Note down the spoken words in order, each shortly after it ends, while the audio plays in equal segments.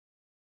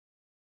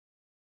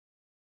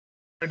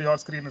your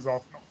screen is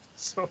off now.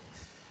 So,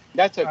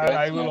 That's okay. and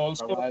I That's will not a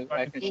also problem.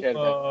 try I can to share that.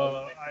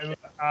 I will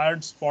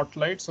add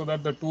spotlight so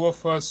that the two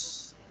of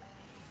us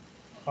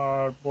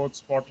are both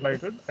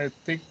spotlighted. I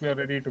think we are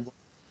ready to go.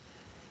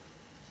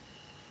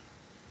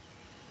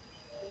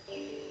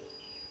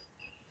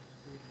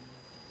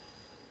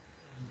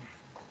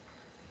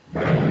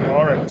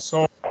 All right.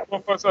 So two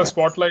of us are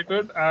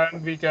spotlighted,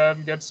 and we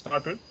can get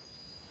started.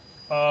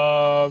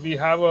 We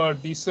have a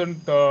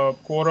decent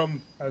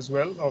quorum as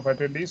well of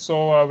attendees.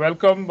 So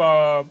welcome,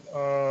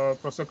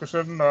 Professor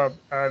Krishnan,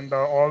 and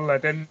all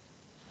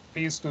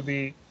attendees to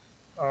the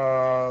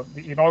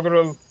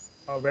inaugural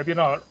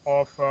webinar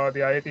of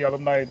the IIT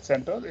Alumni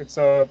Center. It's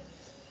a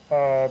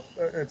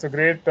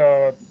great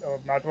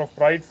matter of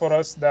pride for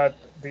us that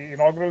the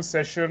inaugural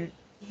session,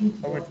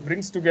 which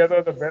brings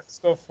together the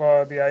best of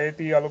the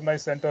IIT Alumni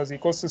Center's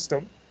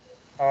ecosystem,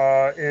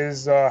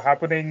 is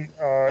happening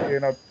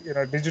in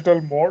a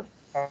digital mode.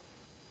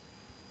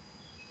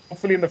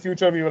 Hopefully, in the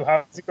future, we will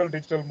have a physical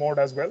digital mode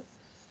as well.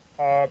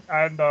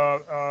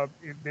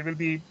 There will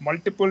be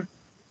multiple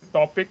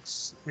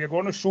topics. We are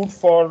going to shoot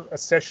for a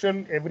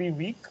session every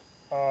week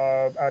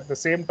at the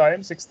same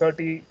time,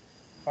 6:30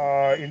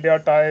 India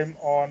time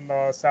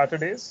on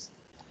Saturdays.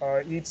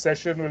 Each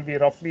session will be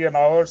roughly an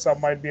hour. Some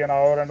might be an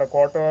hour and a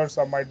quarter.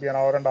 Some might be an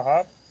hour and a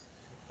half.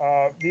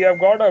 We have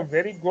got a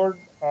very good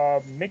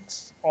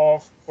mix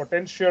of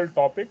potential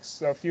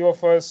topics. A few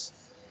of us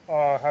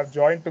have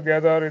joined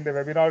together in the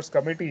webinars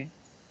committee.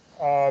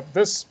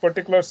 This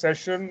particular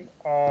session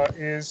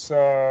is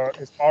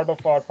part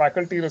of our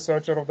faculty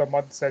researcher of the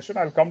month session.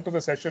 I'll come to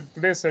the session,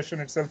 today's session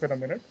itself, in a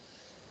minute.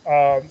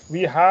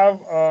 We have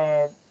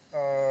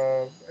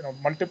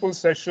multiple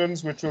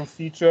sessions which will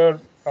feature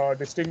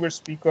distinguished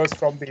speakers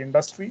from the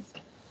industry,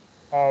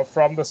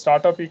 from the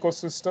startup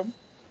ecosystem.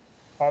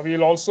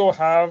 We'll also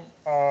have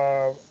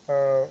a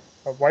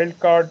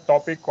wildcard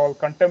topic called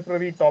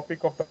Contemporary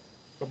Topic of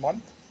the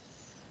Month.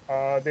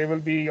 There will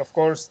be, of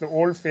course, the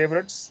old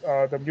favorites,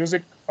 the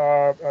music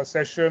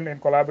session in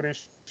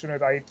collaboration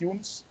with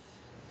iTunes,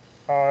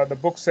 the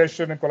book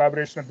session in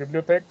collaboration with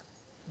Bibliotech.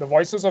 The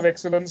Voices of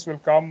Excellence will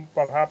come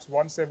perhaps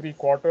once every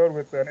quarter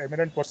with an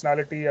eminent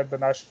personality at the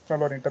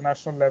national or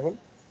international level.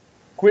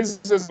 Quiz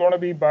is going to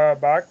be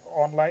back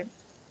online.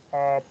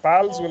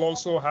 PALS will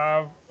also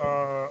have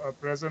a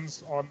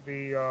presence on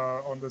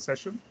the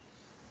session,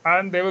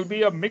 and there will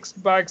be a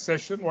mixed bag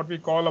session, what we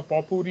call a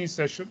potpourri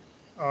session.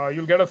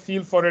 You'll get a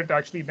feel for it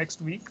actually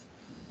next week,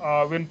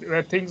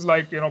 where things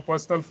like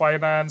personal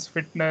finance,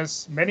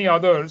 fitness, many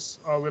others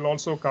will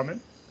also come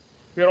in.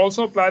 We are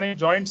also planning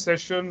joint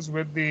sessions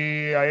with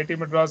the IIT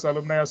Madras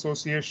Alumni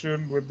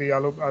Association, with the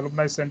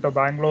Alumni Center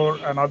Bangalore,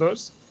 and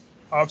others.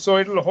 So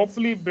it will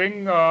hopefully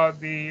bring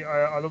the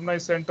Alumni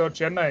Center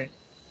Chennai,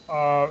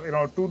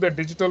 to the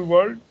digital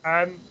world,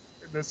 and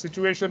the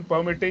situation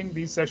permitting,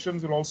 these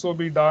sessions will also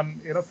be done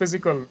in a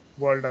physical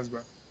world as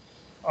well.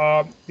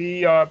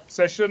 The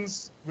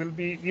sessions will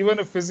be, even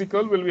if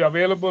physical, will be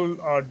available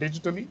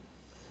digitally,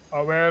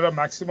 where a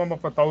maximum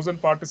of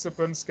 1,000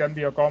 participants can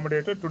be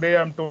accommodated. Today,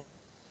 I'm told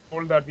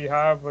that we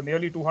have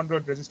nearly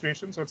 200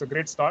 registrations, so it's a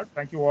great start.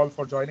 Thank you all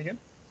for joining in.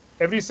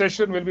 Every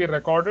session will be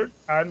recorded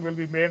and will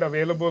be made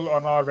available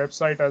on our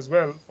website as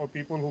well for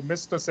people who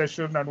missed a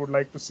session and would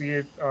like to see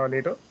it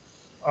later.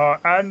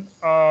 And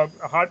a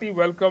hearty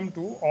welcome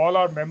to all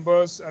our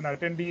members and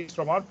attendees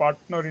from our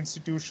partner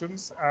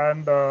institutions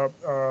and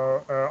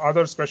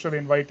other special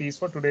invitees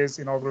for today's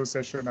inaugural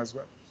session as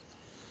well.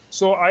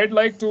 So I'd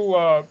like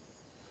to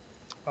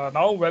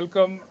now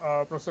welcome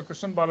Professor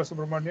Krishnan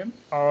Balasubramanian,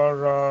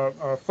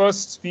 our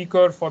first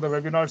speaker for the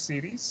webinar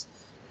series.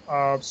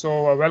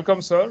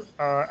 Welcome, sir.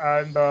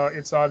 And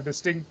it's our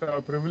distinct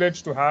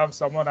privilege to have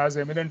someone as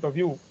eminent of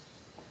you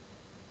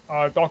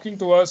talking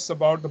to us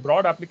about the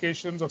broad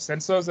applications of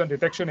sensors and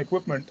detection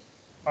equipment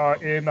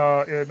in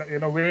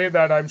a way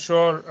that I'm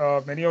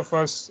sure many of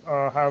us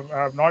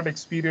have not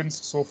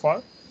experienced so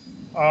far.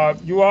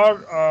 You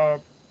are,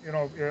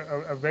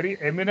 a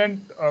very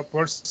eminent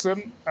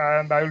person,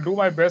 and I will do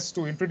my best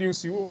to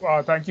introduce you.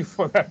 Thank you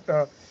for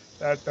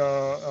It's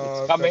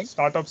that coming.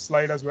 startup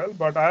slide as well.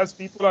 But as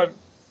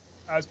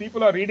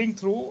people are reading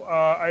through,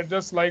 I'd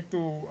just like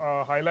to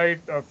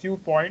highlight a few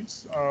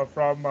points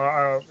from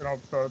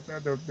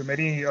the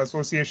many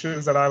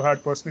associations that I've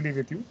had personally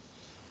with you.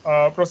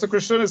 Professor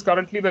Krishnan is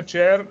currently the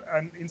chair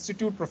and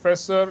institute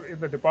professor in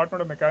the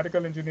Department of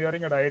Mechanical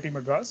Engineering at IIT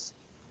Madras,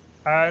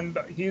 and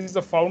he is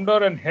the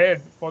founder and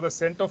head for the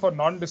Center for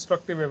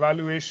Non-Destructive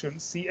Evaluation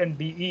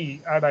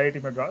 (CNDE) at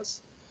IIT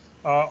Madras.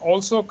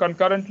 Also,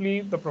 concurrently,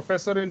 the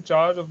professor in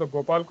charge of the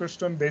Gopal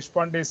Krishnan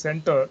Deshpande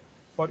Center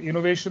for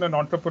Innovation and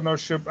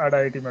Entrepreneurship at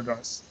IIT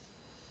Madras.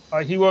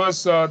 He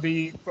was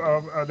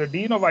the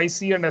dean of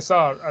IC and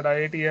SR at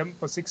IITM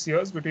for 6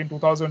 years between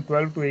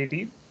 2012 to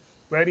 18,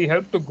 where he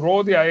helped to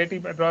grow the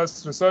IIT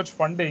Madras research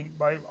funding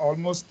by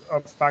almost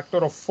a factor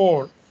of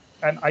 4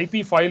 and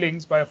IP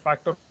filings by a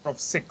factor of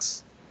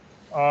 6.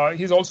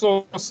 He's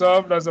also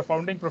served as a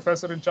founding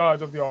professor in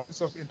charge of the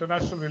Office of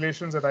International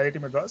Relations at IIT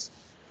Madras.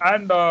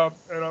 And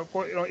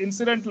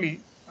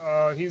incidentally,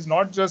 he's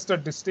not just a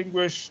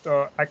distinguished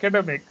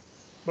academic,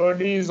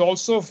 but he's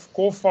also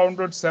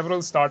co-founded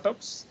several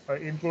startups,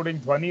 including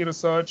Dhwani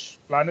Research,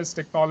 Planis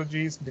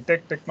Technologies,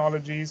 Detect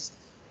Technologies,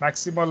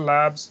 Maximal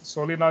Labs,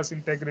 Solinas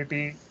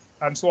Integrity,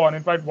 and so on.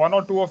 In fact, one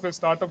or two of his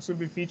startups will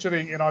be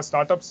featuring in our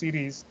startup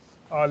series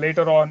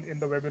later on in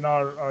the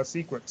webinar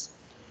sequence.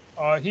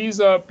 He's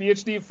a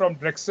PhD from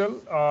Drexel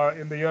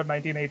in the year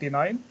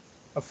 1989,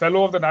 a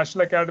fellow of the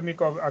National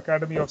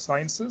Academy of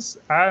Sciences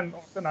and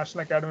of the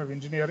National Academy of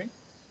Engineering.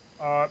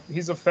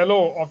 He's a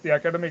fellow of the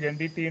academic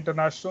NDT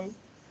International.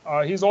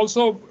 He's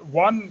also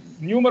won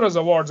numerous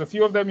awards. A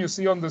few of them you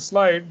see on the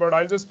slide, but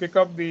I'll just pick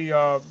up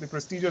the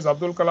prestigious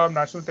Abdul Kalam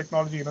National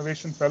Technology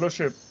Innovation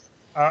Fellowship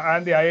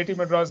and the IIT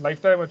Madras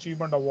Lifetime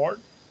Achievement Award,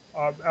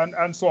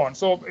 and so on.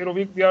 So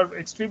we are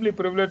extremely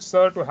privileged,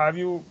 sir, to have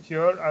you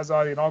here as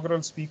our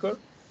inaugural speaker.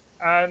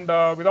 And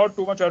without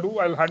too much ado,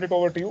 I'll hand it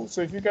over to you.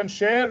 So if you can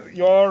share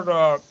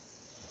your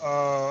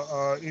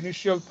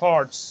initial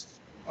thoughts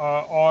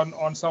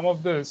on some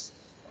of this.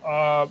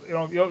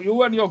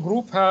 You and your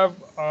group have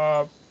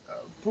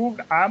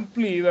proved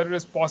amply that it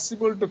is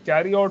possible to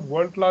carry out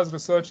world-class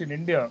research in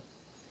India,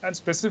 and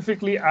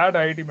specifically at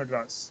IIT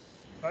Madras.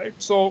 Right.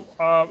 So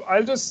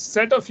I'll just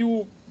set a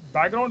few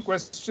background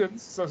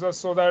questions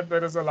so that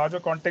there is a larger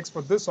context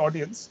for this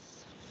audience.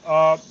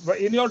 But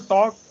in your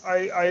talk,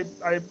 I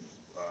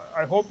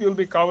hope you'll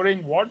be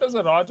covering what does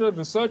a larger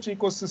research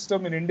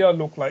ecosystem in India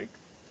look like.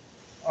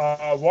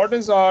 What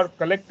is our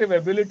collective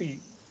ability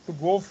to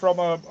go from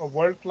a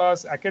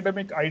world-class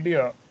academic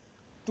idea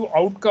to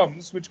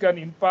outcomes which can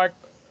impact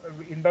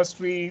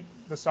industry,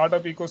 the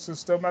startup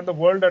ecosystem, and the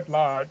world at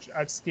large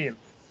at scale,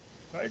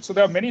 right? So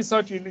there are many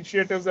such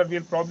initiatives that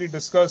we'll probably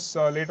discuss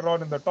later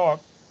on in the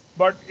talk.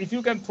 But if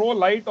you can throw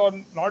light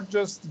on not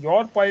just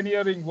your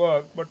pioneering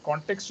work, but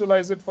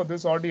contextualize it for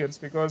this audience,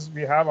 because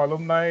we have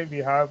alumni, we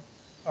have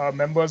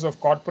members of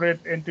corporate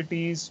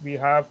entities, we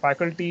have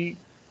faculty,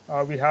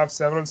 we have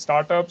several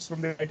startups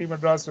from the IIT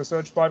Madras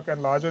Research Park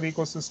and larger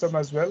ecosystem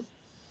as well.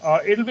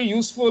 It'll be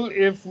useful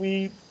if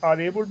we are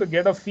able to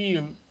get a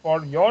feel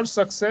for your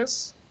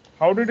success.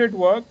 How did it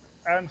work?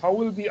 And how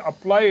will we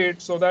apply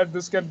it so that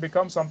this can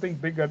become something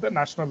big at the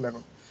national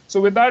level?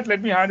 So with that,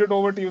 let me hand it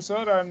over to you,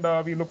 sir,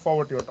 and we look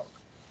forward to your talk.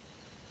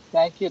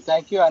 Thank you,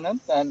 Anand,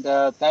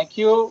 and thank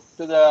you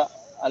to the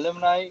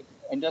Alumni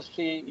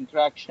Industry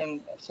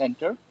Interaction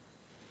Center.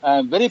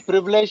 I'm very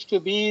privileged to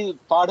be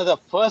part of the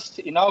first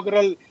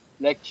inaugural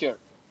lecture.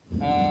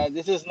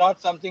 This is not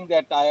something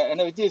that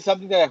it is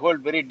something that I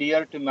hold very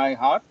dear to my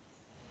heart.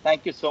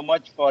 Thank you so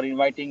much for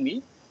inviting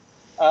me.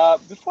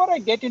 Before I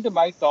get into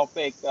my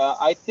topic,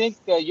 I think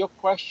your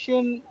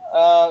question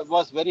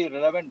was very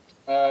relevant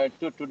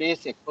to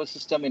today's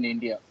ecosystem in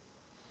India.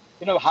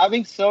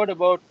 Having served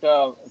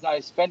I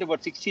spent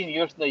about 16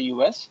 years in the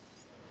US,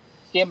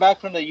 came back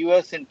from the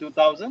US in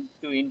 2000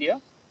 to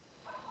India.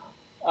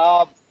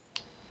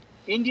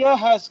 India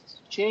has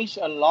changed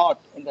a lot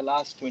in the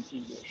last 20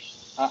 years.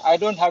 I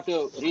don't have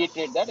to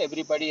reiterate that.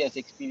 Everybody has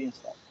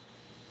experienced that.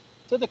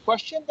 So the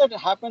question that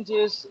happens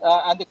is,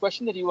 and the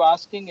question that you're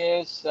asking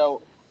is,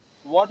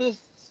 what is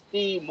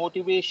the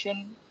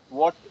motivation?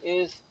 What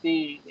is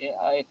the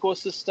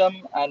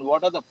ecosystem? And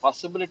what are the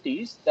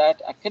possibilities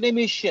that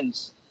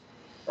academicians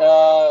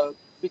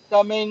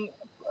becoming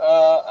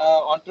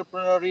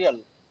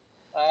entrepreneurial,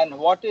 and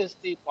what is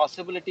the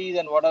possibilities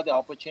and what are the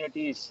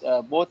opportunities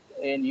both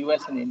in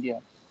US and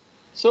India?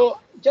 So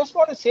just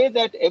want to say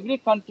that every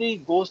country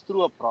goes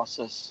through a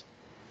process.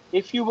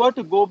 If you were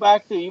to go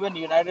back to even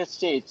United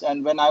States,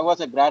 and when I was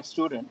a grad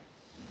student,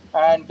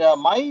 and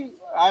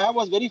I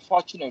was very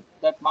fortunate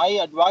that my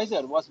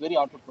advisor was very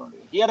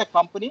entrepreneurial. He had a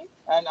company,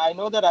 and I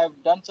know that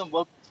I've done some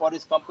work for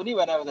his company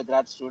when I was a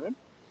grad student.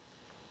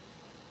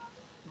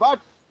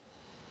 But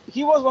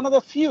he was one of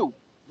the few,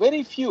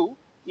 very few,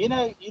 in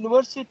a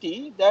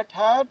university that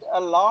had a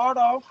lot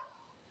of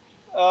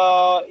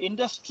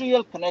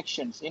industrial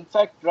connections. In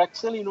fact,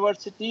 Drexel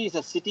University is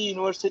a city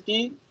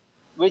university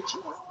which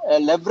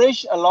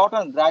leverage a lot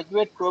on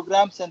graduate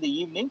programs in the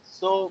evening.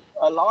 So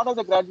a lot of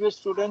the graduate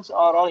students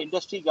are all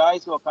industry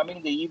guys who are coming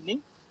in the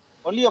evening.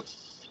 Only a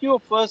few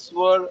of us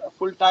were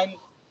full-time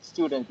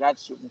students, grad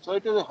students. So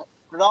it was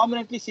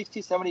predominantly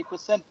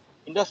 60-70%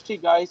 industry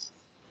guys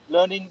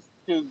learning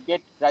to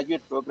get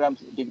graduate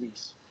programs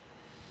degrees.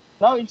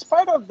 Now, in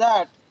spite of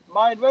that,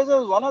 my advisor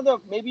was one of the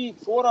maybe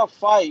 4 or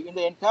 5 in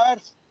the entire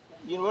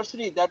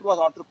university that was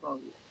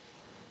entrepreneurial.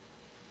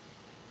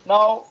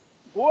 Now,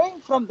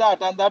 going from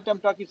that, and that I'm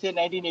talking, say,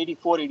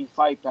 1984,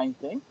 85 time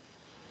frame,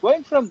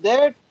 going from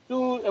there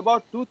to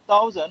about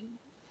 2000,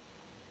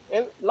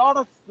 a lot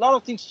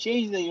of things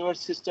changed in the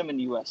university system in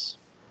the US.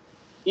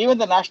 Even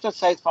the National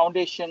Science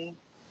Foundation,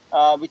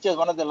 which is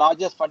one of the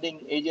largest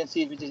funding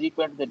agencies, which is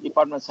equal to the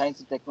Department of Science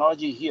and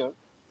Technology here,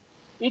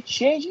 it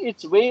changed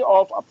its way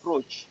of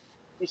approach.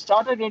 It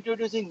started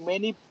introducing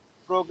many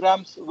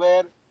programs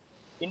where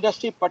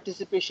industry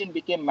participation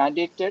became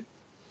mandated.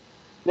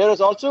 There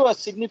was also a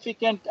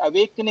significant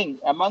awakening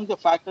among the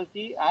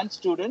faculty and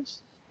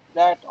students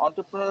that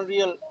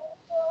entrepreneurial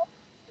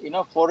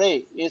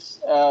foray is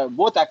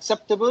both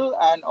acceptable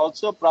and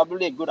also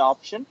probably a good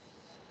option.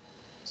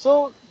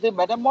 So the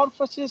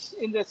metamorphosis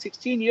in the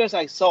 16 years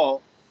I saw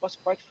was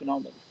quite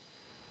phenomenal.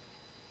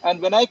 And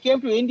when I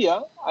came to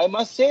India, I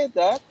must say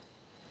that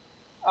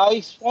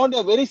I found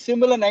a very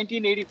similar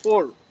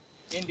 1984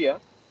 India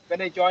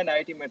when I joined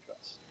IIT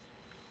Madras.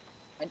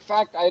 In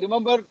fact, I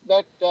remember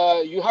that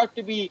you have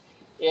to be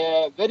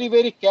very,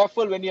 very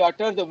careful when you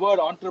utter the word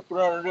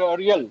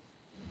entrepreneurial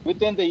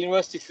within the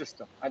university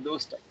system at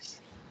those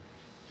times.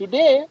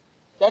 Today,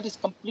 that is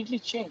completely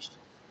changed.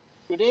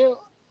 Today,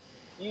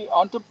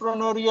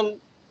 entrepreneurial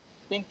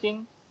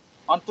thinking,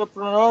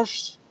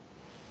 entrepreneurs,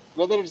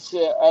 whether it's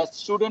a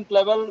student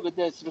level, with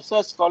a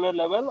research scholar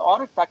level,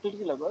 or at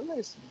faculty level,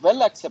 is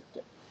well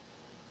accepted.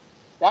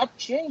 That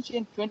change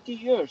in 20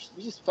 years,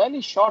 which is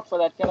fairly short for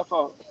that kind of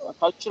a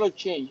cultural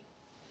change,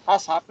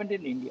 has happened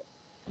in India.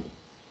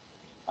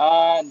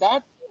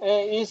 That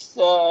is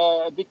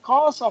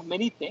because of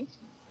many things.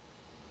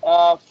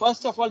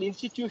 First of all,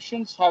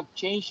 institutions have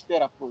changed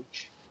their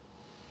approach.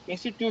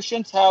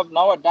 Institutions have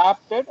now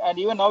adapted, and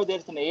even now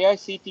there's an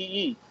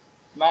AICTE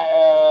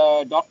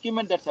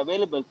document that's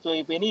available. So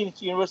if any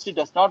university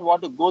does not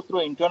want to go through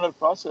an internal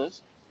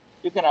process,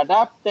 you can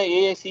adapt the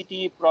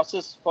AICTE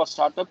process for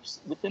startups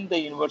within the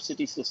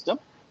university system,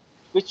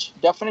 which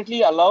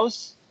definitely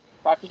allows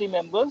faculty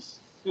members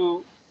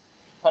to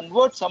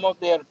convert some of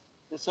their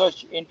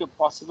research into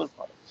possible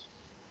products.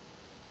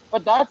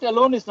 But that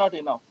alone is not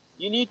enough.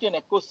 You need an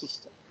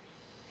ecosystem.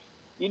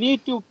 You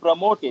need to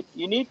promote it.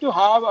 You need to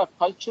have a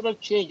cultural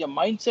change, a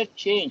mindset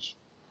change,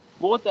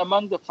 both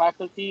among the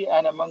faculty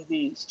and among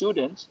the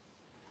students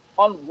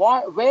on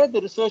where the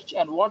research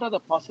and what are the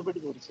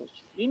possibilities of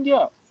research.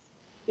 India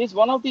is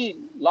one of the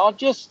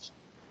largest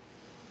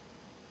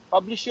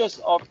publishers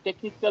of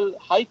technical,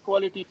 high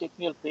quality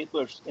technical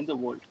papers in the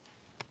world.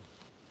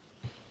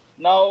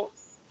 Now,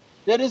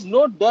 there is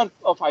no dearth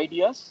of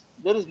ideas.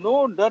 There is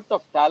no dearth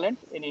of talent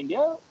in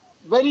India.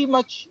 Very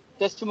much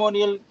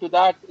testimonial to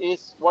that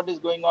is what is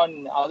going on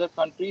in other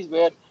countries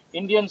where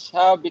Indians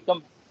have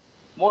become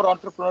more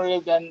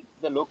entrepreneurial than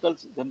the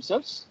locals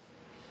themselves.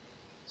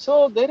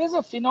 So there is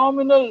a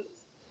phenomenal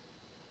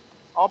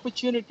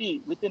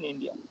opportunity within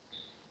India.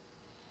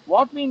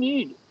 What we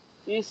need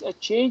is a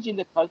change in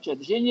the culture,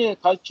 the change in the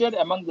culture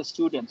among the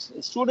students.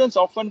 The students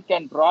often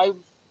can drive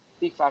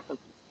the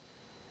faculty.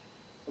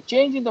 A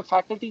change in the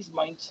faculty's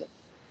mindset.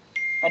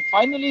 And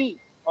finally,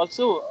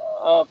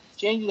 also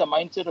change the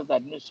mindset of the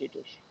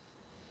administrators.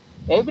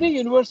 Every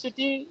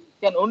university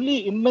can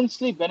only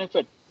immensely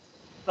benefit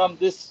from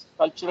this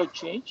cultural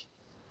change.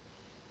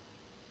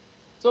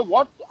 So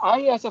what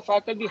I as a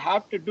faculty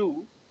have to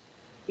do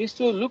is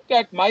to look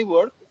at my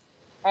work,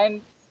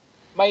 and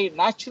my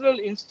natural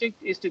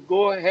instinct is to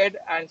go ahead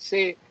and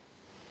say,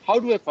 how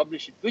do I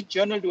publish it? Which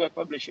journal do I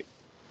publish it?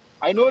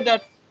 I know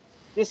that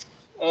this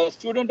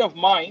student of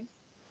mine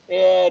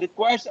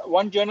requires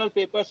one journal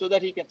paper so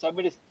that he can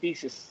submit his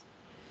thesis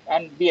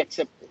and be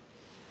accepted.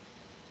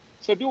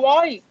 So do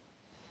I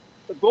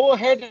go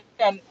ahead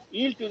and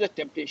yield to the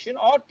temptation,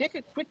 or take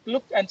a quick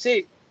look and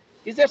say,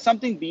 is there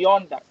something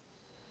beyond that?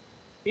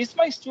 Is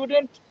my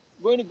student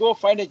going to go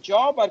find a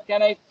job, or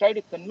can I try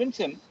to convince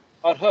him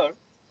or her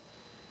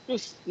to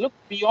look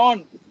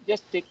beyond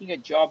just taking a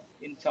job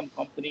in some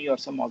company or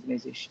some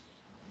organization?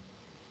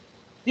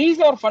 These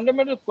are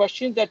fundamental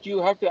questions that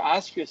you have to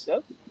ask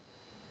yourself.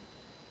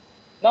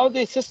 Now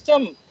the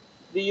system,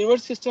 the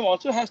university system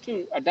also has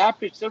to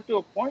adapt itself to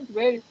a point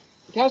where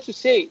it has to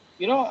say,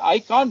 I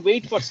can't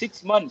wait for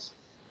 6 months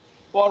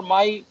for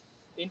my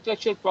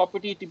intellectual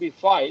property to be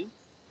filed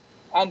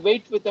and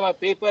wait with my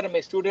paper and my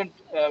student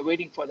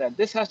waiting for that.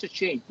 This has to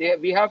change.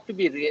 We have to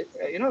be,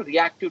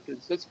 reactive to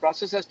this. This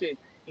process has to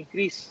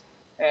increase.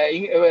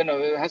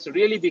 It has to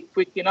really be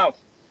quick enough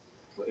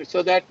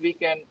so that we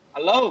can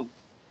allow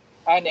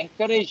and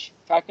encourage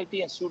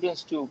faculty and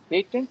students to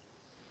patent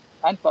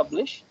and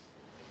publish,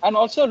 and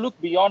also look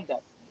beyond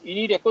that. You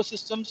need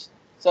ecosystems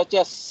such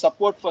as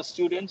support for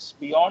students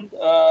beyond.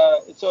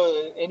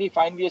 So any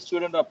final year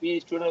student or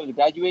PhD student who is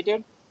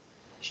graduated,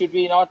 should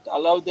we not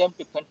allow them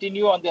to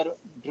continue on their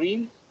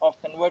dream of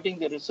converting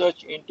the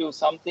research into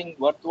something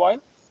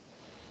worthwhile?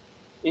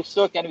 If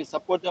so, can we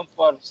support them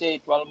for, say,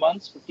 12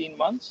 months, 15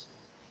 months?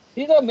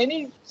 These are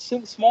many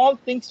small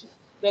things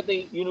that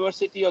the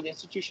university or the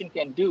institution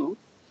can do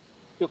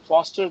to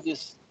foster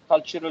this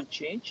cultural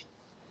change.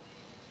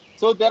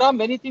 So there are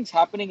many things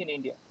happening in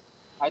India.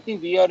 I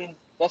think we are in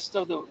best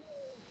of the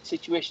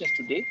situations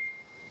today.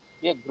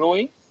 We are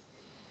growing.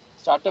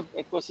 Startup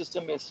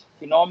ecosystem is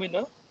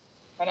phenomenal.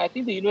 And I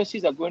think the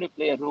universities are going to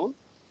play a role.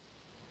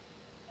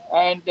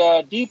 And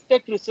deep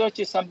tech research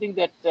is something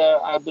that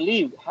I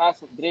believe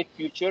has a great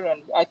future.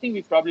 And I think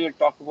we probably will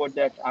talk about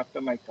that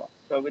after my talk.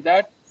 So with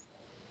that,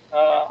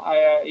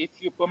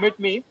 if you permit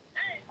me,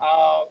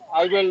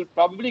 I will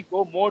probably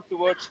go more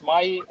towards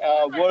my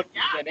work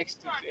in the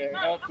next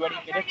 20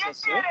 minutes or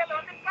so.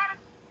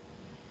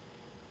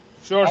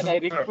 Sure, And I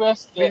sir.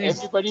 request Please.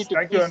 everybody to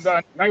Thank you, please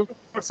and thank mute. you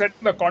for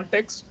setting the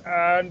context.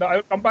 And I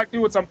will come back to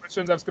you with some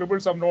questions. I've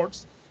scribbled some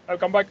notes. I'll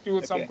come back to you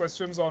with some Okay.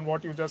 questions on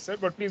what you just said,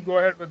 but please go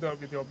ahead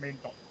with your main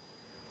topic.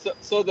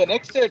 So the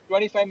next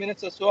 25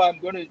 minutes or so, I'm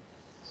going to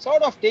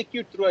sort of take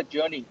you through a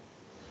journey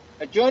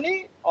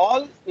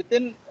all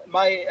within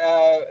my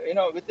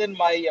within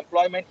my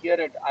employment here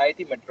at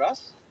IIT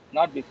Madras,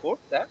 not before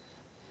that.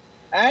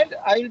 And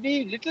I'll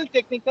be little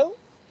technical,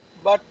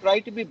 but try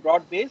to be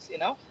broad-based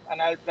enough,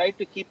 and I'll try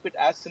to keep it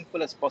as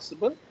simple as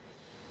possible.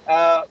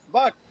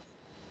 But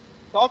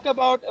talk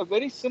about a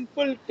very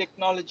simple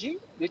technology,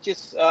 which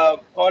is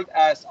called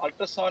as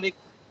ultrasonic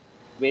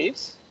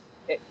waves.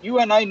 You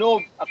and I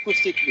know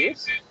acoustic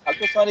waves.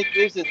 Ultrasonic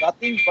waves is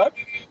nothing but,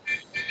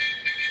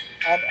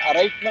 and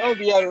right now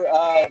we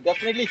are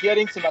definitely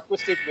hearing some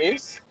acoustic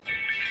waves,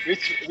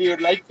 which we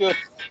would like to.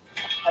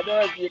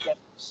 Otherwise, you can.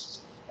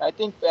 I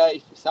think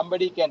if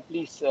somebody can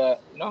please,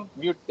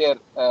 mute their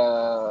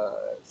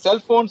cell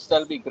phones,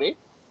 that'll be great.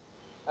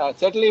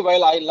 Certainly,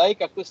 while I like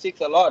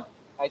acoustics a lot,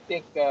 I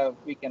think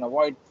we can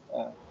avoid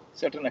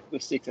certain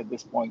acoustics at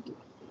this point.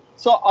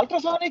 So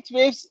ultrasonic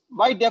waves,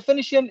 by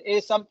definition,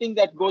 is something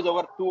that goes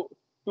over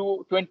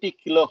to 20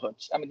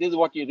 kilohertz. I mean, this is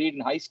what you read in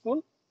high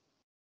school.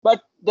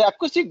 But the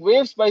acoustic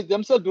waves by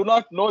themselves do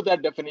not know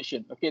that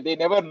definition. Okay, they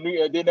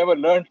never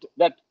learned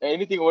that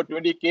anything over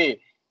 20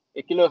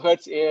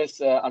 kilohertz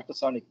is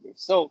ultrasonic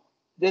waves. So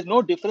there's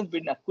no difference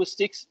between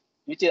acoustics,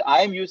 which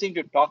I am using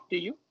to talk to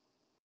you,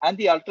 and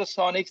the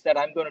ultrasonics that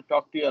I'm going to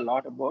talk to you a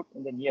lot about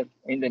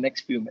in the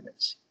next few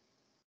minutes.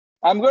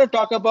 I'm going to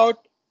talk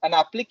about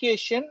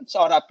applications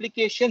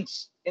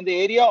in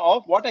the area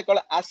of what I call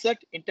asset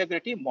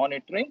integrity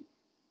monitoring.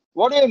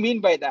 What do I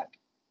mean by that?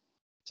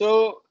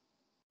 So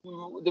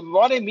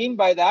what I mean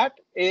by that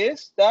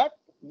is that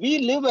we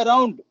live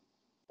around,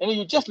 and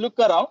you just look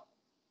around,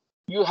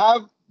 you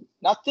have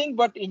nothing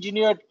but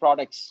engineered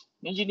products,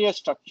 engineered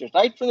structures,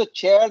 right from the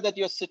chair that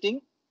you're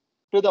sitting,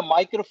 to the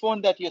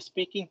microphone that you're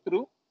speaking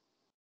through,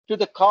 to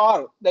the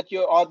car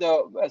or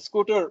the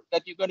scooter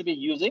that you're going to be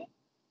using,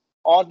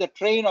 or the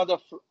train or the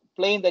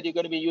plane that you're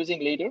going to be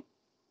using later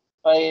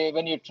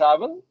when you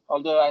travel.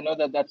 Although I know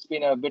that that's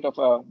been a bit of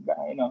a,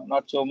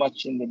 not so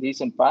much in the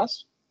recent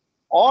past.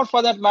 Or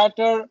for that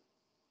matter,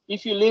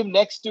 if you live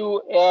next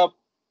to a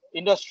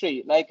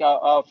industry like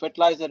a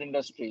fertilizer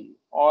industry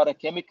or a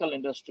chemical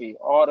industry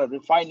or a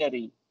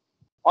refinery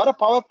or a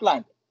power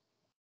plant,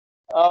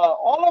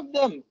 all of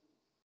them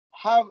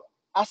have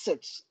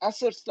assets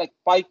like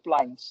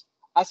pipelines,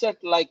 assets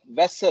like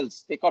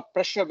vessels. They call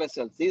pressure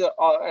vessels. These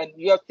are, and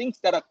you have things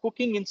that are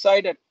cooking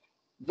inside at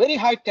very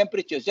high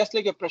temperatures, just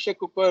like a pressure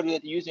cooker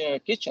that you use in your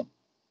kitchen.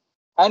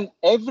 And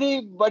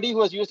everybody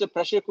who has used a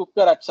pressure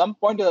cooker at some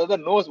point or other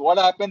knows what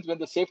happens when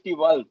the safety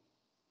valve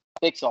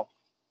takes off,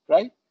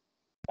 right?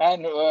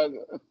 And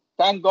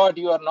thank God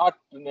you are not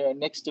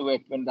next to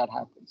it when that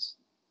happens.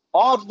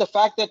 Or the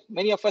fact that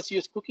many of us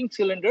use cooking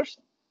cylinders.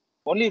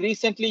 Only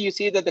recently you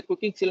see that the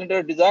cooking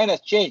cylinder design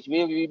has changed.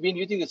 We've been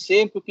using the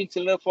same cooking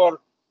cylinder for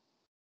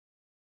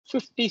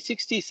 50,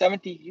 60,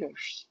 70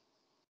 years.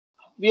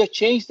 We have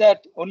changed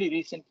that only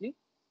recently,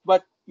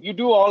 but you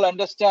do all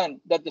understand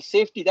that the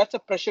safety, that's a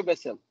pressure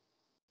vessel.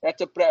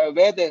 That's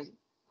where the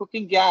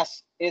cooking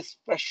gas is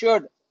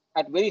pressured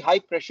at very high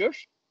pressures.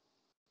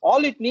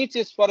 All it needs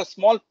is for a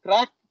small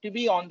crack to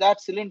be on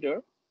that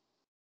cylinder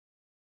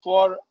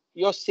for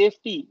your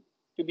safety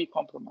to be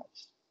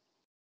compromised.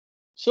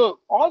 So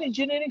all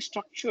engineering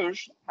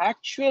structures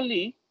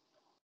actually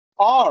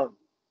are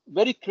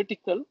very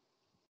critical,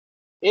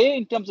 A,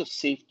 in terms of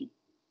safety,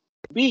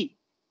 B,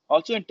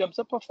 also in terms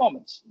of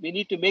performance. We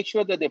need to make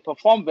sure that they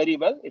perform very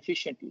well,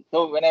 efficiently.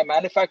 So when I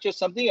manufacture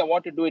something, I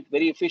want to do it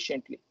very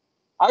efficiently.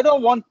 I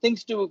don't want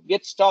things to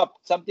get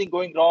stopped, something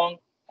going wrong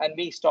and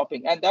me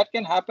stopping. And that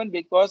can happen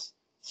because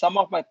some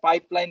of my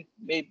pipeline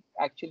may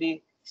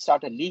actually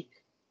start a leak.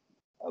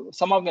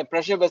 Some of my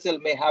pressure vessel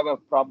may have a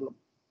problem.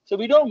 So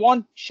we don't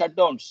want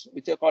shutdowns,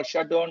 which are called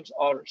shutdowns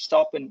or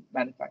stop in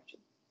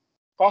manufacturing.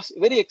 Cost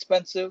very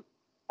expensive,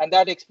 and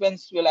that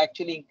expense will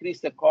actually increase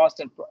the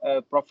cost and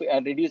profit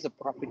and reduce the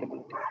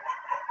profitability.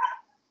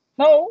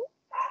 Now,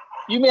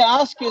 you may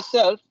ask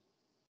yourself,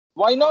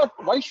 why not?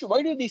 Why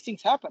do these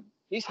things happen?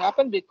 These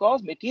happen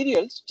because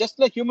materials, just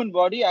like human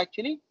body,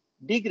 actually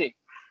degrade.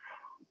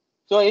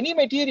 So any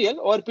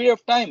material over a period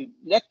of time,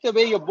 like the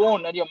way your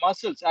bone and your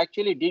muscles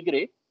actually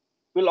degrade,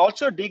 will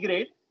also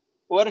degrade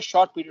over a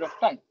short period of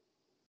time.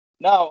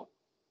 Now,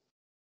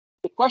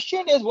 the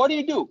question is, what do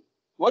you do?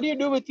 What do you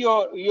do with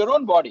your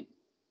own body?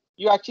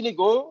 You actually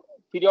go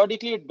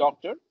periodically to a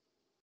doctor.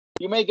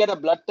 You may get a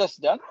blood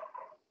test done.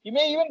 You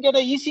may even get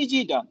an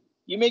ECG done.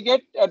 You may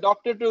get a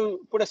doctor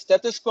to put a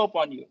stethoscope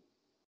on you.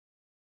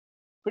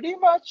 Pretty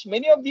much,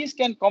 many of these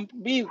can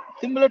be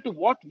similar to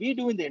what we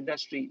do in the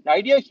industry. The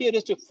idea here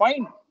is to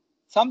find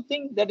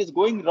something that is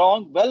going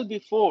wrong well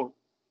before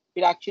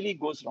it actually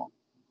goes wrong,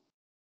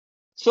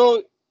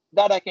 so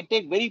that I can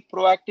take very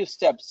proactive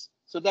steps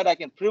so that I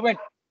can prevent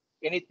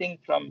anything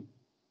from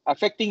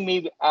affecting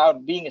me or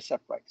being a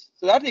surprise.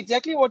 So that's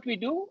exactly what we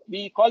do.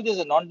 We call this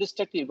a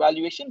non-destructive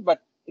evaluation,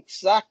 but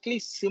exactly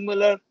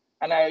similar.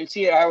 And I'll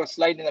see, I have a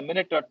slide in a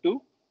minute or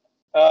two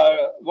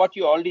what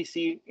you already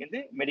see in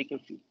the medical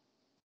field.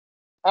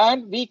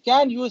 And we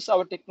can use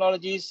our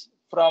technologies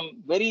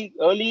from very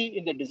early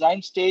in the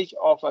design stage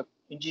of an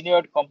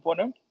engineered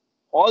component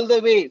all the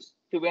way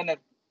to when an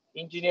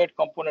engineered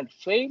component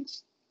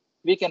fails,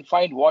 we can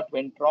find what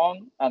went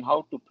wrong and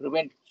how to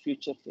prevent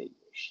future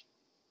failures.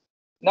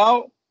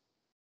 Now,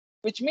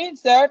 which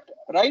means that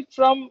right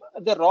from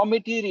the raw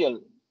material,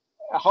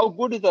 how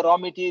good is the raw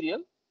material,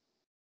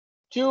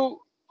 to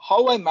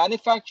how I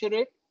manufacture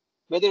it,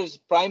 whether it's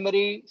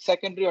primary,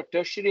 secondary, or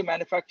tertiary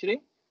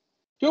manufacturing,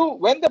 to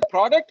when the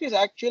product is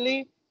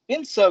actually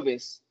in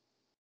service,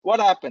 what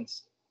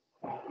happens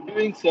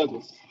during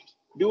service?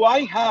 Do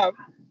I have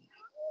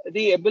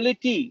the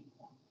ability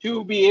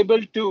to be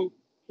able to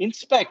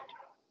inspect,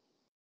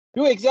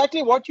 do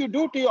exactly what you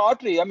do to your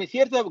artery? I mean,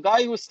 here's a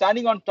guy who's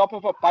standing on top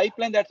of a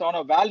pipeline that's on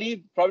a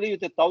valley, probably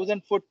with a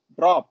 1,000-foot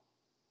drop.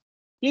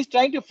 He's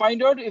trying to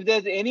find out if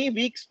there's any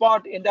weak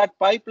spot in that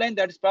pipeline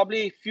that is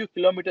probably a few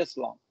kilometers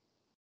long.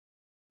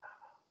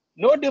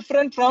 No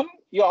different from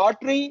your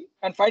artery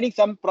and finding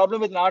some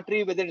problem with an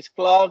artery, whether it's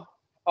clogged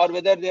or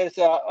whether there's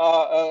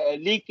a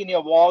leak in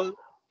your wall,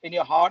 in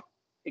your heart.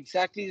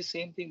 Exactly the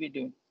same thing we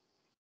do.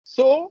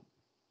 So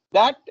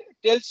that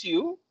tells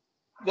you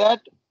that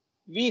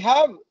we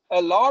have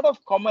a lot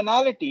of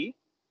commonality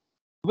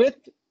with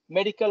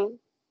medical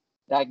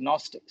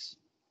diagnostics.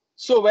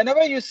 So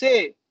whenever you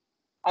say,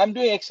 I'm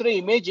doing X-ray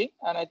imaging,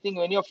 and I think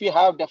many of you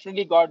have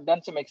definitely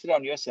done some X-ray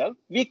on yourself,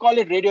 we call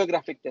it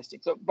radiographic testing,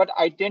 so but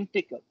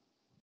identical.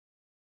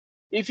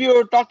 If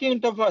you're talking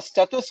into a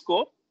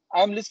stethoscope,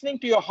 I'm listening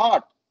to your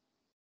heart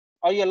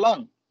or your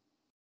lung.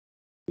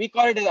 We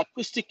call it an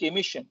acoustic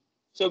emission.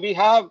 So we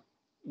have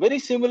very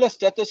similar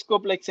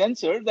stethoscope-like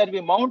sensor that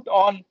we mount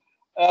on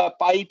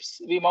pipes,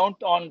 we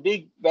mount on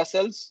big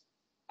vessels,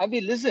 and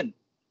we listen.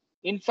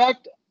 In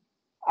fact,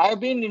 I've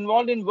been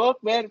involved in work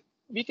where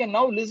we can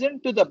now listen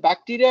to the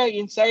bacteria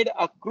inside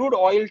a crude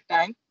oil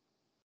tank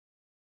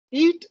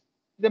eat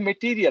the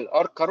material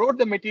or corrode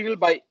the material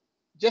by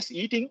just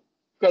eating,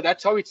 because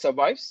that's how it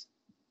survives.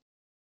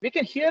 We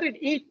can hear it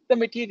eat the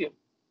material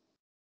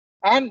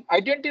and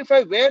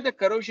identify where the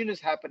corrosion is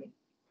happening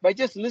by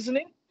just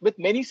listening with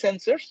many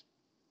sensors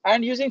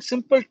and using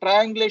simple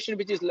triangulation,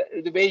 which is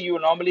the way you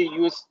normally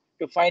use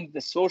to find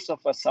the source of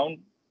a sound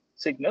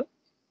signal.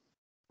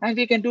 And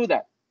we can do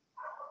that.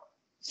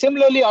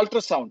 Similarly,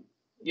 ultrasound,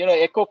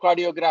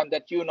 echocardiogram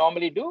that you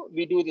normally do,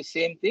 we do the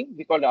same thing.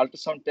 We call it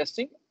ultrasound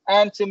testing,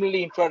 and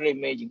similarly infrared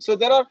imaging. So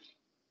there are a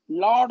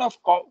lot of,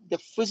 the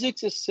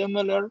physics is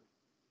similar.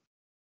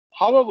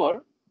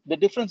 However, the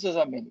differences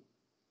are many.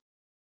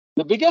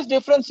 The biggest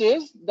difference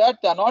is that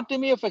the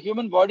anatomy of a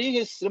human body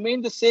has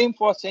remained the same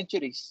for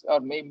centuries,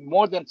 or maybe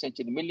more than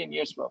century, million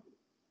years probably.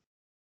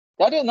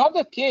 That is not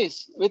the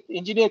case with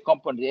engineered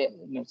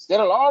components. There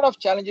are a lot of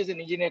challenges in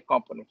engineered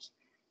components.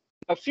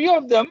 A few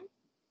of them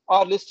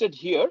are listed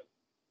here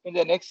in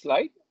the next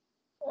slide,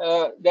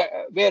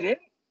 wherein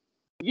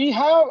we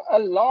have a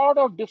lot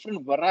of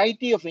different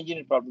variety of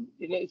engineered problems.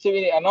 So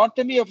the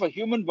anatomy of a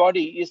human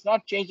body is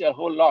not changed a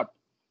whole lot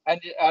and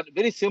are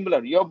very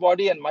similar. Your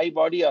body and my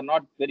body are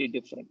not very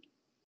different.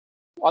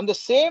 On the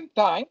same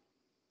time,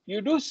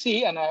 you do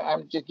see, and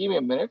I'm just give me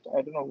a minute.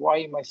 I don't know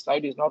why my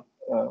slide is not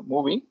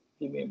moving.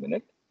 Give me a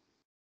minute.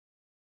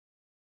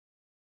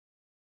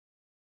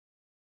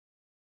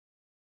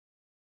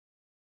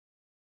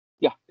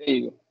 Yeah, there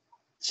you go.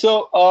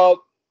 So,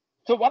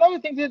 so one of the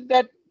things is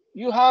that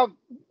you have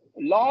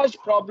large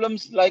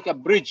problems like a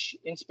bridge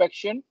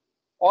inspection,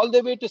 all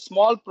the way to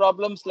small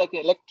problems like an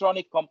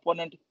electronic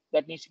component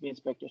that needs to be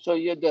inspected. So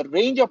the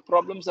range of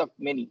problems are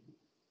many.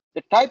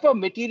 The type of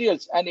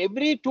materials, and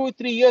every 2 or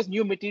 3 years,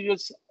 new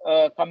materials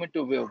come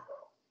into view.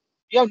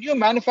 You have new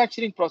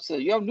manufacturing process,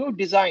 you have new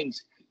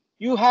designs,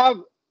 you have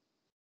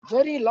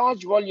very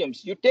large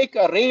volumes. You take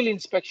a rail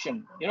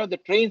inspection, the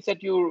trains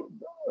that you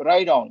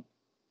ride on,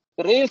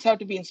 the rails have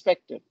to be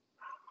inspected.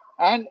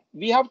 And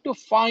we have to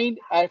find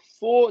a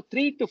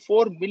 3 to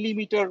 4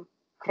 millimeter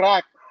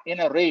crack in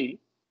a rail.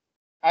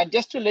 And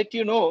just to let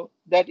you know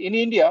that in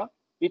India,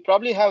 we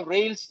probably have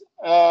rails,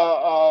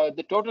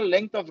 the total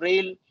length of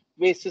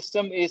railway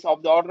system is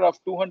of the order of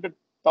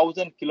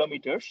 200,000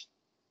 kilometers,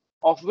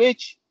 of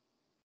which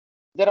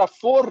there are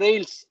 4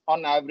 rails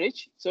on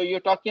average. So you're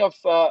talking of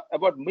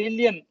about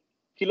million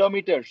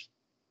kilometers,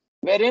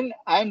 wherein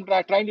I'm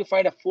trying to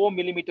find a 4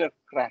 millimeter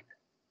crack.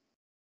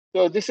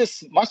 So this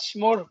is much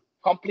more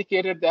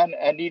complicated than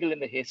a needle in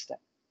the haystack.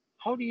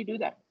 How do you do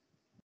that?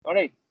 All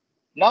right.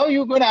 Now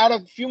you're going to add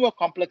a few more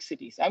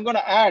complexities. I'm going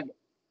to add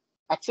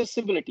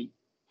accessibility.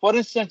 For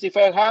instance, if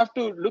I have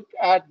to look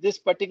at this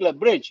particular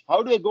bridge,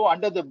 how do I go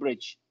under the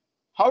bridge?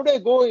 How do I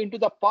go into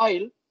the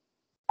pile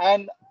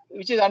and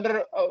which is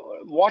under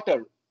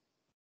water?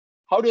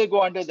 How do I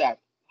go under that?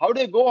 How do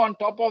I go on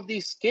top of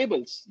these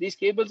cables? These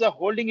cables are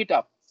holding it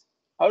up.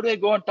 How do I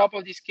go on top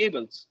of these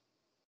cables?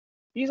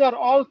 These are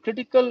all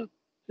critically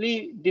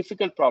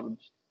difficult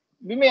problems.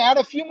 We may add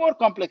a few more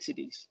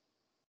complexities,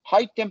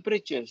 high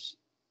temperatures,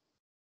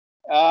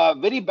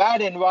 very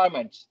bad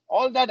environments.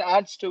 All that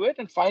adds to it,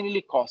 and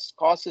finally cost.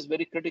 Cost is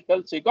very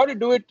critical. So you got to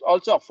do it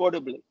also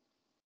affordably.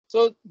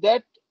 So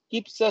that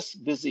keeps us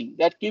busy.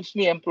 That keeps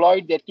me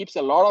employed. That keeps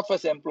a lot of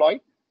us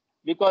employed,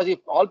 because if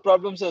all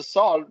problems are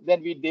solved,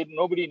 then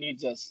nobody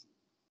needs us.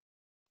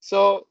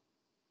 So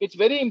it's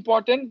very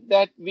important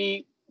that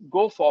we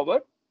go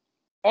forward.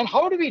 And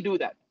how do we do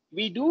that?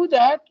 We do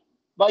that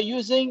by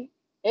using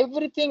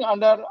everything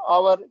under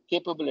our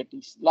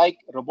capabilities, like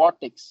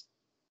robotics,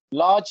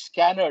 large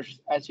scanners,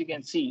 as you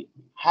can see,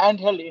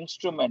 handheld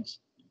instruments,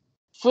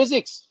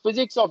 physics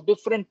of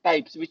different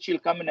types, which will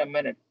come in a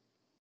minute,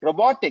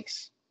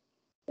 robotics.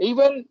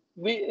 Even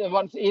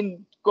once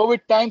in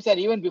COVID times and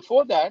even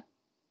before that,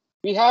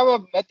 we have a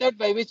method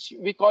by which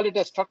we call it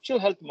a structural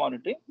health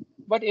monitoring.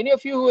 But any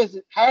of you who has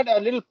had a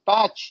little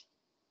patch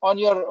on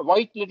your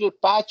white little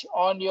patch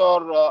on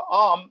your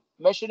arm,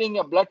 measuring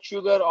your blood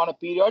sugar on a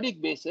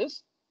periodic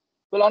basis,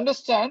 will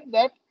understand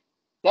that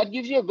that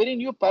gives you a very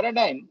new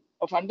paradigm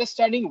of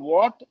understanding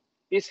what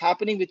is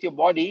happening with your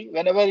body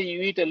whenever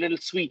you eat a little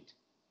sweet.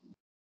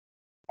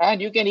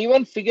 And you can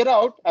even figure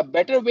out a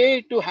better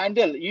way to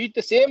handle. You eat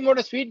the same amount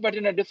of sweet, but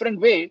in a different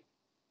way,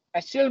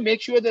 and still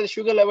make sure that the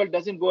sugar level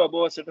doesn't go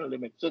above a certain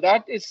limit. So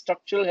that is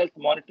structural health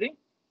monitoring,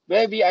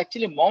 where we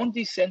actually mount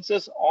these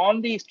sensors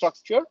on the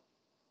structure,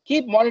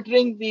 keep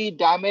monitoring the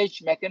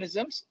damage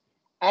mechanisms,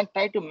 and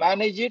try to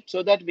manage it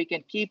so that we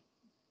can keep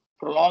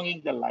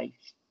prolonging the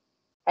life.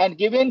 And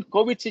given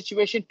COVID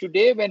situation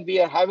today, when we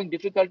are having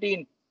difficulty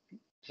in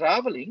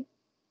traveling,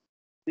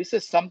 this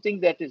is something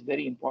that is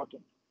very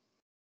important.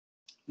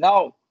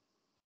 Now,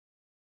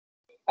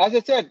 as I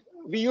said,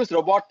 we use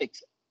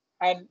robotics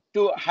and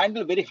to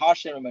handle very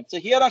harsh environments. So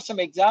here are some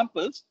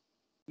examples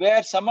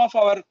where some of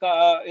our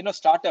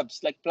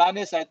startups like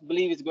Planis, I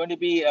believe, is going to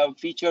be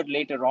featured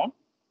later on.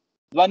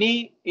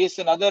 Dhwani is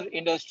another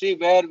industry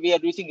where we are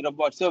using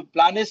robots. So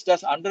Planis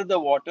does under the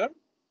water,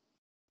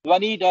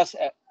 Dhwani does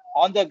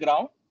on the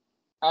ground,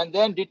 and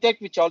then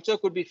Detect, which also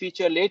could be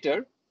featured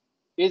later,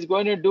 is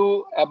going to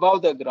do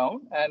above the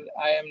ground. And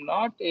I am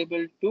not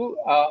able to,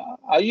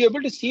 are you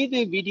able to see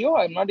the video?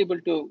 I'm not able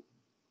to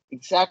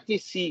exactly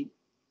see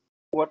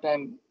what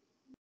I'm.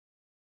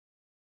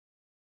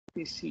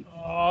 See.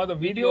 The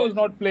video is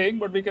not playing,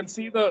 but we can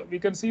see the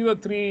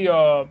three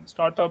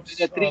startups.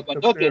 The three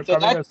ones. They're Okay, so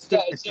coming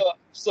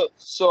as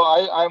so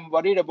I'm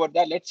worried about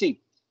that. Let's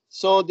see.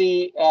 So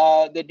the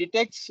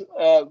detects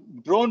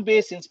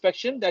drone-based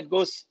inspection that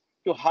goes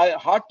to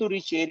hard to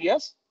reach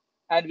areas,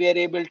 and we are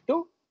able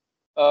to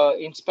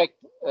inspect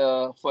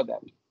for that.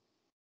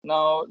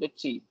 Now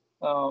let's see.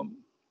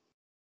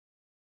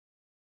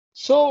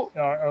 So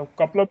a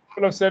couple of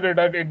people have said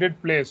it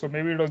did play, so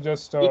maybe it was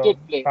just it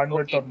did play.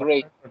 bandwidth Okay, or not.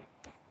 great.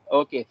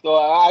 Okay, so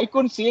I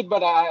couldn't see it,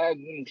 but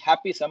I'm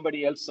happy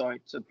somebody else saw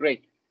it. So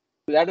great.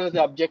 So that was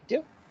the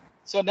objective.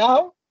 So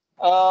now,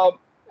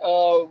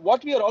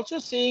 what we are also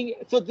seeing,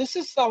 so this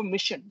is our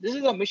mission. This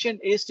is our mission,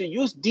 is to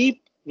use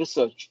deep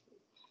research.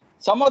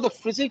 Some of the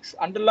physics,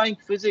 underlying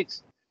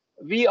physics,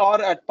 we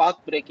are at path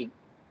breaking.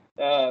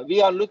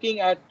 We are looking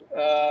at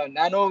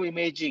nano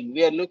imaging.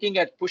 We are looking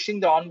at pushing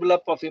the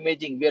envelope of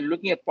imaging. We are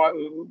looking at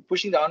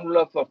pushing the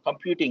envelope of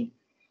computing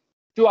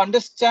to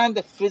understand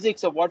the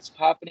physics of what's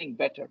happening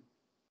better.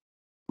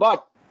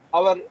 But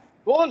our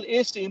goal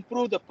is to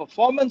improve the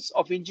performance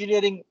of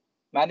engineering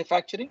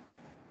manufacturing,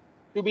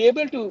 to be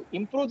able to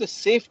improve the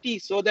safety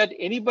so that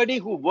anybody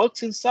who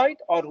works inside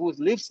or who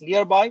lives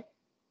nearby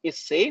is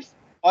safe,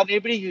 or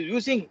anybody who's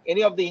using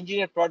any of the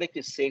engineered product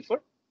is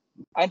safer.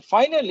 And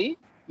finally,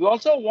 we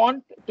also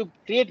want to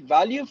create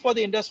value for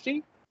the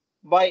industry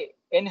by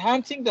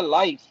enhancing the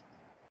life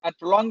and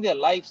prolong their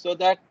life so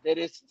that there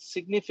is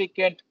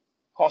significant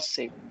cost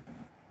saving.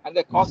 And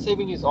the cost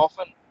saving is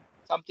often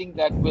something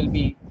that will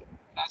be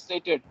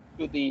translated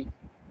to the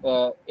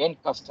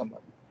end customer.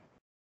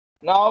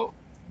 Now,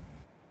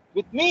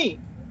 with me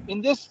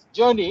in this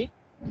journey,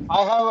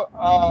 I have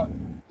a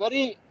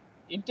very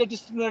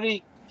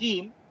interdisciplinary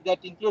team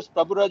that includes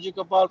Prabhu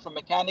Rajagopal from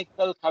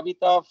mechanical,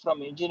 Kavita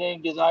from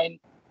engineering design,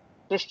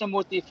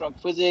 Krishnamurthy from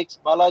physics,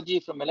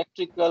 Balaji from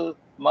electrical,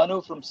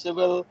 Manu from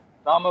civil,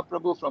 Rama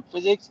Prabhu from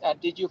physics,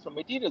 and Tiju from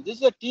materials. This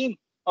is a team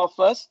of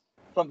us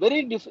from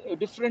very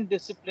different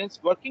disciplines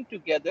working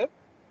together,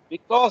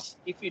 because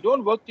if we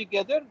don't work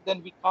together,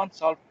 then we can't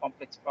solve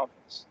complex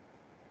problems.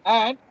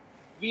 And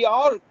we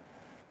are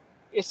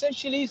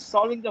essentially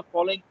solving the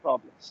following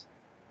problems.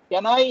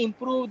 Can I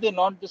improve the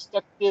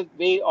non-destructive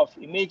way of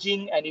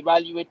imaging and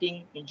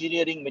evaluating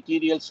engineering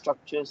material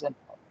structures and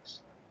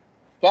products?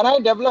 Can I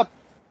develop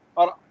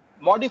or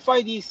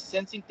modify the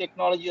sensing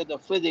technology of the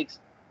physics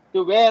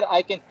to where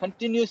I can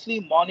continuously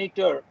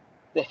monitor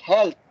the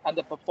health and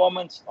the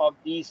performance of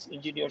these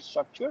engineered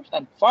structures?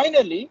 And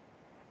finally,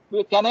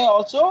 can I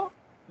also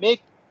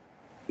make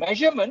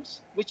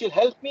measurements which will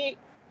help me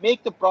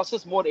make the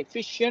process more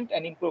efficient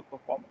and improve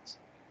performance?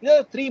 These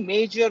are the three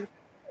major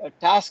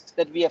tasks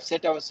that we have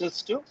set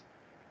ourselves to.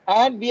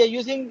 And we are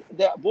using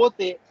both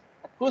the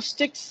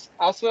acoustics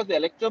as well as the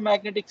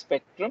electromagnetic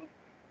spectrum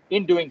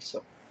in doing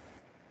so.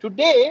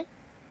 Today,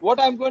 what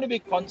I'm going to be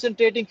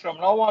concentrating from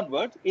now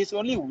onwards is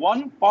only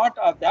one part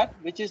of that,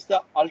 which is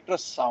the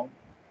ultrasound.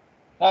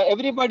 Now,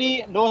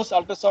 everybody knows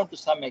ultrasound to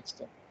some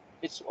extent.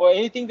 It's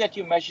anything that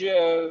you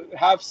measure,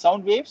 have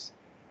sound waves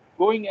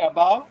going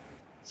above,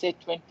 say,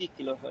 20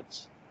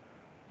 kilohertz.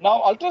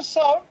 Now,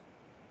 ultrasound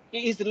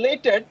is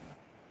related,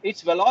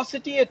 its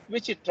velocity at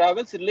which it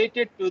travels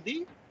related to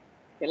the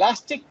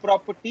elastic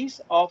properties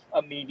of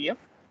a medium,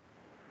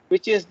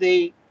 which is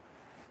the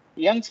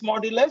Young's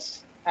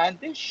modulus and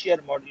the shear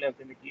modulus of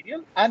the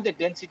material and the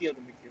density of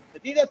the material. So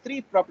these are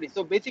three properties.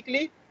 So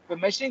basically, for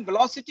measuring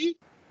velocity,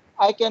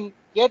 I can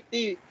get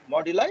the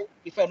moduli.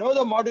 If I know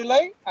the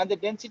moduli and the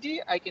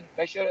density, I can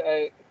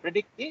measure,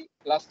 predict the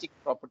elastic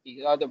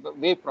properties or the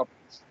wave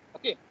properties.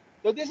 Okay.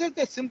 So this is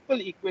the simple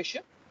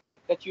equation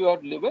that you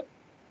have to live with.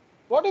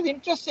 What is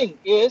interesting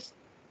is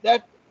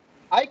that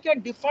I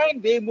can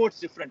define wave modes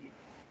differently.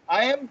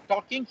 I am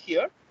talking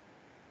here.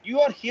 You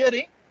are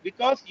hearing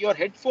because your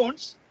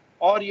headphones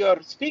or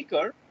your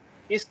speaker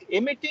is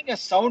emitting a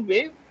sound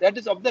wave that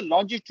is of the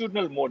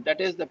longitudinal mode. That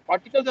is, the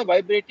particles are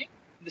vibrating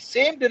in the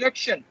same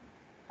direction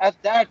as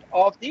that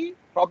of the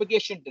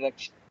propagation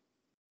direction.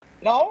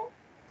 Now,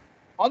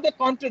 on the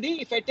contrary,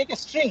 if I take a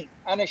string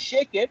and I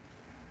shake it,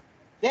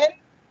 then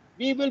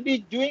we will be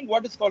doing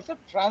what is called a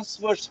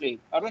transverse wave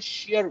or a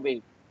shear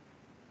wave.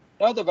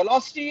 Now, the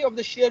velocity of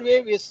the shear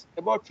wave is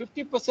about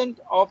 50%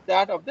 of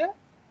that of the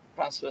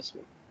transverse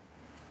wave.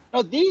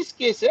 Now, these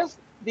cases,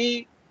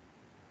 the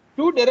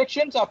two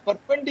directions are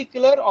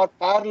perpendicular or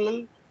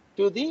parallel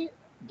to the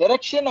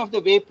direction of the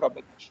wave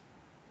propagation.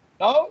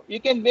 Now, you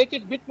can make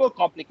it a bit more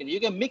complicated. You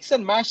can mix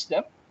and match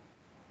them,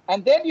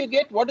 and then you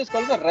get what is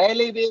called a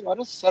Rayleigh wave or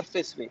a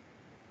surface wave.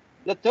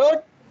 The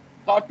third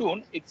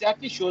cartoon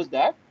exactly shows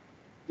that,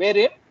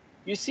 wherein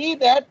you see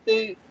that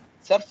the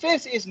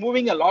surface is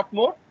moving a lot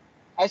more.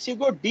 As you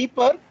go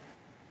deeper,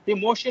 the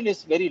motion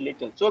is very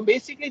little. So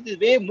basically, the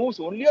wave moves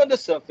only on the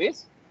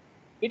surface.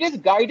 It is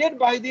guided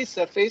by the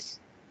surface,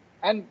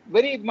 and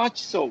very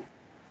much so,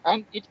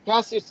 and it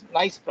has its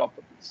nice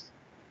properties.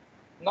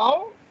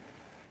 Now,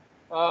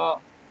 I'm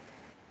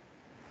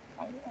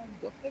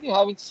definitely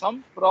having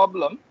some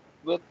problem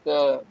with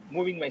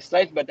moving my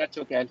slides, but that's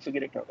okay. I'll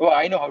figure it out. Oh,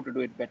 I know how to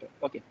do it better.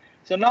 Okay.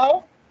 So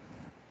now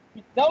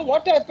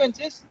what happens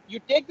is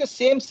you take the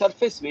same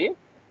surface wave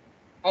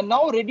and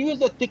now reduce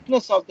the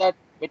thickness of that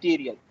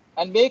material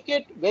and make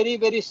it very,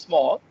 very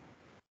small.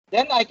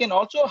 Then I can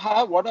also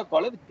have what I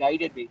call it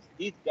guided waves.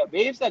 These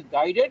waves are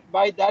guided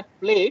by that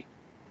plate.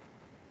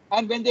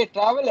 And when they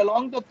travel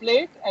along the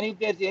plate, and if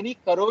there's any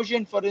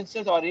corrosion, for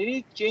instance, or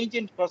any change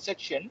in cross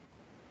section,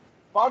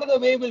 part of the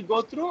wave will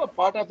go through, a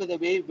part of the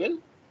wave will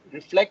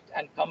reflect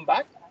and come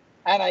back,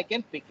 and I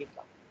can pick it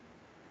up.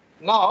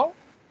 Now,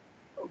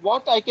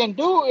 what I can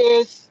do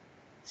is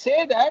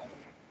say that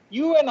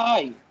you and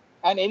I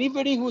and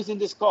anybody who's in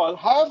this call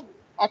have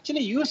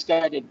actually used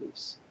guided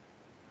waves.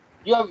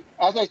 You have,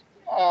 as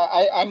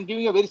I'm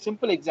giving a very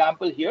simple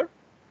example here,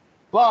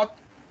 but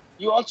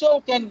you also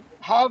can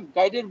have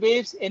guided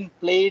waves in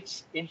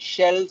plates, in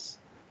shells,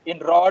 in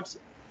rods.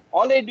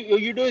 All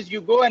you do is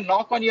you go and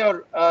knock on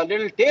your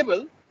little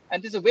table,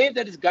 and there's a wave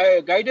that is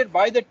guided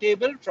by the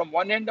table from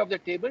one end of the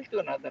table to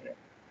another end.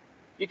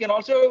 You can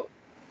also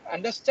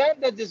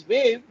understand that this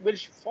wave will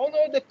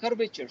follow the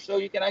curvature. So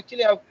you can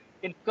actually have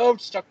in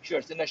curved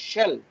structures, in a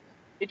shell,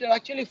 it will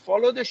actually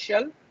follow the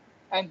shell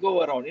and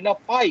go around. In a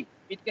pipe,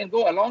 it can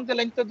go along the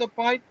length of the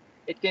pipe.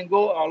 It can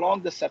go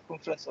along the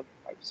circumference of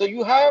the pipe. So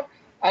you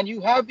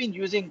have been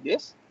using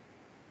this.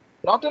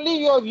 Not only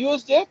you have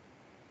used it,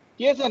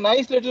 here's a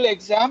nice little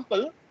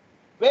example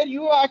where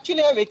you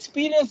actually have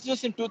experienced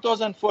this in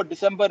 2004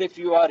 December if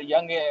you are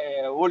young,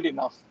 old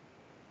enough,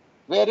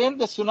 wherein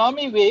the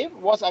tsunami wave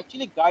was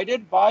actually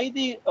guided by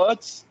the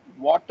Earth's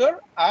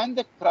water and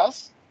the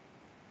crust.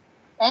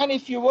 And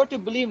if you were to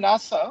believe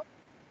NASA,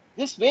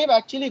 this wave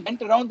actually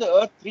went around the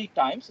Earth 3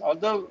 times,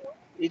 although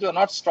it was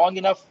not strong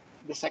enough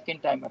the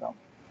second time around.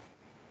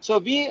 So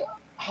we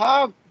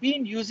have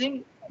been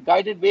using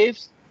guided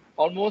waves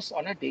almost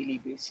on a daily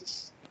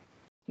basis.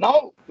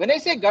 Now, when I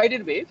say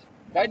guided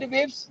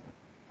waves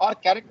are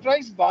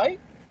characterized by,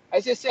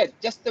 as I said,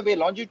 just the way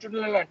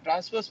longitudinal and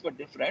transverse were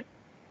different.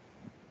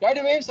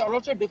 Guided waves are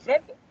also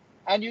different,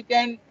 and you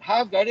can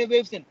have guided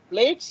waves in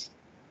plates.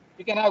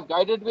 You can have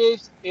guided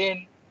waves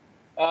in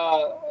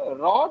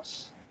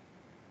rods.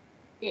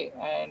 Okay,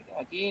 and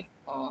again,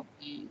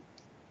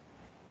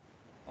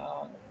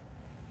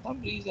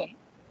 some reason,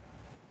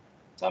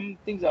 some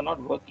things are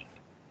not working.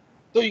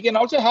 So you can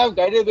also have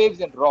guided waves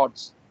in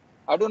rods.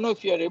 I don't know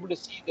if you are able to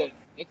see the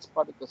next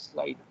part of the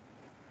slide.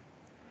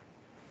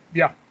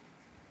 Yeah.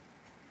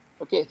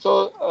 Okay,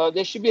 so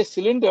there should be a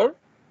cylinder.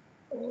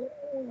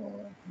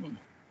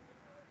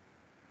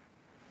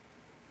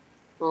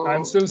 So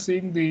I'm still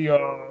seeing the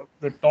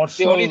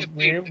torsional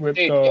wave with.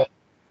 plate, yeah.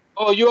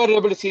 Oh, you are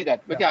able to see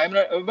that. Okay, Yeah. I'm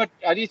not. But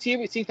are you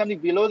seeing something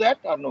below that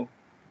or no?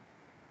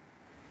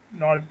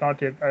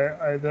 Not yet.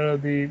 Either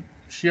the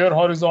sheer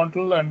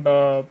horizontal and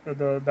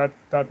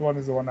that one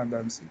is the one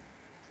I'm seeing.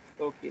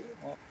 Okay.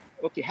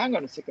 Okay, hang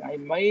on a second. I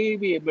might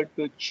be able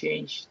to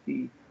change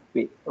the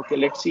way. Okay,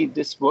 let's see if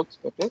this works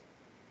better.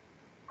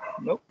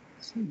 Nope.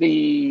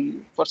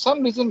 For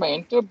some reason my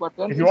enter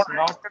button If you want, is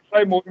not. I can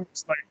try moving the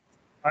slide.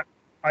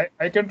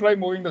 I can try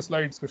moving the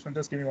slides, Krishnan.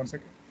 Just give me 1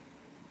 second.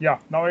 Yeah,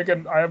 now I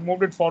can. I have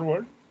moved it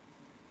forward.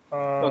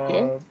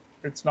 Okay.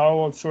 It's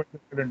now showing the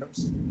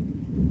cylinders.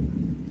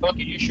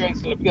 Okay, you're showing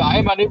still because I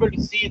am unable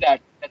to see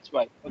that. That's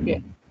why.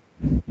 Okay.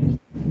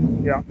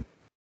 Yeah.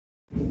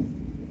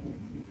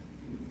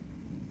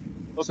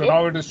 So Okay.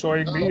 now it is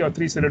showing the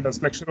three cylinders: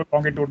 flexural,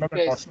 longitudinal, and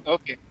Yes. torsional.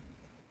 Okay.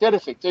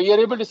 Terrific. So you're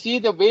able to see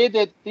the way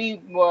the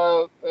three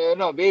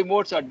wave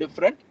modes are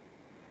different.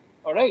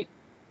 All right.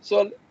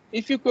 So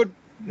if you could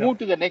Yeah. move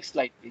to the next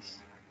slide, please.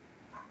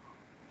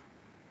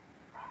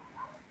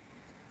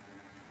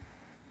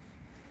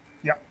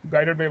 Yeah.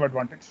 Guided wave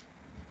advantage.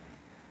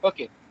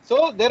 Okay.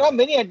 So there are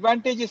many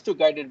advantages to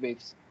guided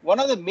waves. One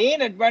of the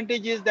main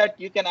advantages is that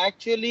you can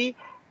actually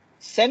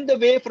send the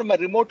wave from a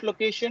remote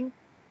location.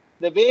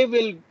 The wave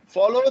will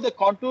follow the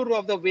contour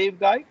of the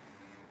waveguide,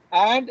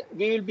 and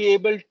we will be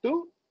able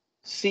to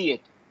see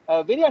it.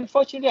 Very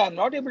unfortunately, I'm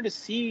not able to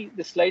see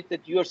the slide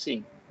that you are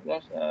seeing.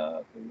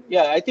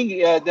 Yeah, I think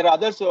there are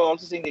others who are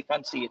also saying they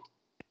can't see it.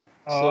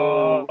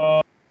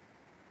 So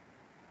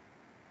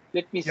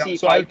let me see Yeah. if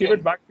So I I'll give can.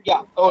 it back to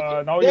Yeah, you.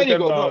 okay. Now There you you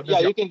can. go. No, yeah,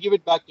 Yeah. you can give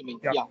it back to me.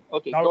 Yeah. Yeah,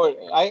 okay, Now. go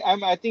ahead.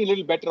 I think a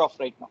little better off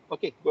right now.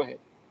 Okay, go ahead.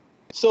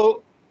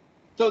 So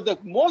the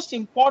most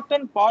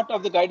important part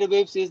of the guided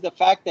waves is the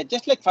fact that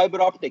just like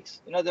fiber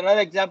optics, another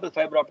example,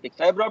 fiber optics.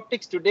 Fiber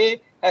optics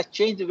today has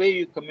changed the way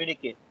you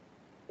communicate.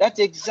 That's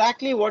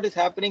exactly what is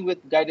happening with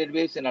guided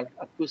waves and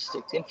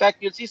acoustics. In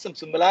fact, you'll see some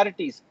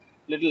similarities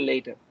a little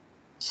later.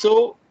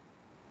 So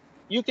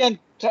you can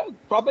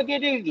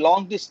propagate it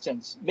long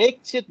distance,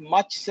 makes it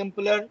much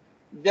simpler.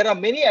 There are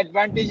many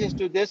advantages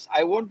to this.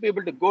 I won't be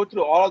able to go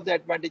through all of the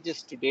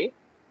advantages today.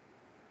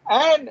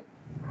 And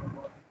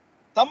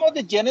some of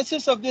the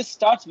genesis of this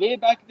starts way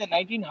back in the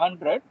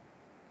 1900s.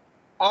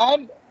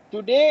 And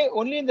today,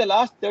 only in the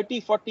last 30,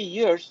 40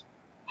 years,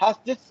 has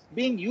this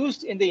been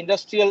used in the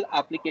industrial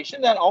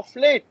applications. And of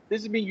late,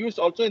 this is being used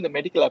also in the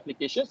medical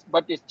applications,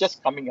 but it's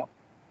just coming up.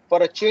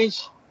 For a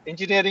change,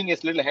 engineering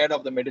is a little ahead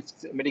of the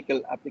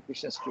medical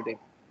applications today.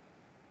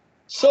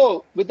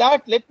 So with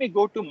that, let me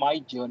go to my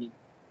journey.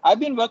 I've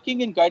been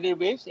working in guided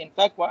waves. In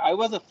fact, I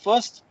was the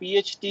first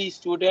PhD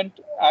student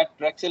at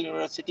Drexel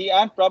University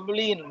and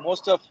probably in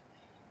most of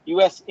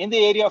US in the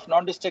area of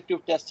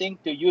non-destructive testing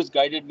to use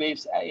guided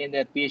waves in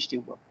their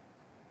PhD work.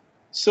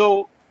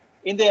 So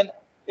in the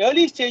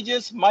early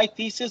stages, my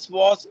thesis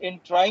was in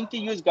trying to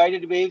use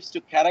guided waves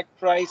to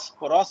characterize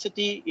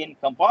porosity in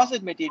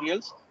composite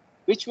materials,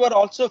 which were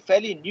also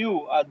fairly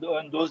new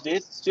in those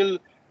days. Still,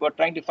 we're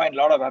trying to find a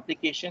lot of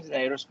applications in the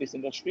aerospace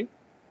industry.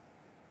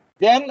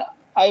 Then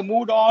I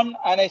moved on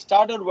and I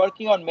started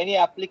working on many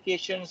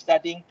applications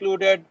that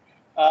included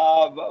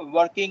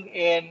working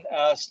in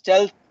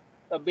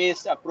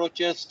stealth-based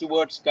approaches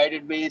towards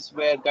guided waves,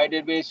 where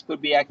guided waves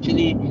could be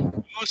actually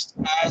used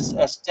as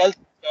a stealth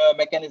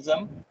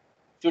mechanism.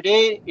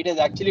 Today, it has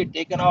actually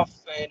taken off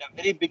in a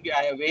very big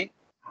way,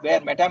 where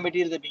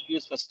metamaterials are being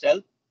used for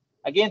stealth.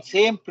 Again,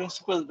 same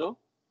principle though,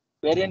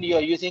 wherein you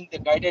are using the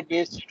guided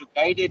waves to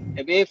guide it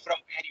away from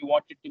where you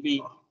want it to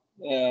be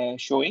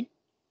showing.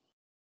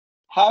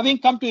 Having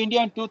come to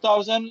India in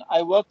 2000,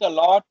 I worked a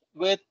lot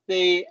with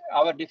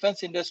our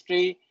defense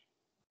industry,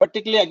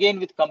 particularly again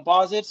with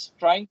composites,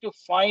 trying to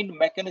find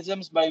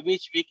mechanisms by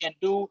which we can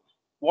do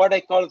what I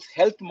call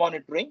health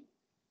monitoring.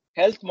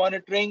 Health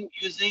monitoring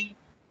using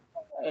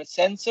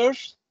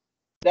sensors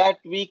that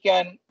we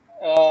can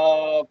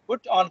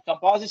put on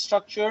composite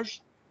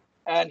structures.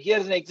 And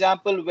here's an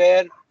example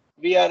where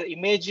we are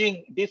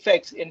imaging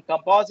defects in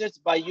composites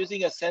by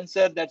using a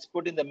sensor that's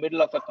put in the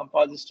middle of a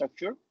composite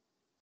structure.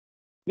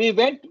 We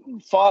went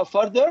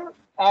further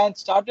and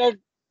started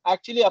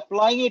actually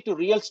applying it to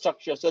real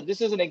structures. So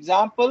this is an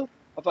example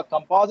of a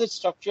composite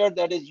structure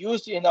that is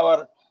used in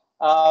our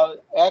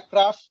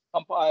aircraft,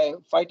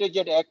 fighter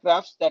jet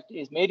aircrafts that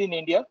is made in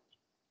India.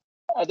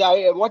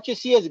 What you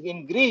see as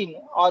in green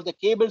are the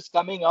cables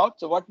coming out.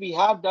 So what we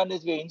have done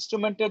is we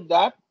instrumented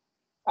that,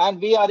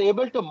 and we are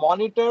able to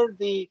monitor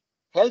the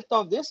health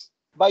of this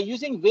by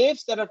using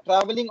waves that are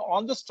traveling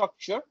on the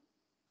structure.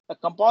 A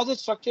composite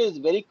structure is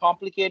very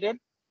complicated.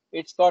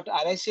 It's got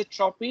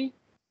anisotropy.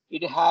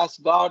 It has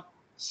got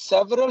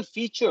several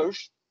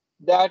features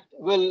that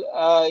will,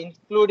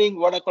 including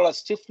what I call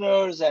as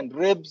stiffeners and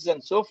ribs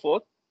and so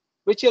forth,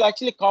 which will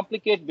actually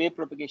complicate wave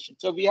propagation.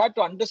 So we had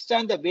to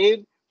understand the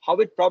wave, how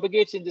it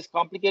propagates in this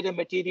complicated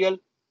material,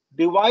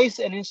 devise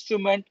an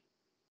instrument,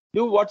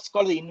 do what's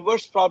called the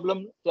inverse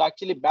problem to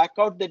actually back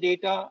out the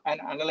data and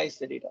analyze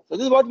the data. So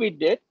this is what we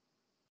did.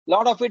 A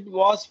lot of it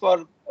was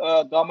for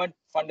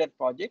government-funded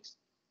projects.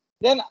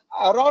 Then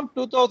around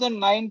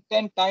 2009-10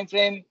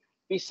 timeframe,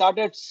 we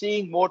started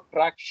seeing more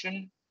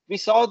traction. We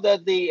saw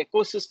that the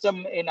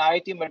ecosystem in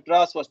IIT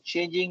Madras was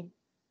changing.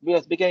 We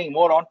was becoming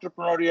more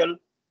entrepreneurial.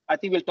 I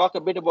think we'll talk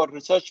a bit about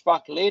Research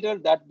Park later.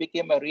 That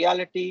became a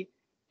reality.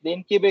 The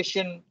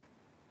incubation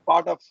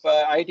part of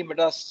IIT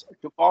Madras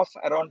took off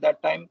around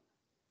that time.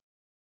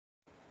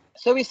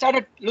 So we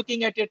started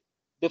looking at it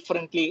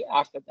differently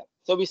after that.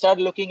 So we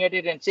started looking at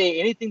it and say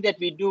anything that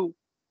we do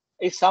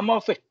is some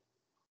of it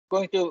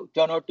going to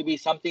turn out to be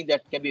something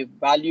that can be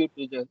valued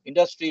to the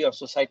industry or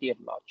society at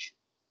large.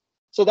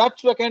 So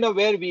that's kind of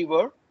where we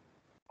were.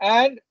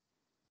 And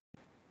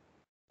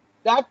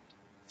that,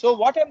 so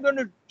what I'm going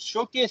to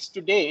showcase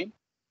today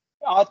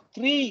are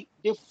three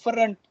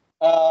different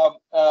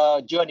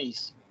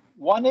journeys.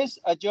 One is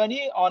a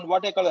journey on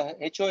what I call a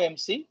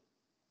HOMC.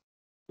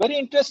 Very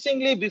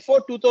interestingly, before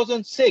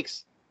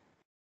 2006,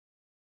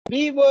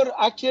 we were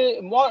actually,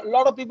 a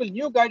lot of people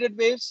knew guided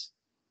waves.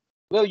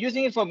 We were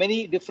using it for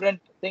many different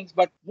things,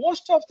 but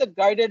most of the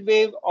guided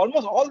wave,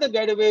 almost all the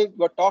guided wave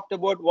were talked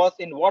about was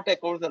in what I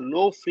call the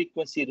low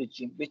frequency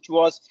regime, which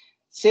was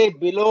say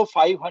below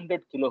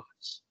 500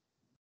 kilohertz.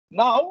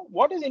 Now,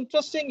 what is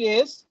interesting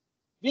is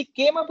we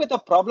came up with a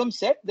problem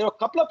set. There were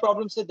a couple of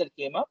problem sets that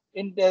came up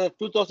in the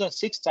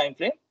 2006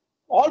 timeframe,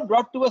 all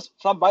brought to us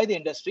by the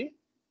industry.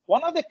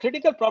 One of the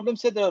critical problem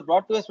sets that were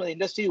brought to us from the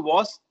industry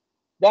was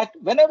that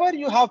whenever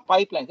you have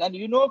pipelines, and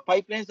you know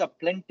pipelines are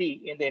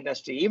plenty in the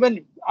industry,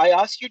 even I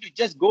ask you to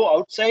just go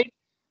outside,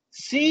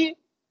 see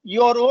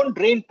your own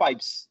drain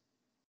pipes,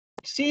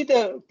 see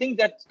the thing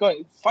that's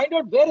going, find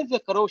out where is the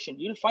corrosion.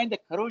 You'll find the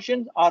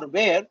corrosions are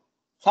where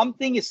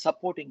something is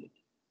supporting it.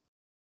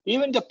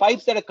 Even the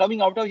pipes that are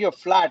coming out of your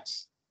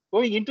flats,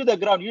 going into the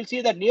ground, you'll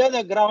see that near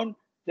the ground,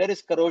 there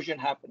is corrosion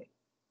happening.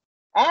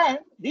 And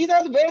these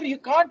are where you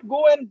can't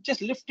go and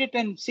just lift it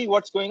and see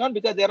what's going on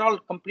because they're all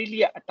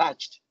completely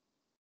attached.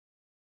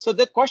 So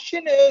the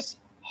question is,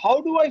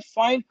 how do I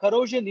find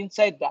corrosion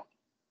inside that?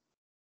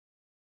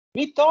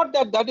 We thought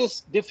that that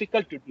is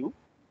difficult to do.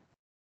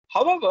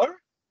 However,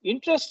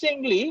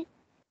 interestingly,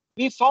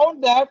 we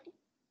found that,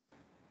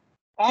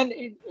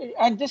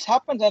 and this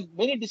happens, and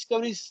many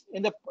discoveries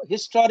in the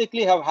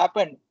historically have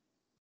happened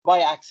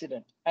by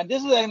accident. And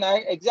this is an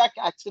exact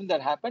accident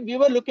that happened. We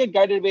were looking at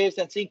guided waves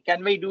and seeing,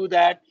 can we do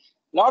that?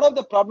 A lot of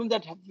the problem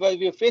that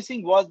we were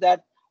facing was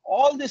that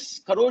all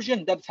this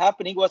corrosion that's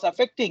happening was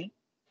affecting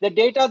the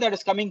data that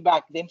is coming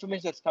back, the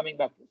information that's coming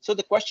back. So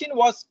the question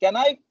was, can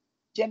I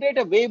generate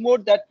a wave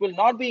mode that will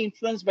not be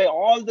influenced by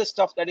all the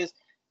stuff that is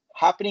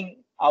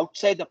happening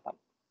outside the pipe?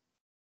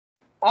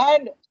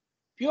 And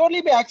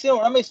purely by accident,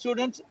 one of my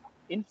students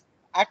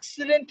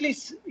accidentally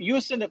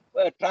used a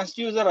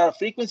transducer or a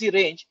frequency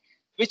range,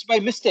 which by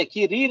mistake,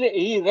 he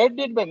read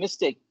it by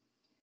mistake.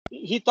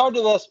 He thought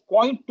it was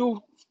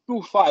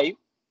 0.225.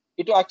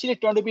 It actually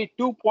turned to be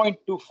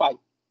 2.25.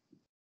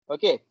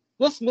 Okay,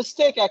 this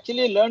mistake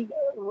actually learned,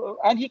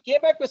 and he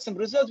came back with some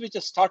results which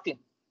are startling.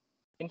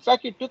 In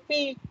fact, it took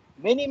me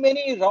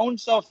many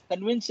rounds of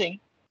convincing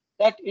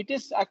that it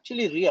is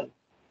actually real.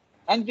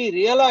 And we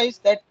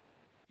realized that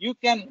you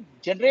can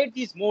generate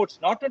these modes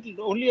not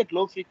only at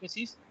low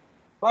frequencies,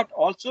 but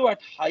also at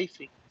high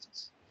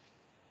frequencies.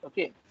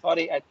 Okay,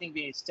 sorry, I think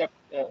we stepped,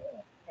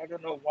 I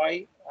don't know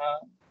why.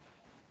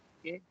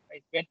 Okay,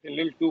 I went a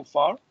little too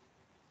far.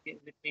 Okay,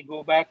 let me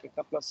go back a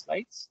couple of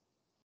slides.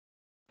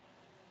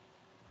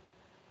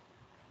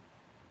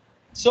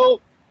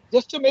 So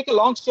just to make a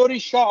long story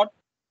short,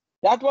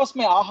 that was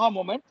my aha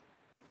moment,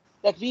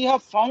 that we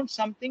have found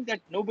something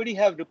that nobody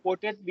have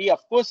reported. We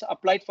of course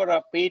applied for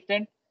a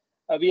patent.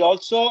 We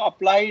also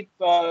applied,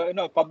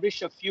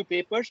 published a few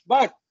papers,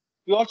 but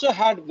we also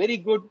had very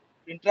good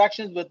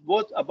interactions with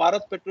both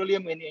Bharat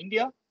Petroleum in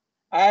India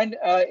and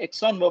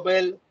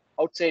ExxonMobil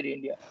outside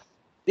India.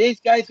 These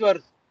guys were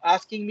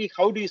asking me,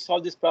 how do you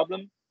solve this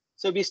problem?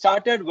 So we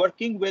started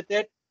working with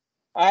it.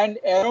 And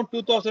around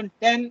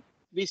 2010,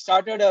 we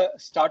started a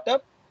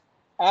startup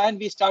and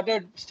we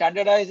started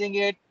standardizing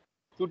it.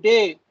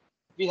 Today,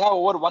 we have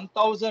over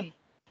 1,000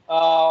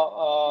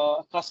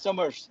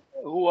 customers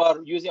who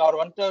are using our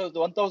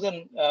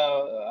 1,000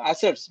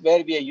 assets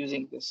where we are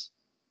using this.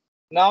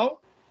 Now,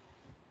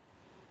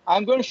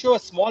 I'm going to show a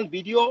small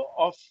video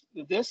of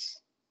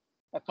this,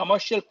 a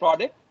commercial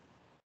product.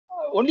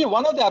 Only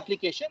one of the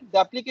application. The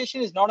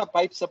application is not a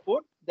pipe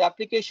support. The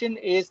application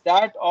is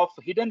that of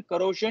hidden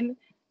corrosion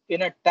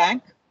in a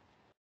tank.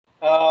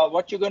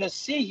 What you're going to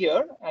see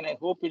here, and I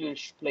hope it will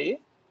play.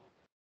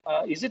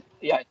 Is it?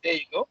 Yeah, there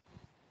you go.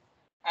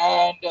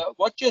 And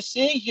what you're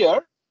seeing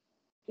here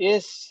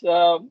is,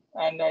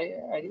 and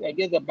I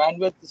guess the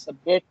bandwidth is a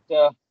bit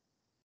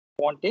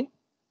wanting.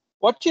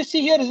 What you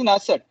see here is an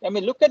asset. I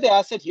mean, look at the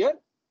asset here.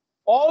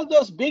 All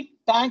those big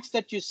tanks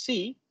that you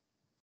see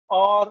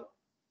are,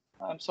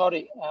 I'm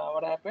sorry,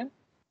 what happened?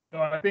 No,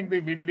 I think the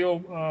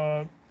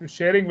video the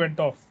sharing went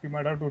off. You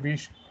might have to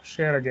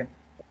share again.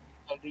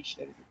 I'll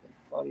reshare it again.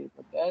 Sorry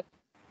about that.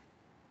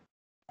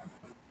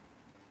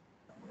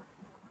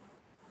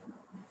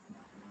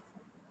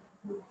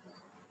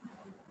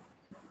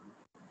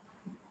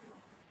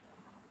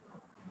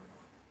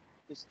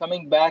 It's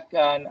coming back,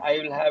 and I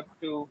will have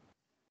to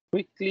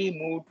quickly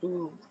move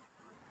to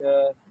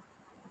the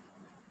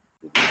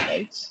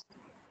slides.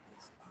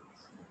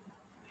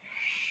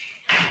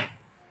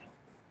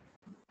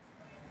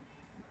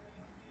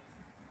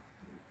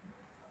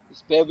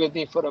 Just bear with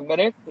me for a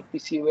minute. Let me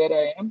see where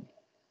I am.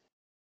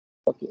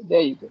 Okay,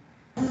 there you go.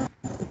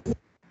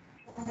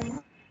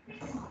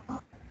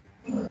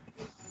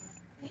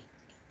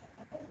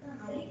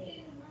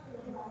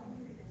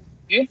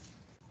 Okay,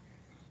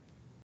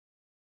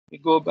 we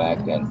go back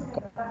and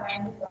come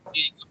back. There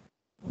you go.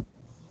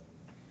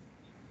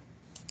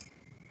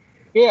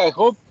 Okay, I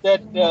hope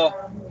that the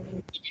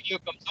video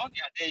comes on.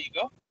 Yeah, there you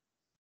go.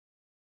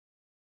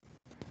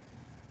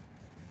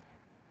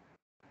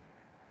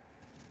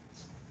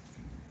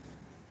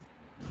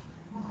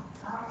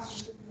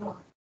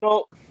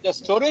 So the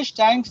storage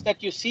tanks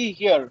that you see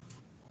here,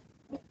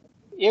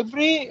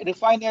 every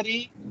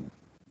refinery in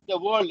the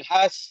world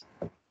has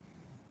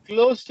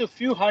close to a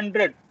few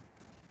hundred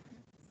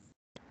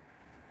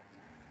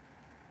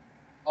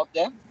of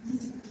them.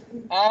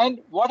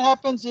 And what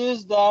happens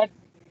is that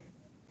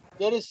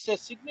there is a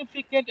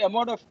significant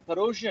amount of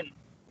corrosion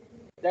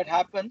that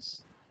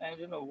happens. I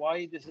don't know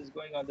why this is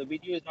going on. The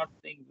video is not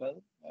playing well.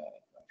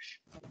 Gosh,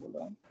 hold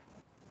on.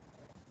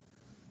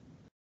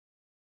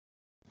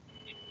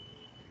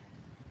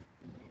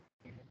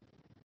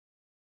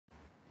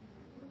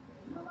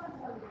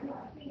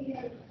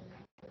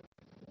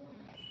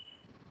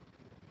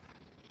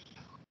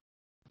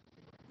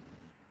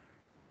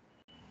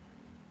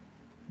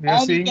 We are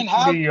And you seeing can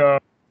have,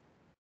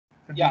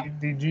 yeah.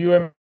 the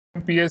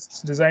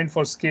GUMPS designed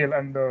for scale,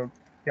 and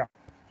yeah.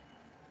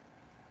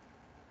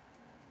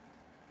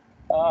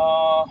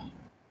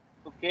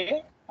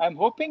 Okay, I'm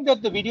hoping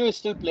that the video is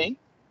still playing.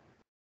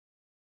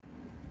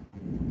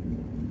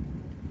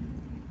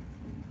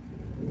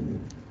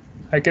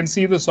 I can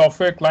see the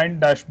software client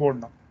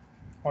dashboard now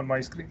on my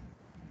screen.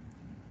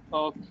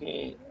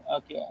 Okay,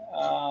 okay.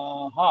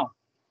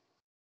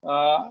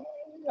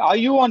 Are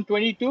you on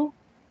 22,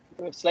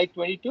 slide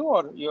 22,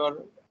 or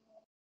you're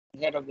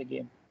ahead of the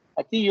game?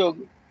 I think you're,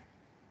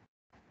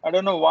 I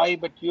don't know why,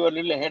 but you're a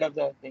little ahead of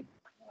the thing.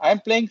 I'm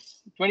playing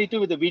 22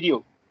 with the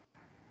video,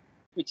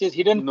 which is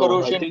hidden No, I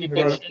corrosion think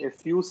detection. a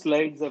few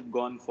slides have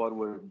gone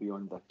forward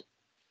beyond that.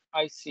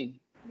 I see.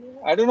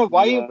 I don't know We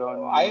why are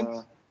on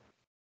I'm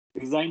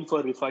designed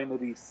for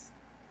refineries.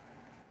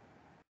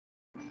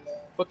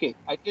 okay.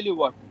 I tell you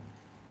what.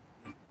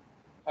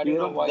 I We don't are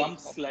know on why. GUM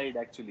slide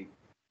actually.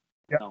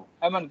 Yeah. Now.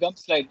 I'm on gum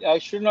slide. I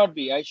should not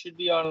be. I should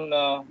be on.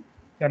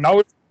 Yeah, now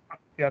it's,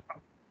 yeah.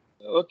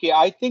 Okay,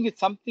 I think it's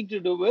something to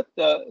do with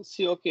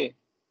see. Okay,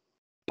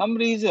 some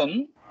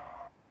reason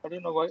I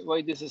don't know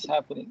why this is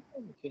happening.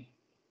 Okay.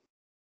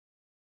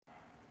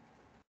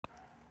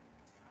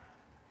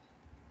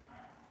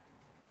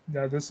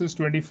 Yeah, this is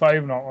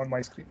 25 now on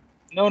my screen.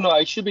 No,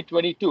 I should be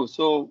 22.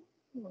 So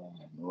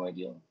no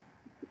idea.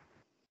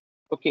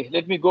 Okay,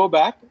 let me go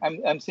back.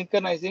 I'm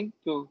synchronizing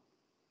to.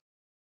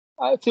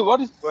 See what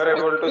is. We're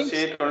able to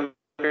see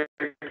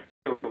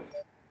 22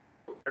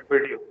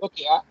 video.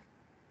 Okay,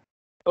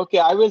 okay.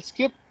 I will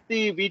skip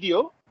the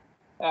video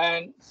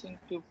and sync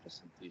to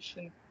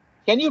presentation.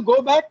 Can you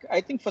go back?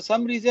 I think for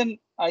some reason,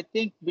 I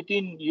think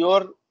between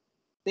your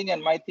thing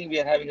and my thing, we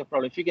are having a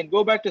problem. If you can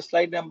go back to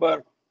slide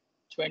number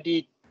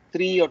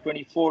 23 or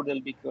 24,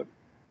 that'll be good.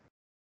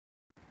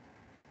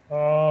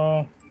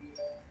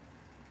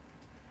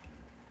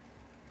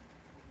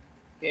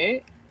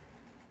 Okay.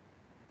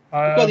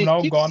 I have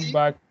now gone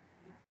back.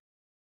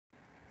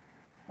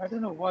 I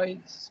don't know why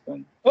it's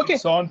going. Okay.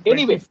 It's on 25.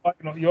 Anyway.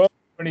 No, you're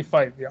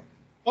 25. Yeah.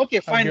 Okay,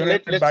 fine.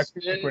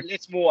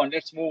 Let's move on.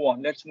 Let's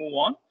move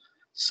on.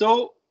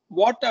 So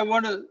what I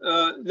want to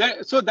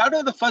so that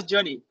was the first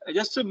journey.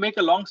 Just to make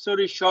a long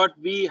story short,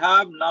 we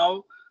have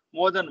now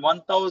more than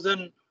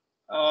 1,000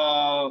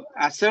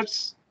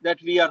 assets that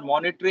we are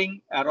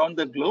monitoring around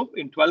the globe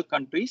in 12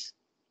 countries,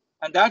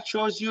 and that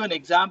shows you an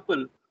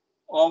example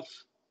of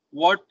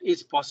what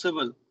is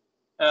possible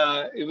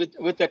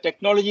with the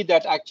technology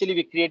that actually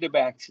we created by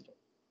accident.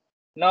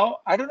 Now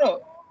I don't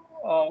know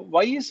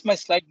why is my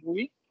slide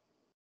moving.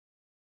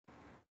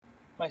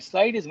 My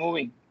slide is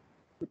moving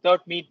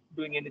without me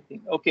doing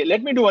anything. Okay,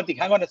 let me do one thing.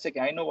 Hang on a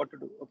second. I know what to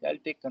do. Okay, I'll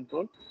take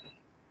control.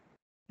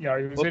 Yeah,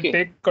 you say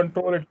take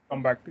control, it'll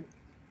come back to you.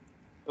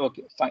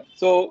 Okay, fine.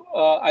 So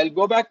I'll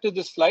go back to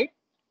this slide.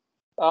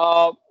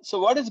 So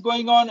what is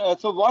going on?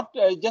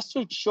 Just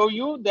to show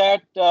you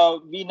that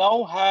we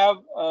now have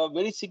a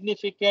very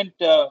significant,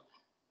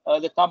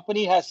 the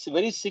company has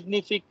very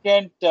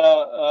significant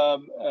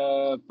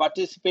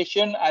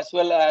participation as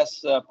well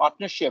as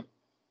partnership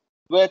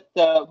with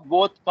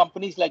both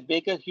companies like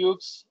Baker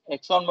Hughes,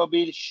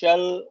 ExxonMobil,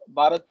 Shell,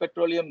 Bharat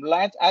Petroleum,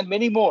 Reliance, and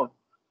many more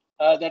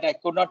that I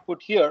could not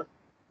put here.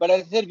 But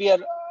as I said, we are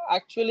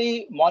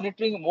actually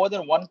monitoring more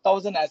than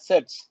 1,000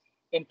 assets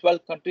in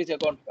 12 countries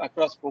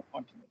across 4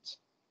 continents.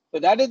 So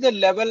that is the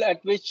level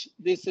at which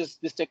this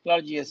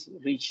technology has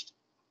reached.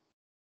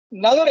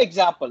 Another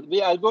example,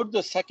 I'll go to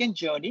the second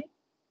journey.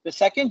 The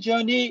second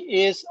journey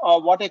is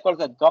what I call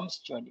the GUMS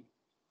journey.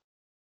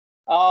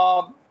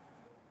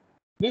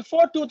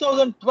 Before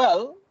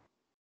 2012,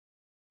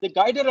 the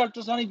guided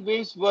ultrasonic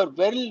waves were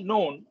well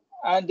known,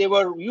 and they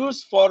were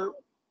used for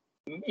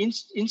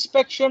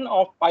inspection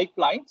of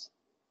pipelines,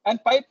 and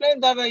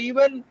pipelines that are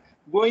even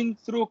going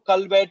through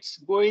culverts,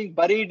 going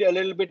buried a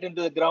little bit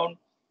into the ground.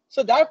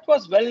 So that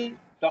was well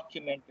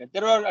documented.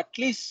 There are at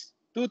least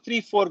 2,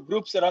 3, 4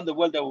 groups around the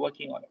world that were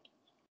working on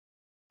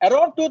it.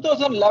 Around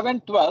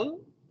 2011-12,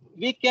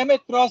 we came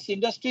across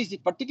industries,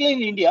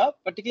 particularly in India,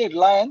 particularly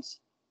Reliance,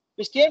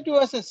 which came to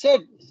us and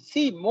said,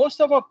 see, most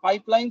of our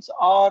pipelines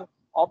are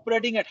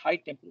operating at high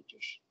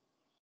temperatures,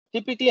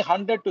 typically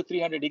 100 to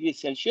 300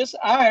 degrees Celsius.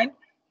 And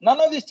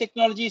none of these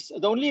technologies,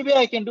 the only way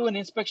I can do an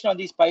inspection on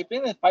these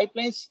pipelines, and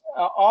pipelines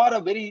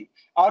are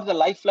the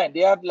lifeline.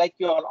 They are like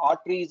your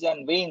arteries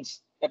and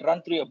veins that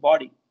run through your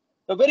body.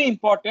 So very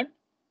important.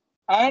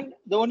 And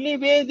the only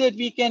way that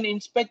we can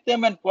inspect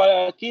them and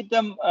keep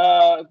them,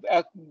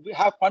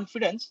 have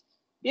confidence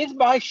is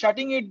by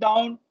shutting it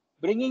down,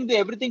 bringing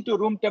everything to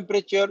room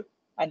temperature,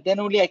 and then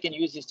only I can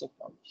use these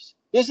technologies.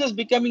 This is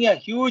becoming a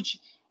huge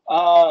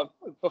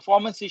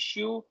performance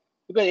issue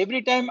because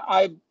every time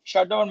I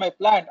shut down my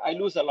plant, I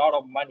lose a lot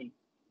of money.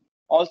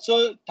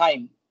 Also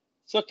time.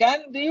 So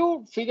can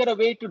you figure a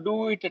way to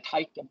do it at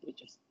high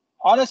temperatures?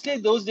 Honestly,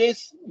 those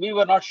days we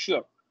were not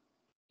sure.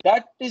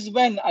 That is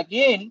when,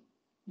 again,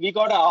 we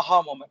got an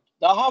aha moment.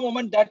 The aha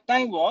moment that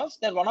time was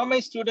that one of my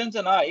students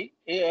and I,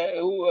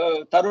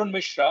 Tarun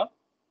Mishra,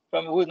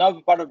 who is now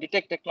part of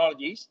Detect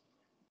Technologies,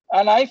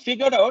 and I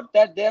figured out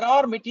that there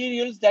are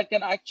materials that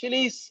can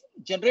actually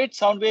generate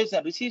sound waves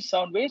and receive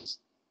sound waves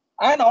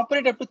and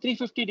operate up to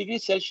 350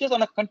 degrees Celsius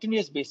on a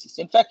continuous basis.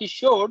 In fact, he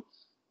showed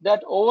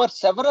that over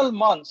several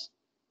months,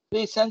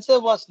 the sensor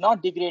was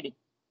not degrading.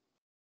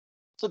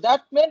 So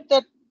that meant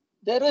that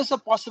there is a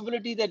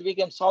possibility that we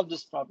can solve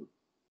this problem.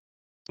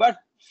 But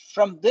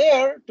from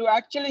there to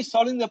actually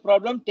solving the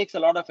problem takes a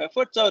lot of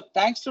effort. So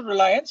thanks to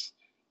Reliance,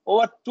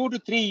 over 2 to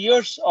 3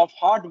 years of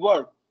hard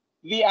work,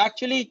 we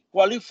actually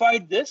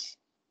qualified this.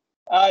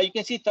 You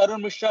can see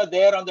Tarun Mishra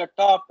there on the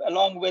top,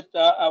 along with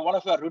one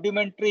of our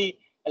rudimentary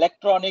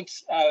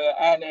electronics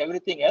and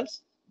everything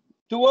else,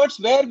 towards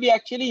where we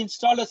actually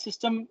installed a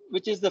system,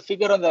 which is the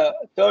figure on the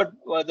third,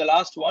 the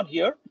last one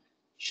here,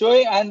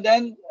 showing, and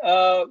then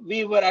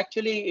we were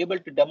actually able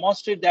to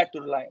demonstrate that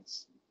to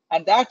Reliance.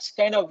 And that's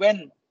kind of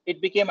when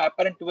it became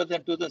apparent to us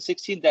in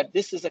 2016 that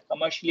this is a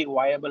commercially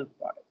viable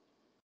product.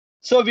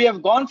 So we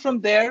have gone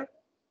from there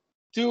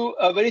to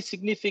a very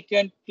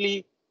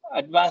significantly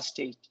advanced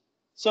stage.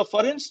 So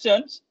for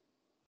instance,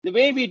 the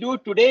way we do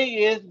today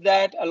is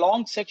that a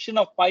long section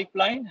of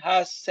pipeline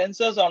has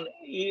sensors on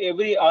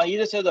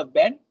either side of the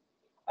bend.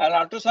 An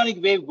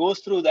ultrasonic wave goes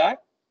through that.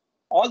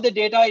 All the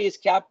data is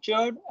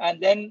captured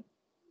and then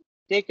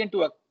taken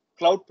to a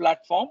cloud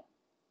platform.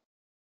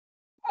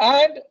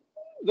 And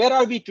where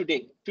are we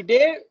today?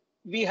 Today,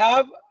 we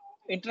have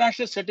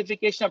international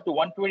certification up to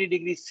 120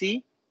 degrees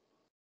C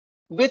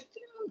with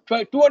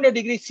 200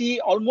 degrees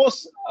C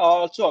almost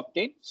also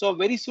obtained. So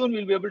very soon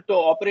we'll be able to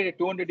operate at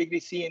 200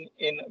 degrees C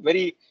in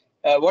very,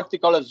 what they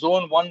call a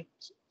zone 1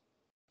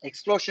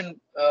 explosion,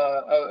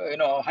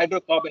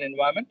 hydrocarbon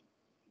environment.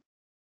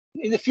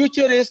 In the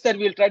future is that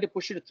we'll try to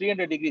push it to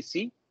 300 degrees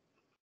C.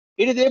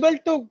 It is able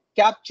to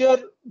capture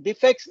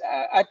defects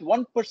at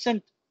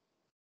 1%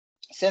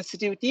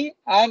 sensitivity,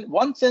 and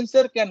one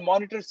sensor can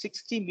monitor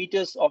 60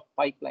 meters of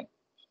pipeline,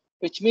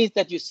 which means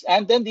that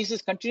and then this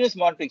is continuous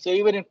monitoring. So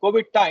even in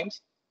COVID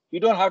times, you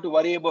don't have to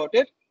worry about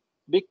it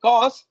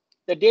because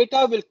the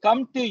data will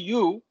come to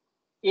you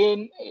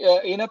in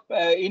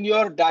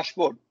your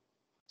dashboard.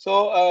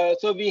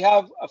 So we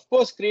have, of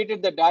course,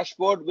 created the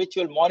dashboard, which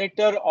will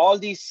monitor all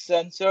these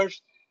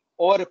sensors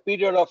over a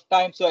period of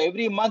time. So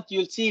every month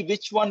you'll see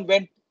which one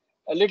went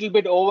a little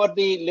bit over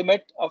the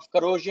limit of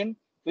corrosion,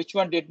 which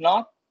one did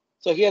not.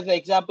 So here's an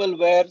example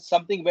where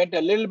something went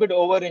a little bit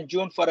over in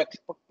June for a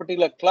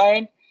particular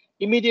client.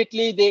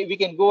 Immediately, we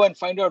can go and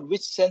find out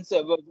which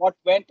sensor, what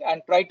went,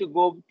 and try to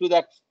go to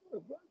that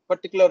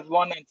particular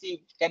one and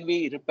see, can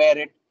we repair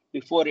it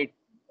before it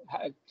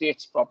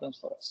creates problems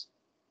for us.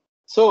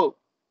 So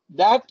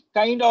that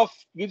kind of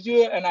gives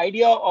you an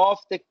idea of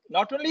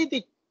not only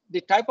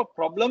the type of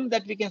problem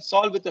that we can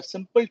solve with a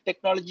simple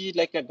technology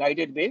like a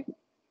guided wave,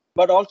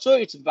 but also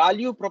its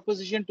value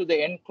proposition to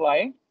the end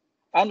client,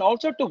 and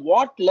also to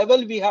what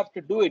level we have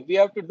to do it. We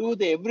have to do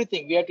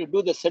everything. We have to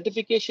do the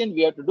certification,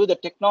 we have to do the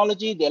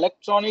technology, the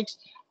electronics,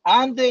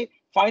 and the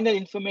final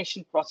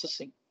information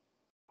processing.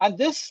 And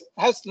this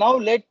has now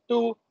led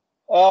to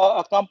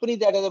a company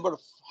that has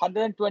about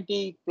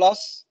 120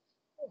 plus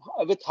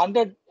with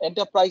 100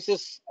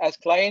 enterprises as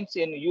clients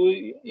in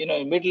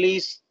Middle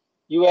East,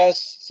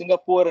 US,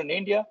 Singapore, and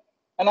India.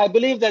 And I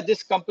believe that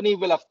this company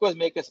will, of course,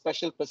 make a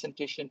special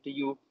presentation to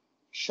you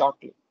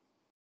shortly.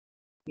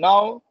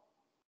 Now,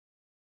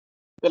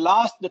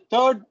 the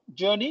third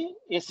journey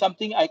is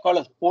something I call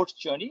a PORTS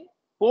journey.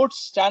 PORTS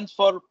stands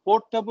for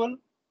Portable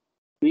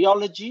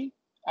Rheology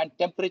and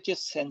Temperature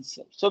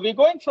Sensor. So we're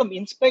going from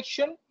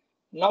inspection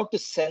now to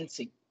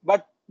sensing,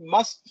 but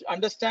must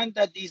understand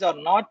that these are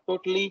not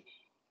totally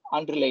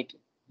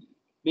unrelated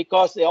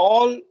because they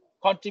all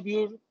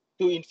contribute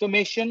to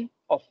information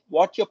of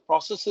what your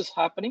process is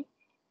happening,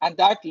 and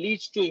that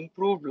leads to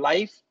improved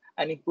life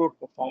and improved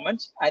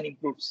performance and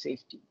improved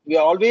safety. We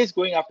are always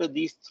going after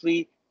these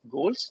three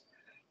goals.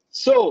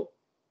 So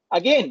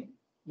again,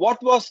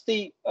 what was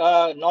the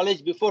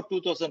knowledge before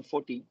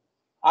 2014?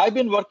 I've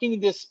been working in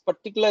this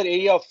particular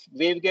area of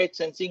waveguide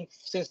sensing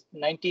since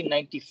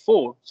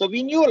 1994. So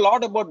we knew a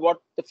lot about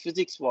what the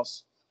physics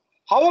was.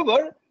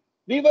 However,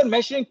 we were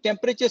measuring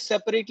temperature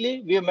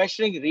separately. We were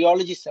measuring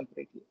rheology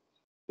separately.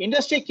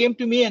 Industry came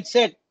to me and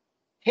said,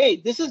 hey,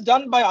 this is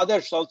done by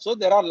others also.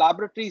 There are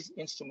laboratories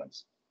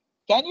instruments.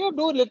 Can you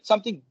do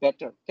something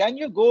better? Can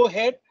you go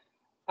ahead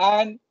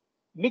and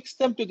mix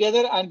them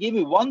together and give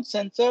me one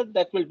sensor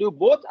that will do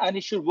both, and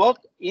it should work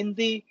in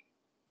the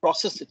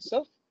process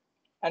itself?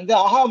 And the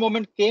aha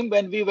moment came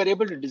when we were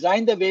able to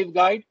design the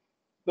waveguide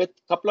with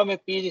a couple of my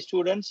PhD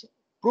students,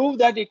 prove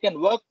that it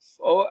can work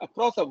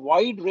across a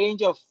wide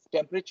range of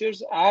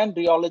temperatures and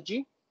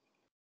rheology.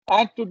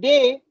 And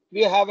today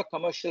we have a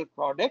commercial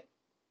product,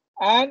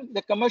 and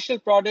the commercial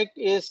product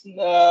is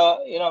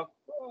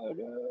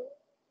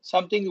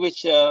something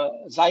which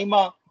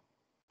Zyma,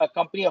 a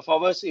company of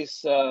ours,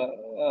 is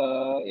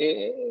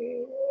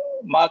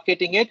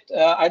marketing it.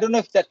 I don't know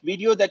if that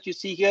video that you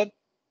see here,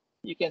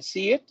 you can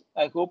see it.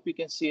 I hope you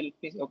can see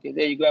it. Okay,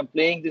 there you go. I'm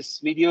playing this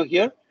video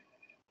here.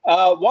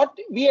 What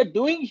we are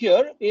doing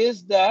here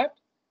is that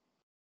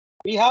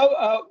we have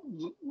a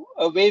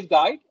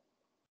waveguide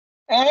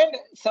and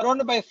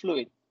surrounded by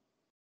fluid.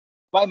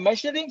 By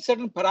measuring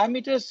certain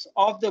parameters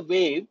of the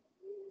wave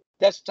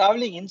that's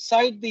traveling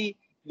inside the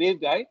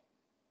waveguide,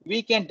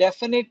 we can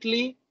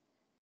definitely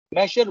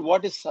measure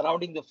what is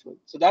surrounding the fluid.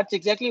 So that's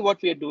exactly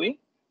what we are doing.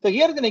 So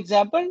here's an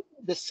example.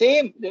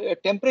 The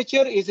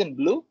temperature is in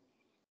blue.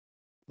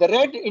 The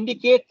red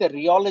indicates the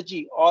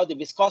rheology or the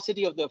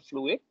viscosity of the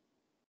fluid.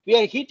 We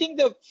are heating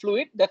the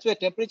fluid, that's why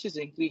temperature is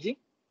increasing.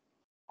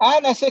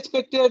 And as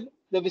expected,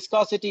 the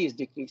viscosity is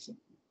decreasing.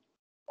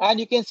 And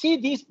you can see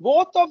these,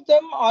 both of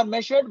them are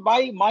measured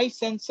by my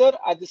sensor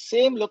at the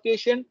same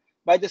location,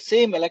 by the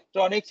same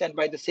electronics and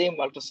by the same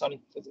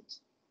ultrasonic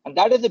physics. And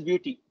that is the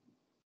beauty.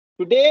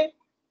 Today,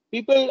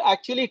 people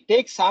actually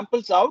take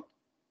samples out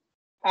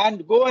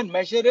and go and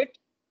measure it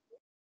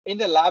in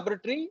the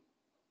laboratory.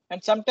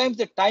 And sometimes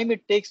the time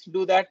it takes to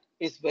do that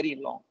is very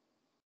long.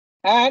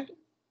 And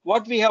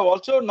what we have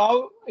also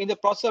now in the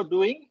process of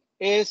doing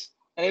is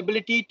an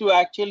ability to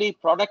actually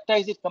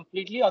productize it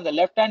completely. On the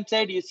left-hand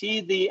side, you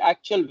see the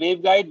actual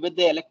waveguide with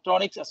the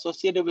electronics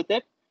associated with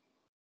it.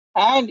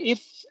 And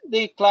if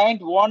the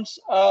client wants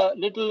a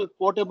little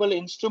portable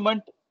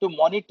instrument to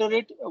monitor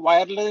it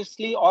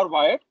wirelessly or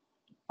wired,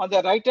 on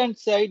the right-hand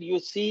side, you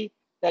see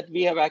that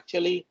we have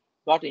actually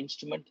got an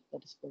instrument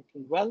that is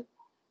working well.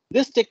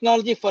 This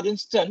technology, for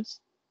instance,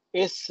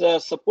 is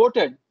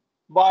supported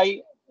by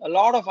a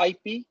lot of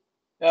IP.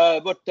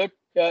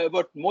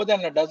 About more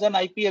than a dozen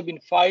IP have been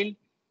filed.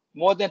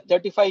 More than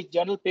 35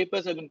 journal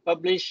papers have been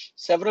published,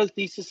 several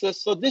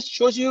theses. So this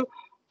shows you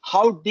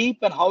how deep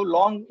and how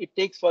long it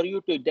takes for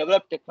you to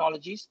develop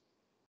technologies.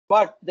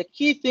 But the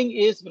key thing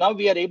is now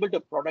we are able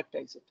to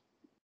productize it.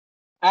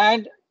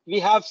 And we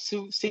have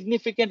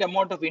significant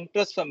amount of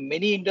interest from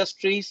many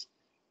industries.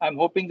 I'm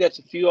hoping that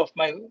a few of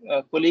my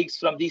colleagues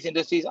from these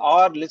industries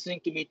are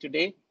listening to me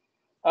today.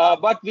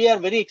 But we are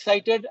very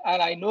excited,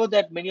 and I know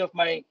that many of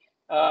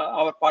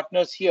our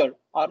partners here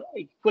are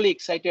equally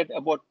excited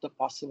about the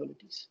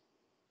possibilities.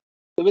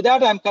 So with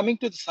that, I'm coming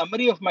to the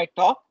summary of my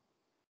talk,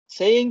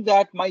 saying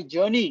that my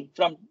journey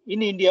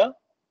in India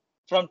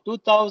from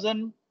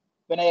 2000,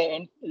 when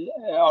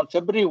on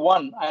February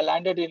 1, I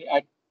landed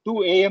at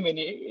 2 a.m.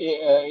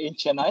 in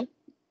Chennai,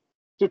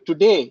 to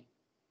today.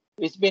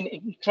 It's been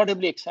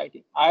incredibly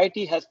exciting.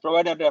 IIT has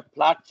provided a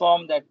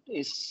platform that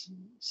is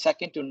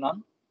second to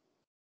none.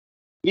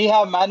 We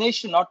have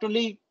managed to not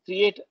only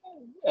create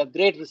a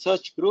great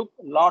research group,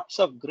 lots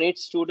of great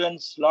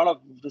students, a lot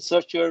of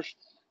researchers,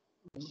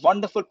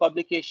 wonderful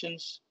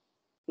publications,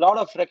 a lot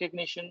of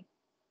recognition,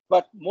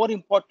 but more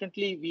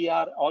importantly, we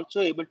are also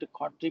able to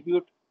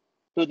contribute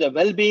to the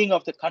well-being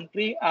of the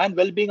country and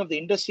well-being of the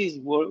industries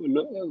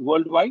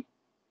worldwide,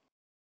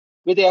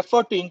 with the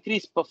effort to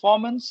increase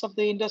performance of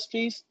the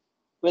industries,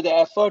 with the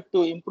effort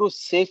to improve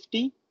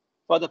safety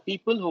for the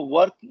people who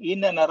work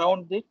in and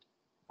around it,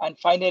 and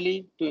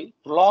finally, to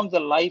prolong the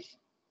life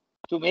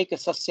to make a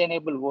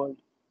sustainable world.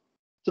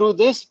 Through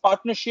this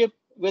partnership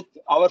with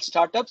our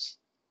startups,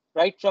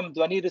 right from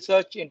Dhwani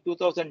Research in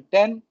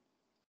 2010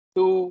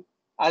 to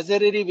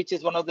Azeriri, which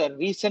is one of the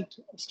recent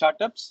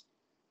startups,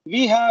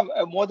 we have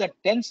more than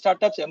 10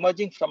 startups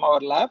emerging from our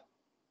lab.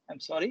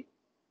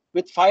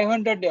 With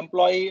 500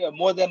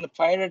 more than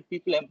 500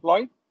 people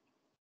employed,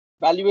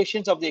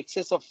 valuations of the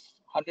excess of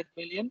 100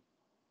 million,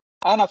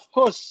 and of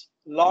course,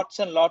 lots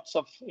and lots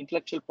of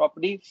intellectual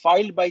property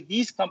filed by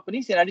these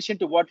companies in addition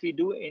to what we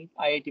do in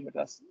IIT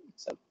Madras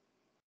itself.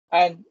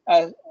 And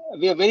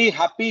we are very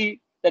happy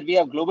that we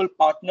have global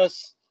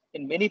partners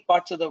in many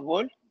parts of the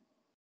world.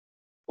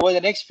 Over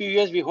the next few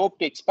years, we hope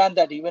to expand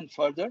that even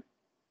further.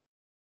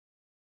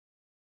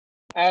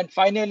 And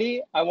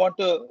finally, I want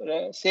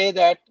to say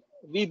that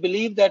we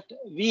believe that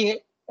we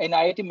in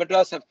IIT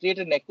Madras have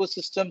created an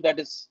ecosystem that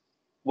is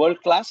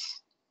world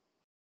class.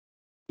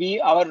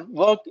 Our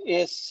work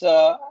is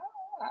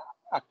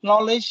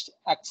acknowledged,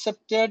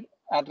 accepted,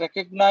 and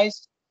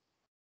recognized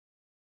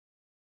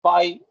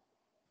by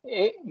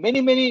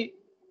many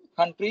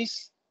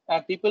countries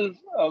and people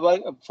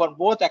for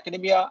both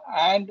academia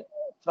and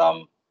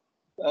from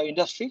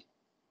industry.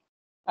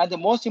 And the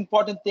most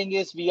important thing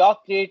is we are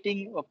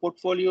creating a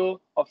portfolio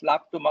of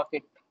lab to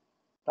market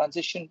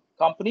transition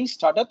companies,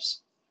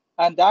 startups,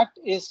 and that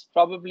is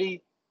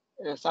probably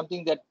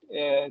something that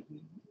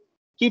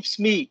keeps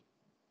me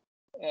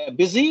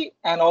busy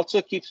and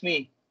also keeps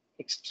me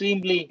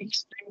extremely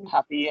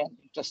happy and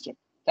interested.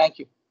 Thank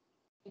you.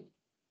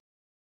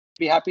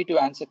 Be happy to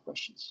answer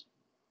questions.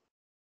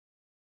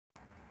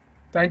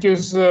 Thank you,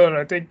 sir.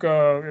 I think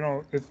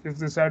if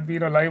this had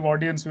been a live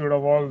audience, we would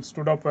have all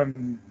stood up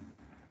and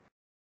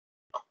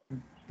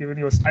given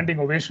you a standing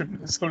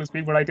ovation, so to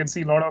speak. But I can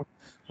see a lot of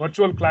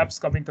virtual claps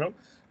coming through.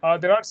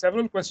 There are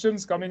several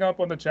questions coming up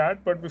on the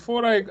chat, but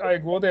before I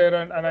go there,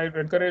 and I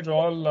encourage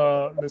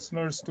all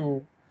listeners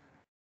to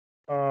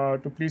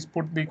please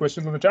put the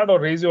questions on the chat or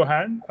raise your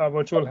hand,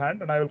 virtual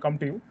hand, and I will come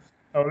to you.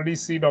 I already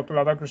see Dr.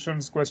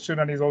 Radhakrishnan's question,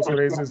 and he's also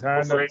raised his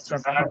hand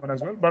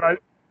as well. But I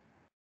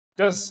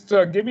just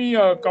give me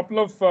a couple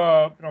of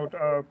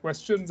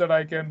questions that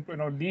I can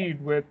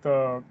lead with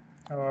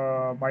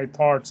my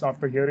thoughts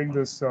after hearing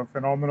this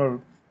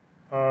phenomenal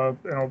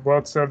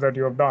work, sir, that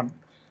you have done.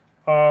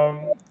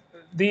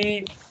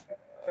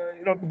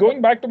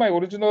 Going back to my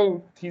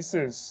original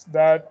thesis,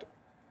 that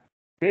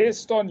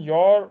based on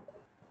your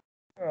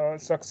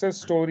success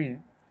story,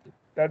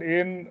 that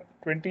in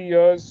 20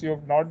 years you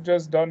have not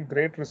just done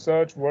great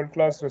research,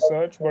 world-class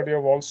research, but you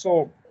have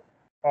also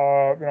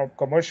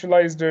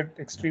commercialized it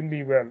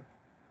extremely well.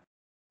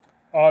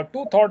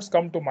 Two thoughts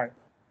come to mind.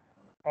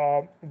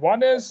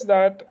 One is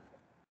that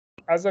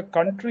as a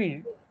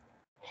country,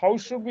 how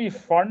should we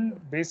fund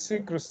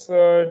basic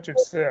research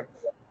itself?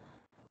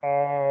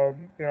 I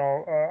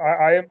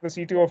am the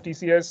CTO of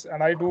TCS,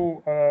 and I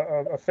do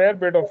a fair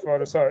bit of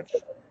research.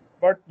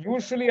 But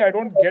usually I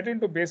don't get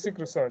into basic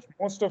research.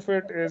 Most of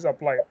it is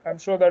applied. I'm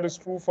sure that is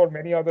true for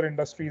many other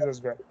industries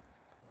as well.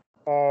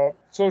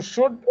 So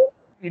should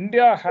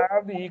India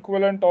have the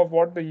equivalent of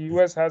what the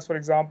US has, for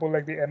example,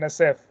 like the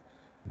NSF?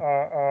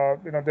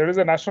 There is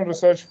a National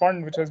Research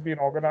Fund which has been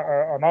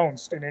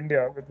announced in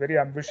India with very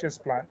ambitious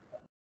plans.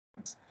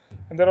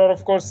 And there are,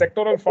 of course,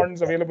 sectoral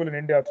funds available in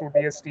India through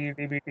DST,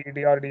 DBT,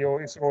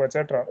 DRDO, ISRO,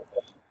 etc.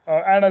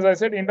 And as I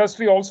said,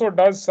 industry also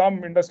does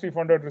some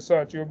industry-funded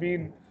research. You've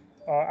been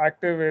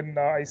active in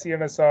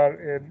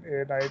ICNSR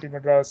in IIT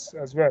Madras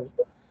as well.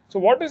 So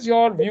what is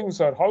your view,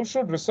 sir? How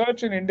should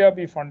research in India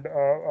be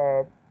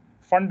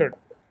funded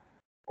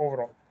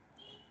overall?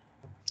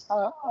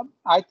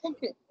 I think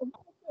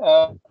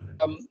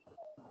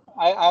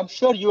I'm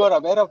sure you are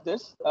aware of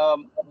this,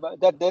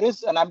 that there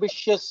is an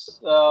ambitious,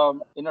 there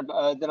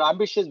are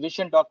ambitious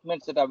vision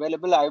documents that are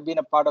available. I've been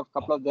a part of a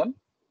couple of them.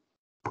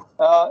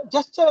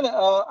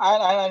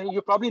 And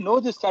you probably know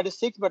the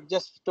statistics, but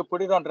just to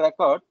put it on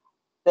record,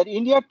 that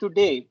India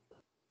today,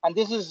 and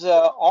this is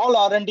all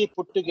R&D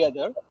put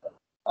together,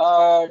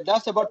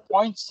 does about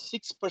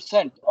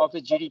 0.6% of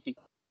its GDP.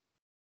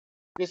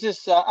 This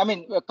is,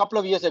 a couple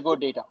of years ago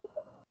data.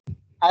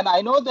 And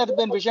I know there have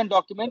been vision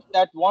document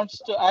that wants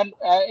to, and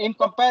in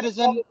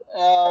comparison,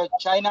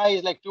 China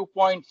is like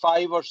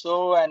 2.5 or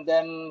so, and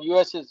then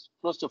US is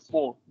close to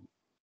 4.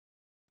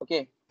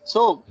 Okay,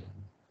 so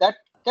that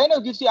kind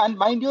of gives you, and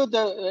mind you,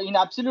 in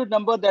absolute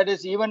number, that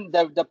is even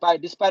the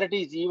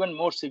disparity is even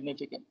more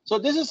significant. So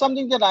this is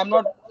something that I'm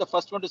not the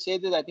first one to say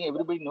this. I think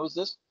everybody knows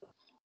this.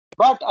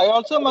 But I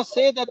also must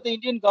say that the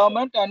Indian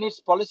government and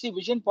its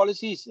vision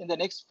policies in the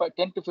next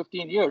 10 to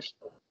 15 years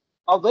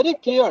are very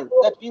clear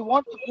that we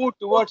want to move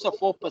towards a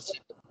 4%.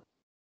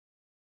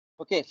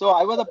 Okay, so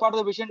I was a part of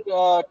the Vision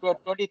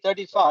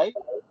 2035,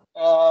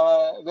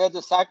 where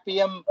the SAC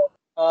PM,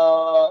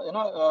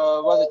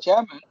 was a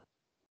chairman,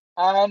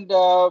 and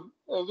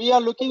we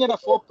are looking at a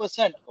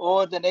 4%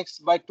 over the next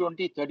by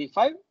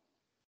 2035.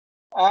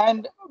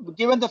 And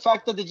given the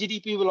fact that the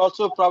GDP will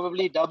also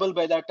probably double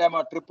by that time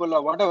or triple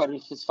or whatever,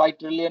 if it's 5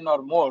 trillion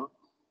or more,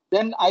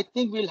 then I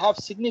think we'll have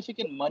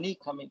significant money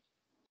coming.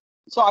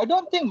 So I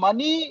don't think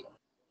money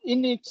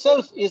in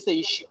itself is the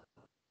issue.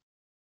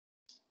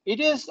 It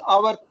is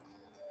our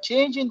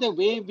change in the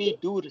way we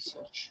do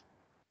research.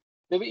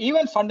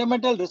 Even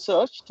fundamental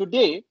research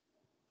today,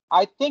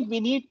 I think we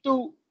need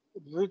to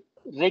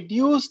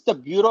reduce the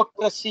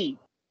bureaucracy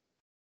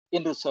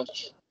in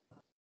research.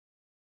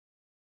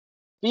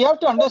 We have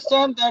to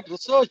understand that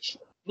research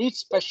needs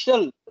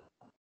special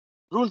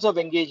rules of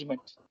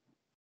engagement.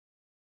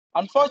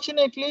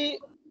 Unfortunately,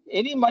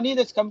 any money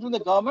that's come from the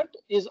government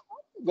is,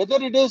 whether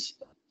it is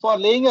for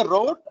laying a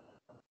road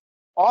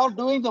or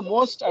doing the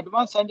most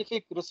advanced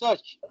scientific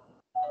research,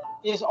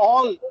 is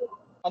all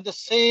on the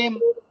same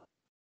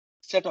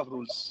set of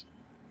rules.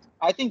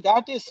 I think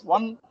that is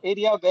one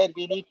area where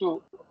we need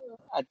to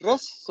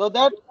address, so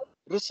that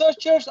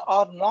researchers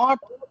are not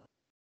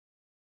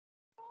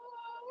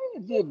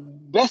the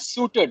best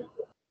suited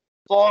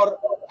for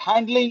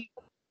handling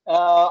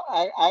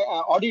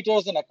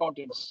auditors and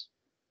accountants.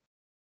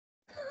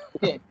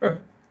 Okay,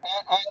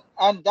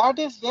 and that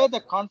is where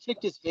the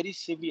conflict is very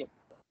severe.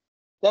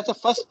 That's the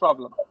first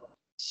problem.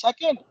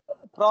 Second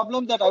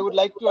problem that I would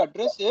like to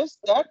address is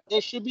that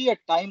there should be a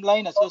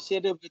timeline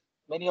associated with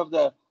many of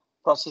the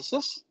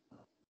processes.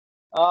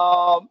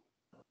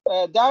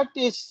 That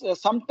is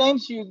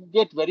sometimes you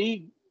get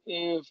very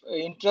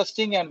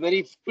interesting and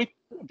very quick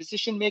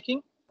decision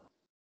making,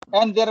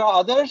 and there are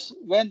others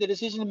when the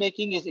decision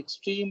making is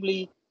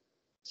extremely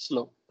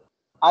slow.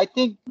 I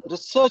think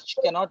research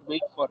cannot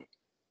wait for it.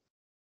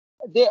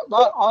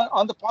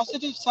 On the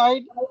positive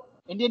side,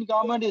 Indian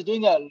government is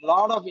doing a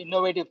lot of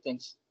innovative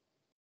things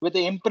with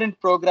the imprint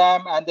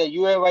program and the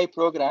UAY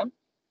program.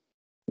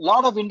 A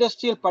lot of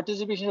industrial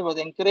participation was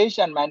encouraged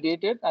and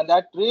mandated, and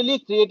that really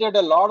created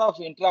a lot of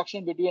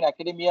interaction between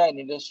academia and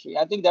industry.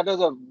 I think that was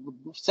a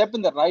step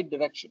in the right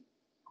direction.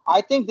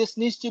 I think this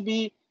needs to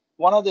be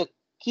one of the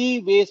key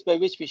ways by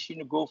which we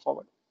should go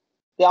forward.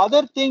 The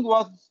other thing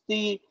was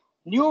the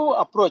new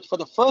approach. For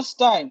the first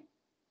time,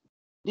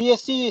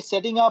 DSC is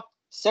setting up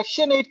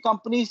Section 8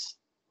 companies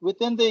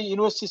within the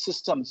university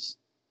systems,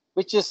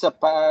 which is a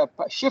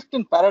shift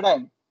in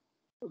paradigm,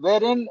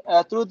 wherein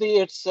through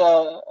its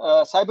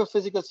cyber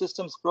physical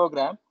systems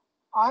program,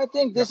 I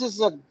think this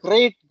is a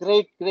great,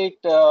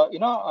 it's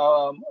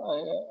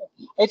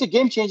a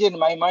game changer in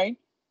my mind.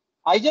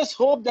 I just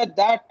hope that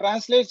that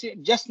translates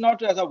just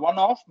not as a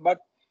one-off, but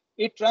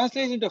it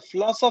translates into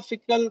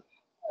philosophical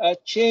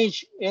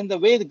change in the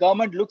way the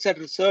government looks at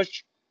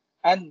research,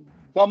 and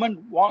government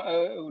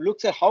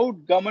looks at how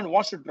government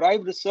wants to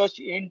drive research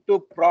into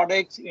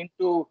products,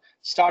 into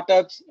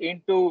startups,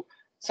 into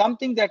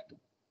something that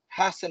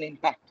has an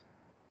impact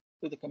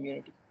to the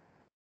community.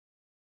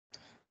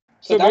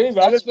 So very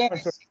valid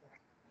point.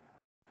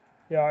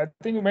 Yeah, I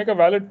think you make a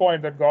valid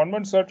point that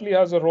government certainly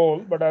has a role,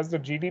 but as the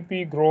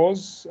GDP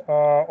grows,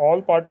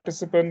 all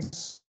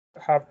participants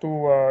have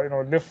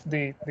to lift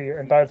the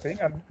entire thing,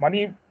 and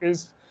money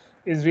is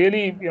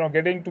really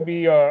getting to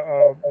be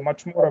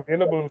much more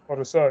available for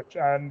research,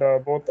 and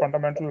both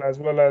fundamental as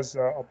well as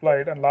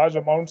applied, and large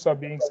amounts are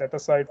being set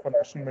aside for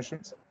national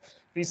missions.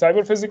 The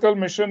cyber physical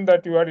mission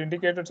that you had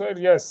indicated, sir,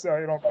 yes,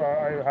 I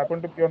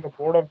happen to be on the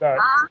board of that.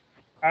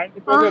 And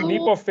it was a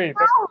leap of faith.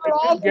 And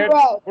it did get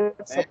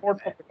good support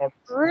from the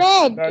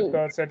government.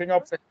 That setting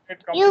up Section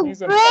 8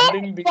 companies and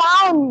funding the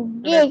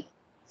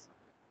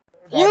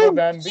rather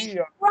than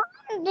the.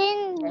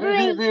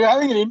 We're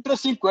having an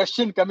interesting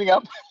question coming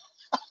up.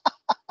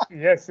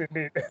 Yes,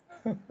 indeed.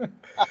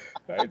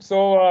 Right.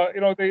 So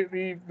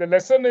the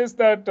lesson is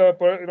that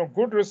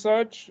good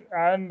research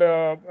and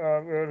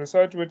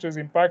research which is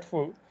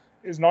impactful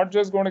is not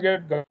just going to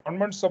get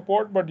government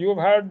support, but you've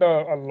had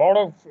a lot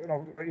of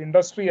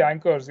industry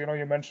anchors.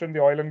 You mentioned the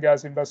oil and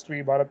gas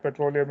industry, Bharat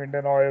Petroleum,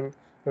 Indian Oil,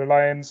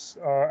 Reliance,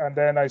 and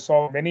then I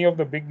saw many of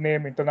the big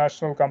name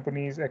international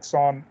companies,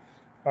 Exxon,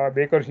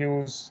 Baker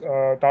Hughes,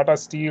 Tata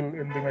Steel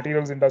in the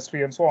materials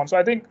industry, and so on. So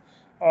I think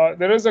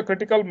there is a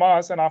critical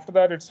mass, and after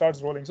that it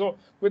starts rolling. So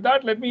with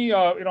that, let me,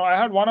 I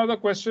had one other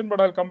question, but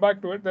I'll come back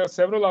to it. There are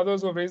several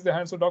others who have raised their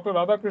hands. So Dr.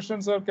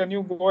 Radhakrishnan, sir, can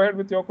you go ahead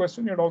with your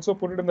question? You'd also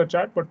put it in the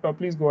chat, but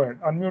please go ahead.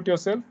 Unmute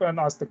yourself and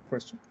ask the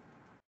question.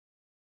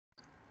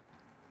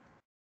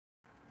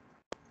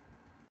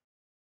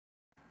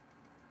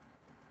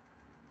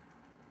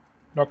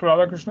 Dr.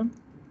 Radhakrishnan?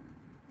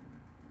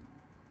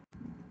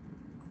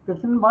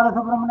 Krishnan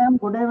Balasubramanian,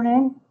 good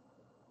evening.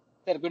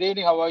 Sir, good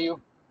evening. How are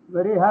you?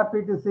 Very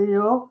happy to see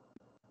you.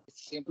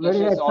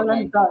 Very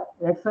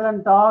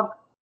excellent talk.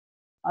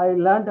 I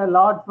learnt a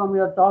lot from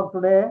your talk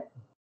today.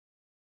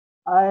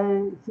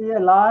 I see a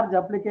large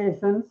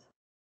applications,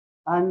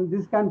 and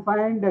this can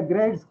find a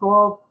great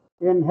scope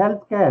in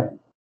healthcare,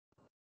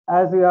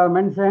 as you have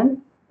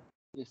mentioned.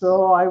 Yes.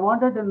 So I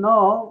wanted to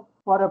know,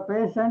 for a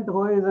patient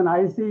who is in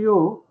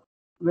ICU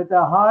with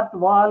a heart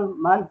valve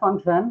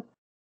malfunction,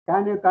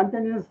 can you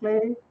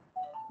continuously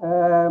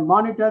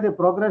monitor the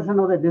progression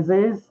of the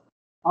disease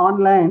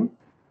online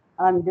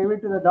and give it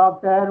to the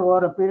doctor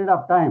over a period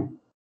of time?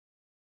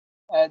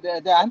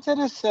 The answer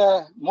is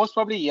most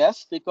probably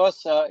yes,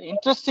 because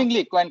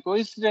interestingly and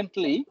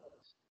coincidentally,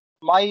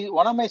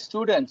 one of my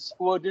students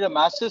who did a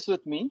master's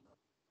with me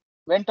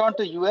went on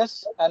to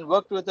US and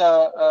worked with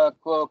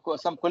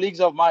some colleagues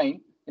of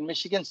mine in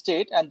Michigan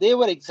State, and they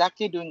were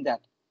exactly doing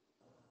that.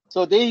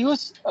 So they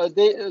use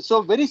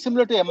so very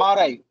similar to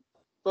MRI.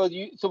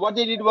 So what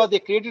they did was they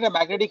created a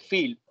magnetic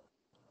field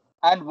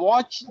and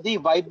watch the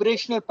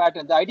vibrational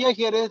pattern. The idea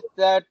here is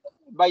that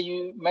by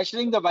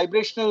measuring the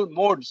vibrational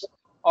modes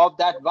of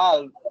that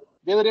valve,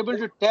 they were able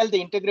to tell the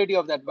integrity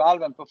of that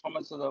valve and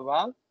performance of the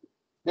valve.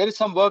 There is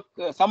some work.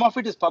 Some of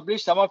it is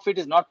published. Some of it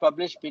is not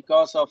published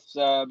because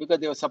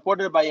they were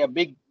supported by a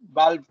big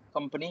valve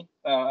company,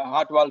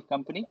 heart valve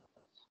company.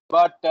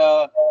 But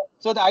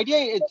so the idea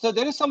is, so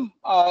there is some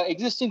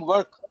existing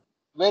work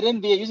wherein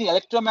we are using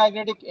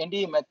electromagnetic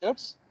NDE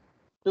methods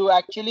to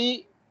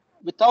actually,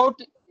 without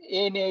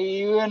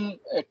even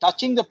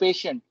touching the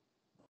patient,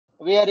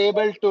 we are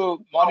able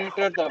to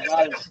monitor the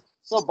valves.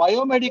 So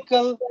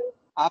biomedical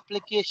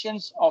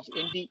applications of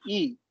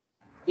NDE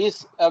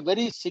is a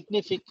very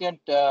significant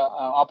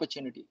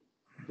opportunity.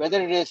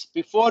 Whether it is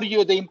before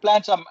the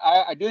implants,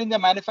 during the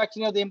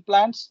manufacturing of the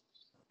implants,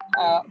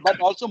 but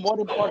also more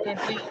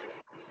importantly,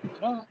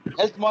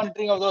 health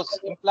monitoring of those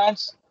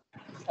implants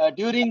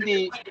during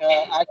the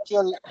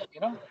actual,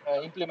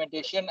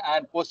 implementation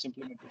and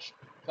post-implementation.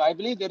 So I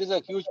believe there is a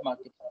huge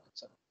market for it,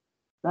 sir.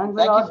 Thanks a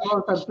Thank you lot for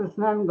your for Sir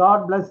question. Krishnan.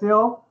 God bless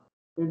you.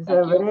 It's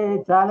Thank a you.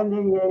 very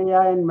challenging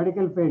area in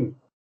medical field.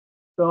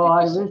 So Thank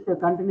I you, sir. wish to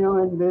continue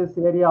in this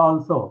area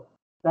also.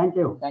 Thank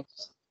you.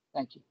 Thanks.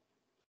 Thank you.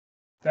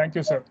 Thank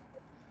you, sir.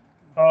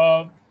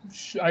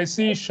 I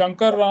see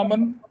Shankar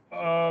Raman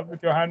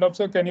with your hand up,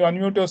 sir. Can you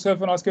unmute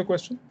yourself and ask your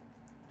question?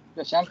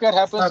 The Shankar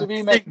happens to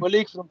be my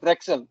colleague from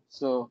Drexel,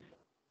 so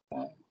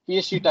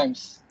PhD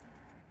times.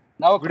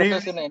 Now a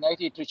professor in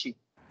NIT Trichy.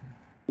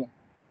 Yeah.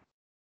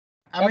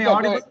 Am Shankar, I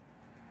audible?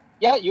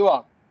 Yeah, you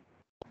are.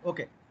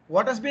 Okay.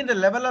 What has been the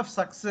level of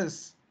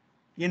success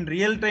in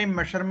real-time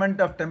measurement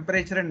of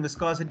temperature and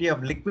viscosity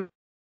of liquid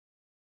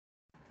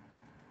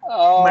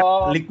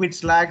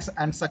slags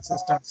and such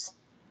systems?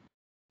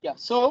 Yeah.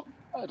 So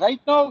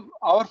right now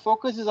our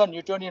focus is on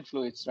Newtonian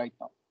fluids right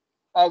now,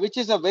 which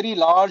is a very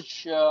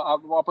large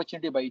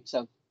opportunity by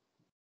itself.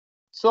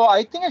 So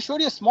I think I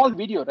showed you a small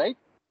video, right,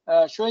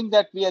 showing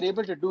that we are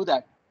able to do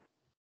that.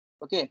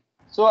 Okay.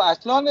 So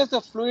as long as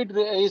the fluid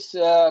is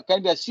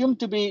can be assumed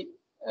to be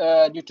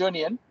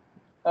Newtonian,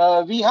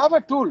 we have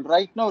a tool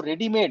right now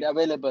ready-made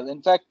available.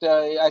 In fact,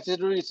 as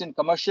it is in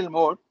commercial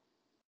mode.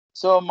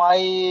 So my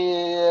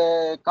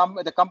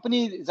the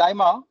company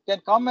Zyma can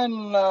come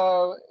and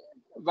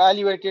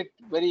evaluate it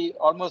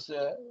almost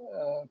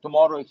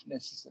tomorrow if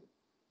necessary.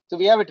 So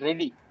we have it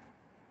ready.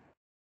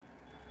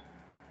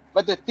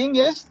 But the thing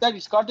is that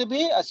it's got to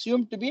be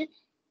assumed to be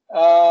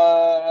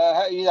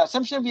the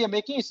assumption we are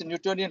making is a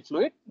Newtonian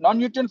fluid.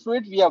 Non-Newtonian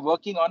fluid, we are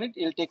working on it.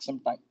 It'll take some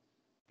time.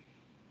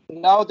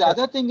 Now, the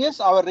other thing is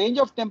our range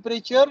of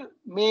temperature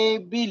may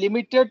be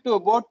limited to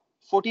about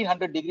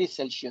 1400 degrees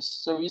Celsius.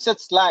 So we said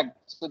slag.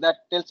 So that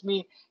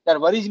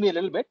worries me a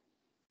little bit.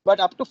 But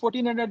up to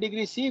 1400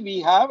 degrees C we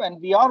have, and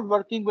we are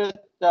working with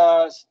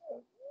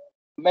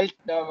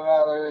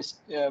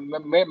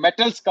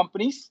metals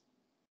companies.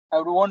 I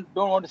don't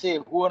want to say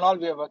who and all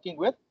we are working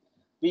with.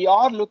 We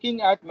are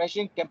looking at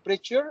measuring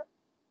temperature,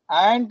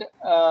 and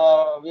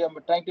we are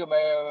trying to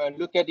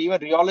look at even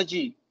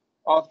rheology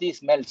of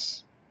these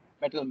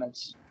metal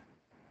melts.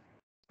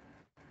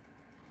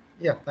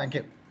 Yeah, thank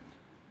you.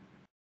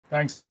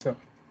 Thanks, sir.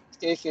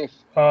 Stay safe.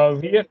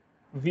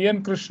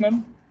 VN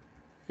Krishnan,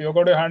 you've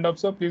got your hand up,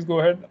 sir. Please go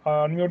ahead,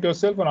 unmute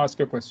yourself and ask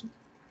your question.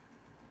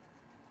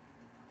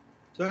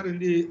 Sir, in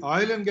the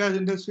oil and gas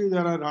industry,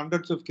 there are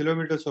hundreds of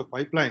kilometers of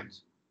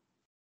pipelines.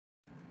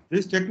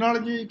 This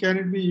technology, can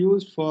it be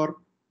used for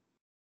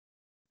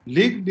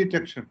leak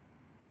detection?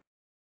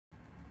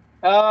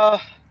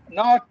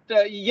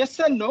 Yes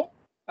and no.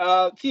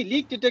 See,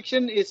 leak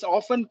detection is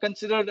often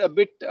considered a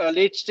bit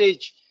late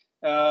stage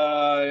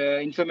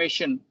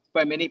information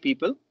by many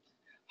people.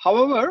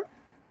 However,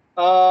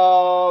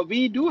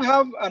 we do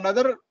have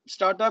another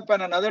startup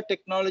and another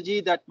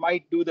technology that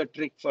might do the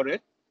trick for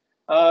it.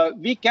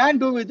 We can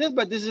do with this,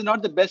 but this is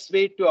not the best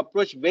way to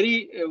approach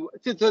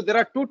so there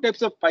are two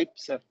types of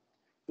pipes, sir.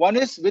 One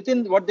is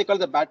within what they call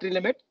the battery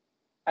limit,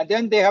 and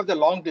then they have the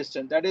long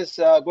distance, that is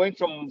going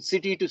from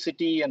city to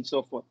city and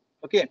so forth.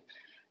 Okay.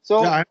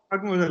 So yeah, I'm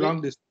talking about the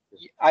long distance.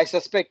 I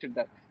suspected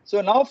that.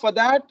 So now for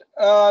that,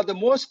 the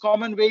most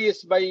common way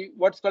is by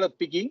what's called a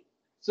pigging.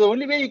 So the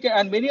only way you can,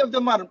 and many of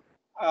them are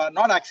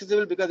not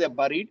accessible because they're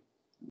buried.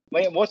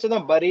 Most of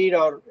them buried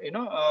or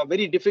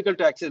very difficult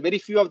to access. Very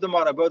few of them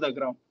are above the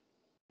ground.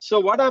 So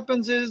what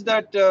happens is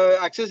that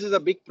access is a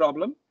big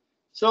problem.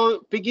 So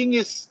pigging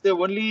is the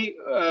only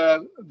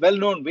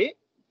well-known way.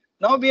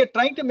 Now we are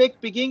trying to make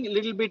pigging a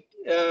little bit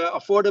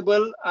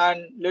affordable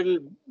and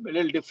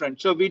little different.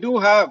 So we do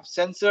have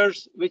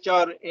sensors which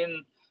are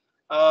in.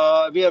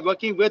 We are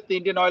working with the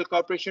Indian Oil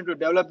Corporation to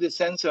develop this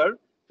sensor,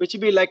 which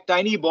will be like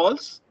tiny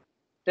balls,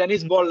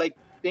 tennis ball-like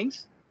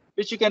things,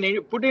 which you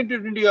can put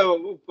into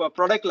your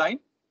product line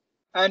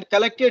and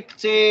collect it,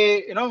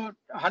 say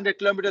 100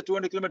 kilometers,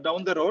 200 kilometers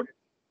down the road,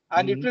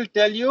 and it will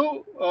tell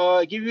you,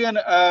 give you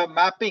a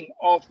mapping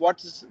of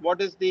what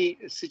is the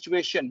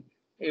situation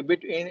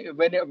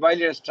while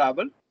you have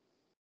traveled,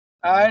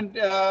 and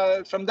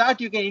from that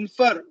you can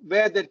infer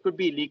where there could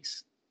be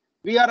leaks.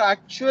 We are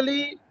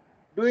actually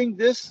doing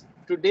this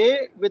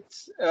today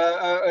with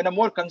in a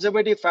more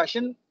conservative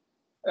fashion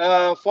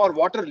for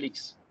water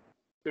leaks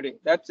today.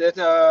 That's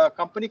a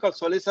company called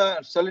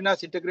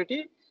Solinas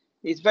Integrity.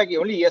 In fact,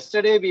 only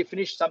yesterday we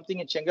finished something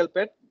in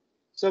Chengalpet.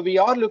 So we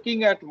are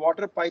looking at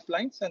water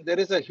pipelines, and there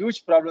is a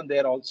huge problem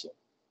there also.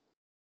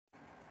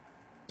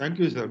 Thank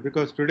you, sir.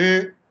 Because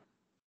today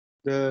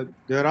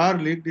there are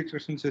leak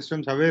detection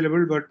systems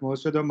available, but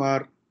most of them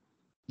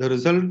the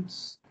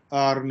results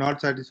are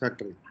not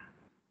satisfactory.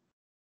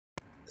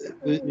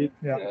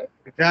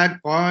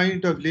 Exact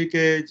point of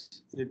leakage,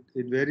 it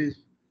varies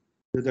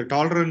the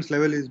tolerance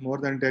level is more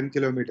than 10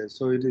 kilometers.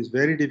 So it is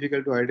very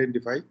difficult to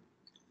identify.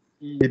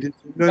 It is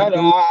similar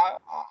No, to,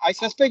 I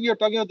suspect you're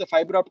talking about the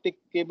fiber optic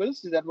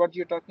cables. Is that what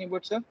you're talking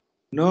about, sir?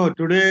 no,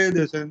 today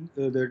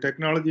the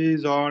technology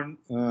is on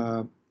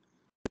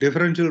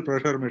differential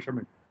pressure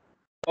measurement.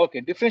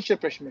 Okay, differential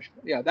pressure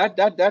measurement. Yeah,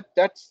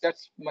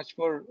 that's much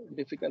more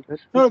difficult.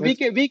 No, we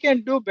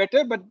can do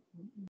better,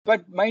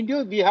 but mind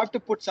you, we have to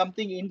put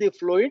something in the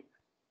fluid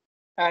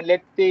and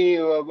let the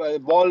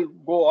ball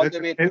go all the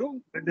way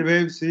through. Let the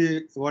wave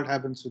see what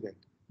happens to that.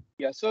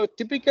 Yeah, so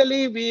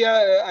typically we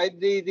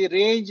the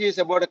range is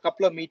about a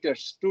couple of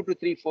meters, 2 to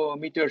 3, 4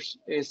 meters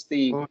is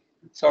the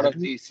sort of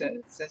the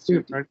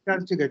sensitivity.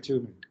 Fantastic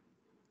achievement.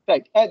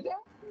 Right.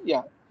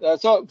 Yeah.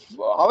 So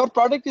our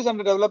product is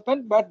under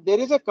development, but there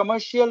is a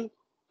commercial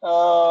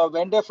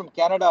vendor from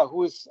Canada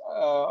who is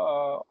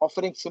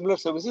offering similar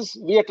services.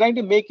 We are trying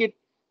to make it.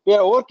 We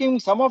are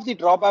overcoming some of the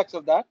drawbacks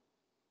of that,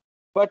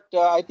 but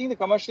I think the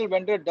commercial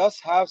vendor does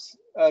have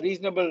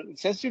reasonable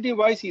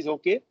sensitivity-wise. He's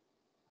okay.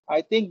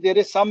 I think there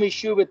is some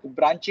issue with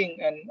branching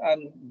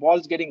and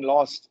balls getting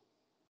lost.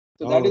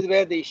 So that is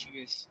where the issue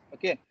is.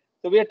 Okay.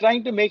 So we are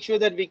trying to make sure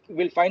that we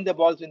will find the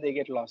balls when they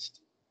get lost.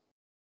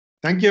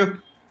 Thank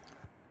you.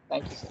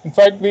 Thank you, sir. In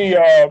fact, the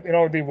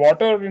the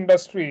water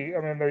industry,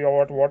 I mean the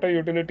water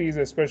utilities,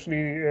 especially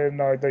in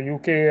the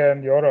UK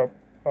and Europe,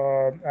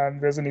 and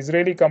there's an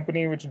Israeli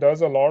company which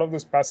does a lot of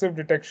this passive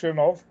detection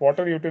of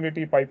water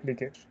utility pipe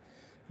leakage.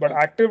 But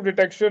active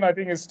detection, I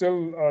think, is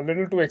still a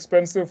little too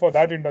expensive for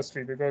that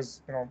industry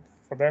because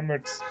for them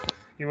it's,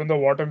 even though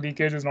water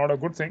leakage is not a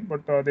good thing,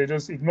 but they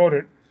just ignore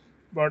it.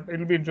 But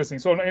it'll be interesting.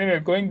 So anyway,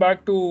 going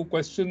back to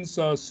questions,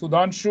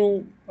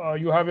 Sudhanshu,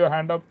 you have your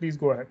hand up. Please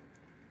go ahead.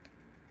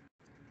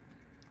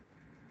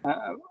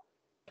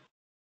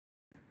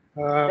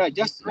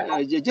 Just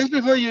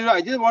before you,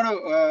 I just want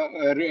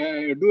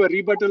to do a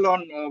rebuttal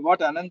on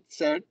what Anand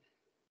said.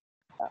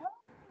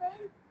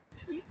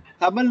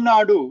 Tamil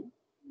Nadu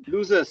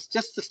loses,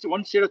 just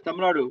one state of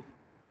Tamil Nadu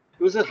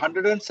loses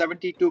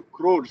 172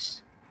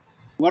 crores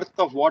worth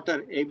of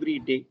water every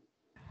day.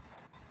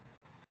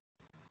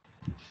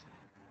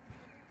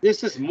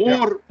 This is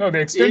more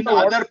in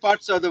other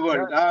parts of the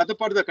world, other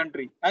part of the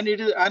country, and it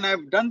is. And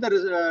I've done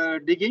the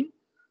digging.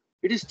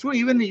 It is true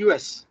even in the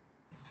US.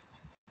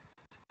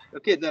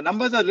 Okay, the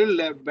numbers are a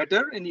little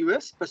better in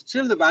US, but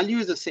still the value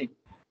is the same.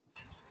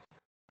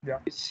 Yeah,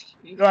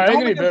 I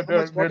agree.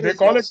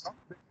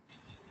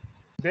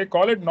 They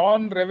call it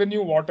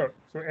non-revenue water.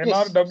 So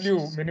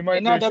NRW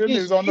minimization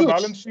is on the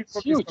balance sheet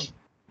for huge.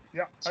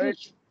 Yeah,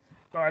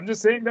 I'm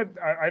just saying that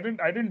I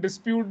didn't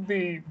dispute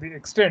the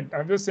extent.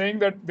 I'm just saying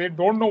that they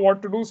don't know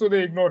what to do, so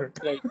they ignore it.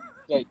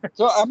 Right.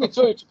 So I mean,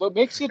 so it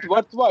makes it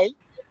worthwhile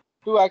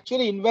to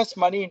actually invest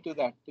money into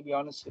that. To be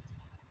honest with you.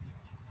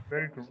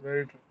 Very true.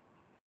 Very true.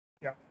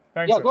 Yeah.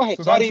 Thanks. Yeah, sir. go ahead.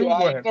 Sudhanshu, Sorry, go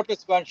I ahead. interrupted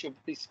Sudhanshu.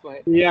 Please go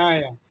ahead.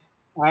 Yeah.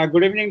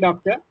 Good evening,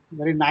 doctor.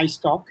 Very nice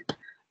talk.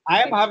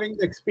 I am having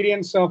the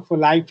experience of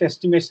life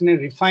estimation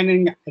and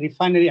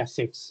refinery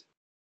assets.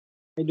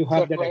 I do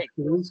have that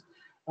experience.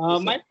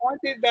 My point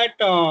is that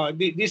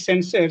these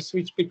sensors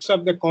which picks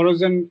up the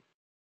corrosion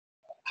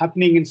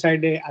happening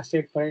inside a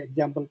asset, for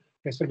example,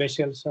 pressure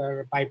vessels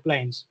or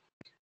pipelines.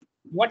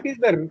 What is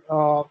the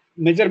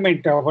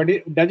measurement?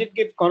 Does it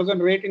give corrosion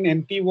rate in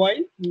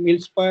MPY,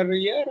 mils per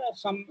year, or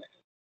some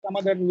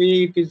other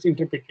way it is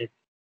interpreted?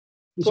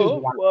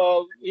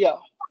 Yeah,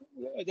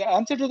 the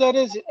answer to that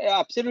is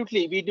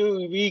absolutely. We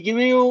give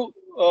you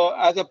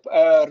as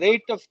a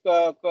rate of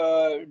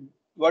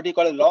what you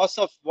call a loss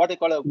of what you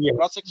call a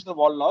cross-sectional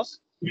wall loss.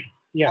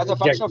 Yeah, as a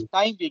function of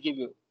time we give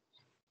you.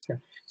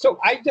 So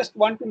I just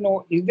want to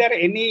know: is there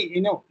any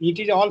it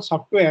is all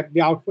software?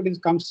 The output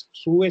comes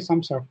through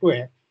some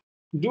software.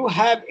 Do you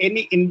have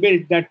any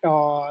inbuilt that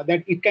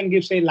it can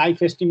give, say,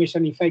 life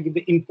estimation? If I give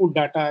the input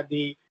data,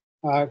 the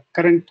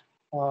current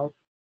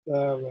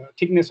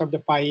thickness of the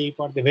pipe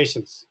or the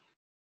vessels,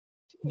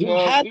 do you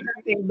have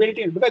that inbuilt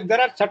in? Because there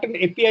are certain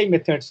API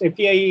methods,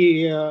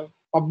 API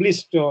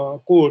published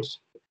codes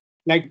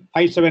like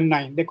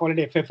 579. They call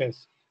it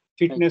FFS,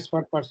 fitness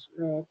for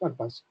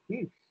purpose.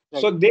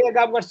 So they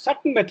have a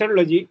certain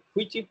methodology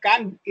which you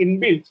can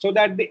inbuilt so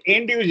that the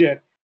end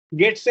user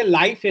gets a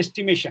life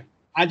estimation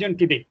as on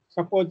today.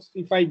 Suppose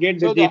if I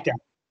get the data.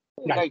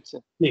 Right, sir.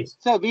 Please.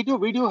 So we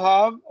do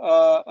have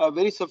a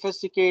very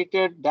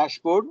sophisticated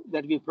dashboard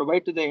that we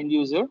provide to the end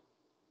user.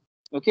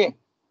 Okay,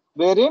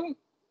 wherein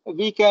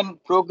we can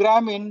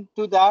program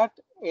into that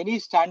any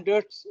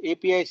standards,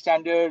 API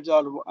standards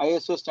or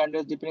ISO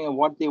standards, depending on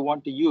what they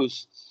want to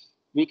use.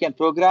 We can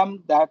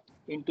program that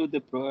into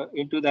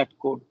that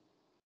code.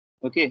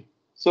 Okay,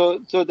 so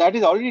that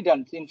is already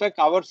done. In fact,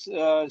 our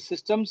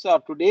systems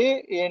are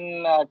today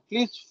in at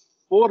least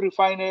 4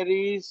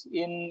 refineries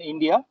in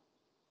India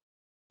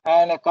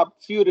and a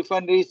few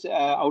refineries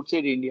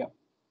outside India,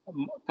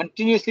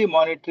 continuously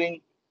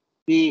monitoring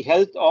the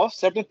health of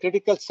certain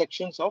critical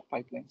sections of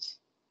pipelines.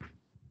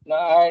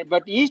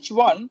 But each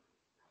one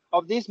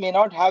of these may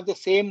not have the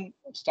same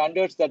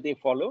standards that they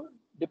follow.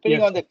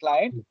 Depending on the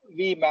client,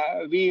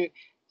 we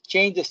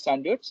change the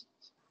standards.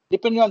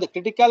 depending on the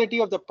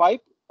criticality of the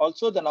pipe,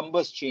 also the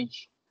numbers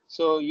change.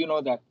 So you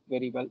know that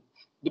very well.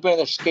 Depending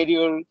on the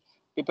schedule,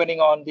 depending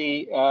on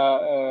the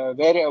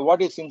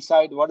what is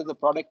inside, what is the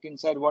product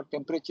inside, what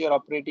temperature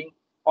operating,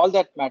 all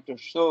that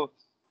matters. So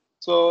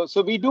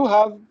we do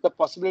have the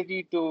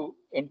possibility to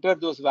enter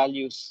those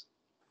values.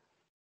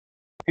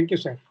 Thank you,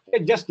 sir.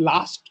 Just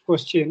last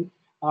question.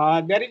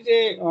 There is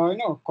a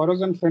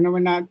corrosion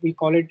phenomena. We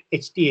call it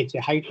HTH,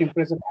 a high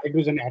temperature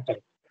hydrogen atom,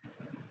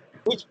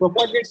 which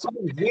propagates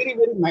in very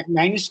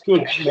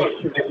minuscule.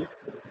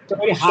 So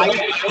very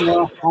high-end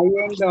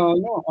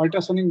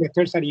ultrasonic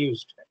methods are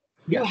used.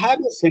 Do you have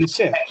a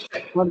sensor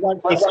for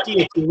that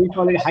HTH? We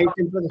call it high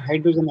temperature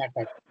hydrogen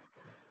attack.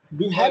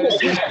 Do you have a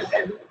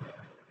sensor?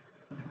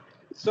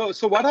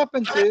 So what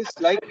happens is,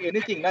 like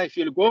anything, now if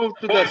you go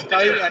to the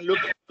sky and look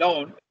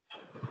down,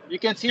 you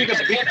can see the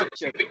big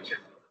picture.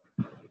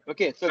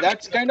 Okay, so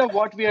that's kind of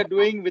what we are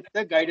doing with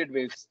the guided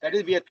waves. That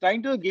is, we are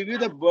trying to give you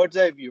the bird's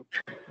eye view.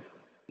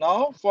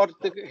 Now, for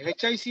the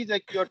HIC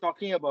that you're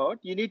talking about,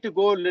 you need to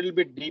go a little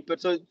bit deeper.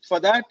 So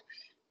for that,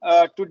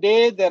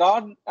 today there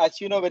are,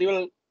 as you know very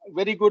well,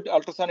 very good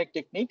ultrasonic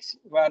techniques.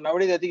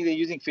 Nowadays, I think they're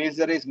using phase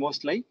arrays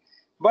mostly.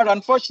 But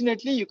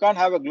unfortunately, you can't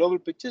have a global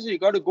picture, so you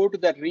got to go to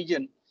that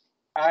region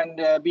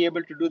and be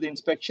able to do the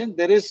inspection.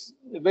 There is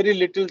very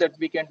little that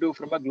we can do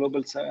from a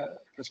global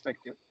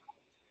perspective.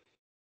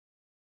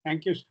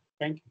 Thank you.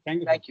 Thank you. Thank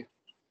you. Thank you.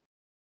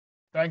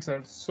 Thanks,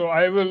 sir. So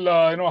I will,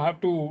 have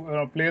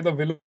to play the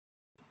villain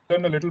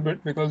a little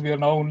bit because we are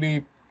now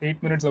only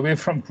 8 minutes away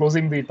from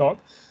closing the talk.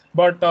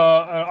 But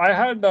I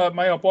had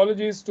my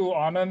apologies to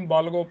Anand,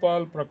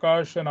 Balagopal,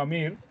 Prakash, and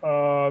Amir.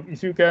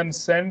 If you can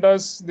send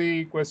us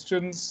the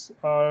questions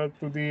to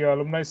the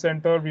Alumni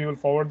Center, we will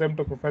forward them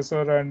to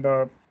Professor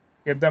and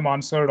get them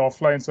answered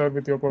offline, sir,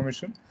 with your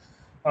permission.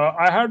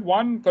 I had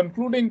one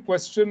concluding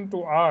question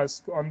to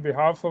ask on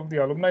behalf of the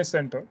Alumni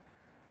Center.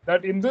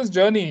 That in this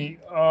journey,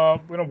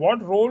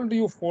 what role do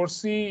you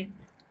foresee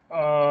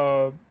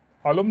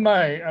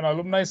alumni and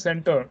alumni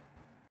center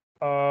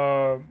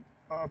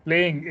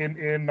playing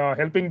in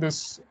helping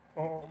this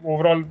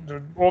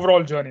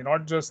overall journey,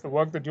 not just the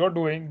work that you're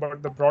doing,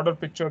 but the broader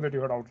picture that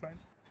you had outlined?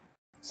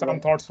 Some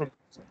thoughts from you,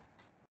 sir.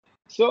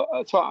 So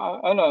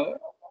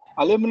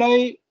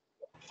alumni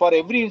for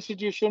every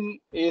institution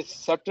is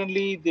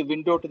certainly the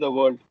window to the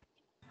world,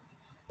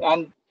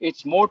 and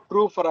it's more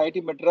true for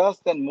IIT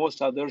Madras than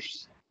most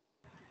others.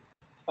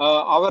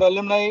 Our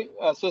alumni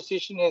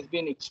association has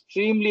been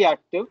extremely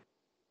active,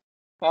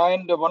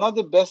 and one of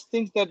the best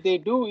things that they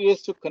do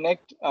is to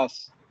connect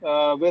us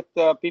with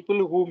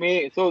people who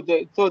may. So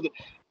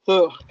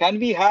can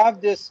we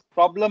have this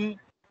problem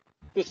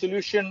to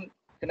solution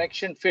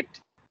connection fit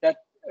that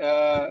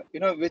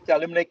which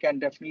alumni can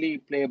definitely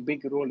play a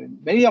big role in.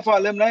 Many of our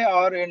alumni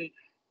are in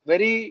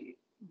very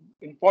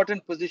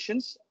important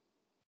positions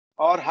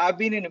or have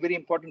been in very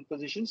important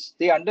positions.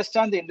 They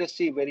understand the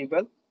industry very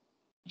well.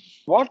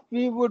 What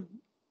we would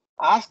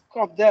ask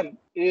of them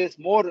is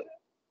more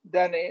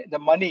than the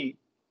money,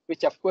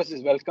 which of course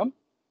is welcome,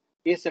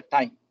 is the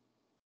time.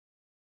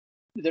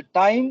 The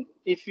time,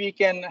 if we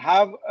can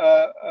have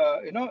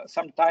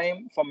some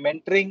time for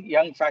mentoring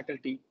young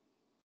faculty,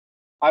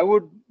 I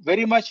would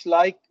very much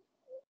like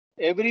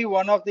every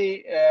one of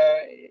the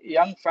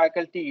young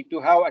faculty to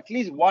have at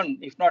least one,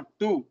 if not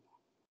two,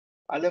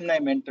 alumni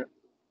mentor,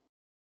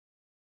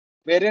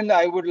 wherein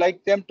I would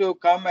like them to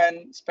come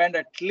and spend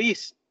at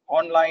least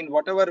online,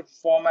 whatever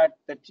format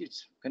that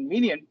is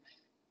convenient,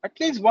 at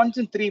least once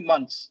in 3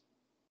 months,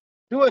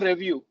 do a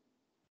review,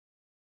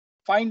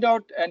 find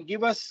out and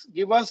give us,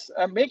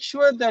 make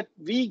sure that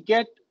we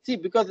get, see,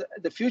 because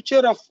the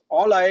future of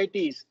all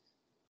IITs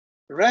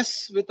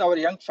rests with our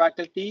young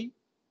faculty,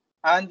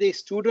 and the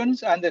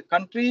students and the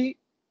country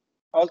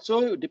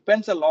also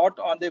depends a lot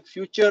on the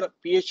future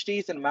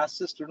PhDs and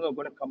master's students who are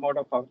going to come out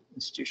of our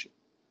institution.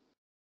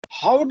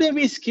 How do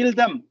we skill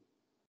them?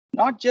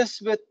 Not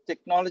just with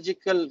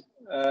technological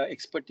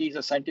expertise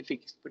or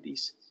scientific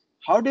expertise.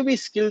 How do we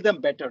skill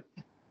them better?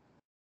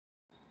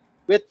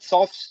 With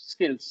soft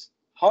skills.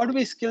 How do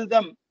we skill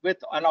them with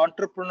an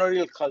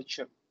entrepreneurial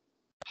culture?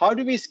 How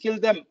do we skill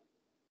them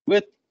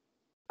with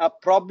a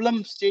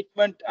problem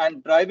statement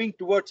and driving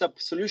towards a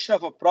solution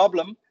of a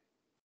problem,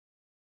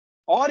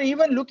 or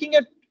even looking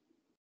at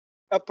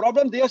a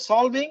problem they are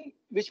solving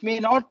which may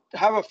not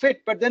have a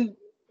fit, but then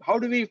how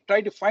do we try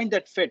to find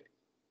that fit?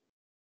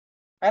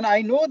 And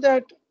I know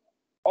that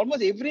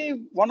almost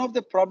every one of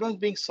the problems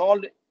being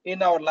solved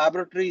in our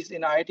laboratories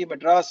in IIT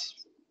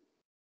Madras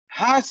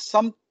has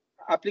some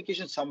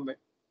application somewhere.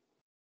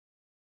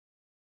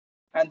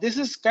 And this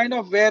is kind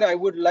of where I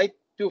would like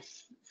to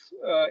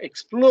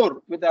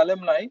explore with the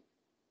alumni.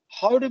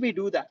 How do we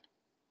do that?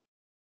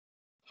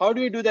 How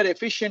do we do that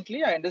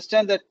efficiently? I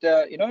understand that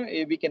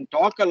we can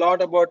talk a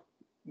lot about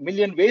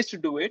million ways to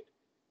do it,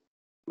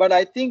 but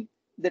I think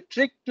the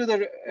trick to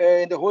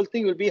the whole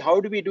thing will be how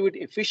do we do it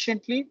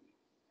efficiently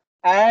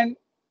and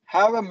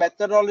have a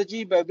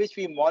methodology by which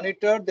we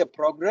monitor the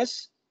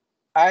progress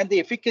and the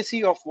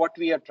efficacy of what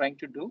we are trying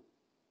to do.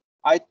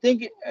 I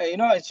think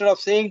instead of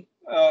saying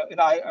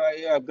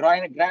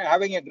having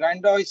a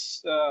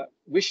grandiose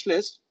wish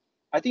list.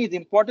 I think it's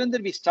important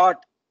that we start.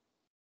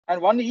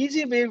 And one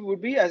easy way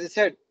would be, as I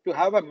said, to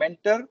have a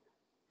mentor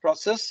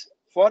process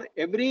for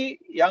every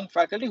young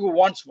faculty who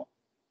wants one.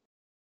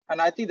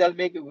 And I think that'll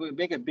make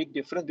a big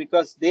difference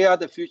because they are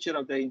the future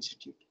of the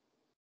institute.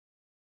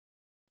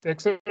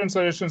 Excellent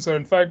suggestion, sir.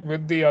 In fact,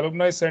 with the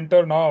Alumni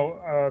Center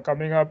now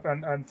coming up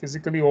and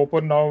physically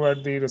open now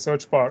at the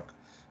Research Park,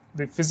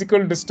 the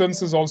physical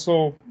distance is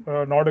also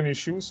not an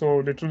issue. So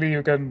literally,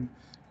 you can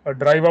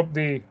drive up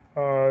the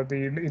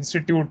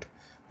institute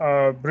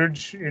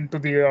bridge into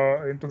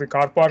the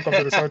car park of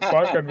the Research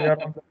Park, and we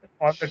are on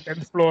the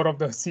 10th floor of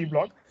the C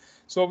block.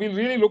 So we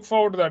really look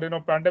forward to that.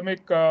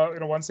 Pandemic,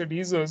 once it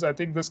eases, I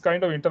think this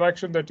kind of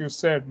interaction that you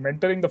said,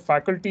 mentoring the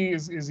faculty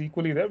is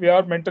equally there. We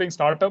are mentoring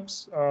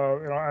startups,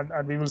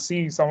 and we will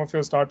see some of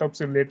your startups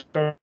in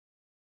later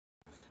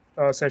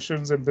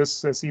sessions in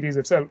this series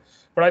itself.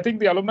 But I think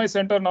the Alumni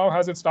Center now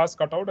has its stars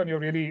cut out, and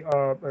you've really,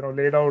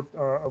 laid out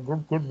a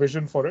good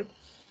vision for it.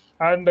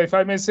 And if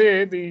I may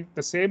say, the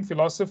same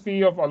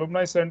philosophy of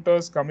alumni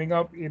centers coming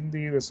up in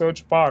the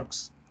research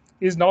parks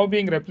is now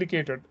being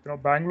replicated.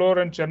 Bangalore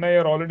and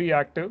Chennai are already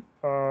active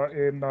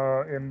in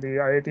the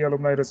IIT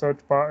alumni research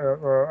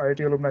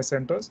IIT alumni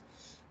centers,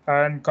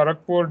 and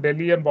Kharagpur,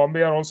 Delhi, and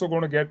Bombay are also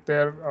going to get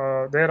their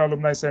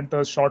alumni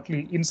centers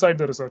shortly inside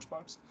the research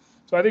parks.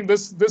 So I think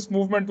this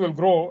movement will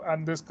grow,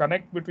 and this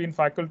connect between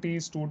faculty,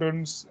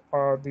 students,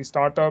 the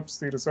startups,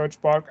 the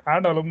research park,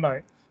 and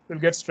alumni will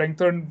get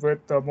strengthened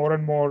with more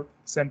and more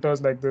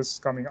centers like this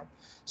coming up.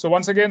 So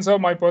once again, sir,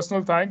 my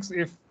personal thanks.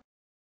 If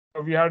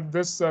we had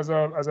this as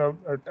a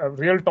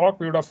real talk,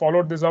 we would have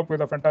followed this up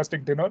with a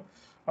fantastic dinner.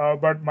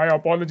 But my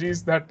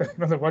apologies that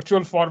the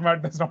virtual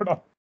format does not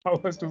allow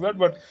us to that.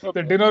 But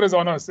the dinner is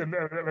on us, and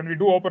when we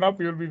do open up,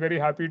 we will be very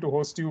happy to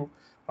host you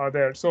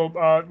there. So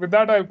with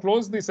that, I'll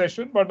close the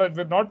session, but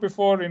not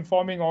before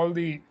informing all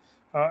the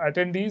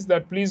attendees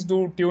that please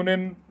do tune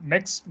in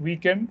next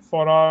weekend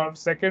for our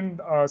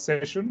second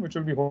session, which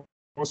will be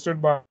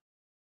hosted by.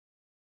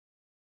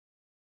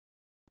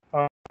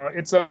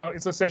 It's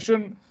a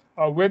session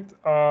with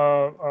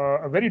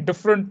a very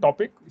different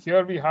topic.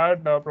 Here we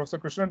had Professor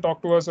Krishnan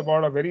talk to us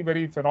about a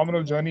very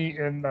phenomenal journey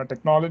in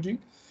technology.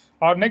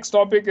 Our next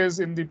topic is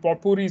in the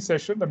potpourri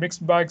session, the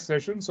mixed bag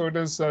session. So it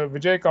is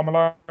Vijay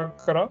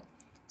Kamalakara,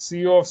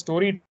 CEO of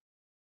Story,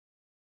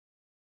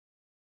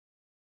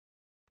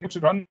 which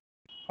run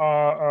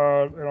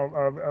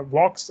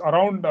walks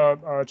around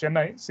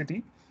Chennai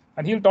city,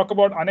 and he'll talk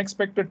about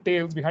unexpected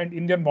tales behind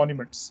Indian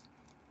monuments.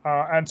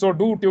 And so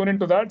do tune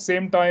into that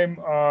same time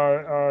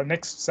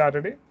next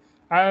Saturday.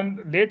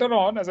 And later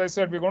on, as I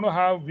said, we're going to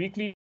have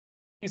weekly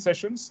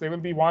sessions. There will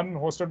be one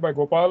hosted by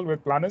Gopal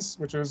with Planis,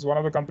 which is one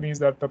of the companies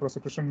that Professor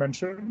Krishnan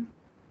mentioned.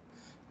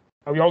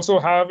 We also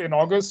have in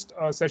August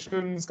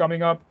sessions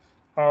coming up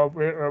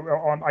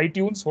on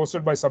iTunes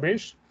hosted by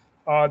Sabesh.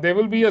 There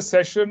will be a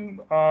session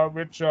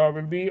which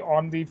will be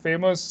on the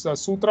famous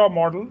Sutra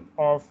model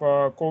of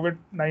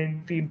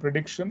COVID-19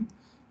 prediction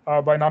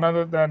by none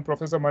other than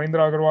Professor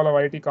Manindra Agarwal of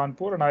IIT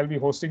Kanpur, and I'll be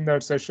hosting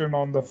that session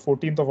on the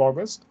 14th of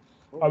August.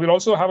 We'll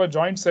also have a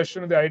joint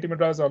session with the IIT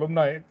Madras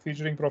alumni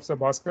featuring Professor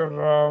Bhaskar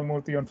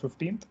Murthy on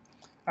 15th.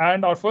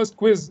 And our first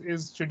quiz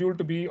is scheduled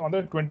to be on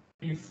the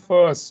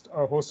 21st,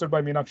 hosted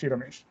by Meenakshi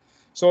Ramesh.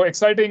 So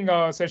exciting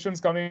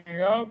sessions coming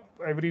up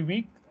every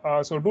week.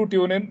 So do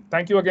tune in.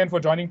 Thank you again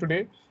for joining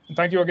today. And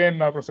thank you again,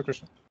 Professor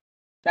Krishnan.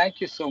 Thank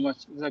you so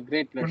much. It was a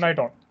great pleasure. Good night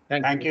all.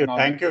 Thank you.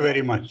 Thank you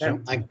very much.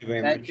 Thank you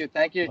very much.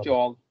 Thank you to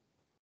all.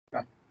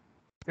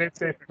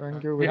 Safe.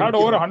 Thank you. We had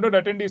over 100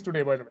 attendees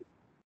today, by the way.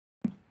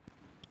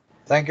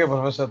 Thank you,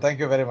 Professor. Thank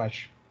you very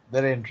much.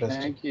 Very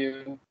interesting. Thank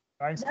you.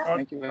 Thanks.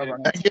 Thank you very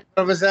much. Thank you,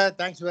 Professor.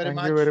 Thanks very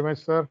much. Thank you very much,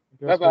 sir.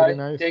 It was Bye-bye. very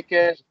nice. Take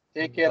care.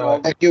 Take care. Bye-bye.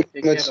 All. Thank you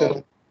Take very care much, all.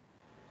 sir.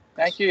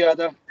 Thank you,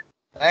 Yadav.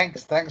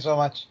 Thanks so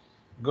much.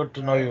 Good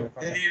to know you.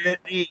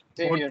 Very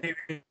Same here.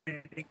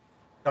 motivating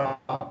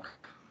talk.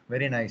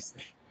 Very nice.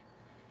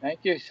 Thank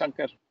you,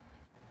 Shankar.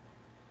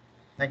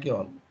 Thank you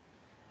all.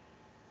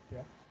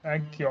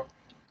 Thank you.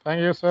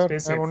 Thank you, sir. Stay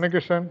safe. And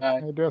Unnikishan,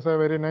 Bye. it was a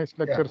very nice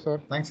lecture,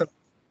 sir. Thanks a lot.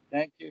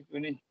 Thank you,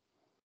 Vinny.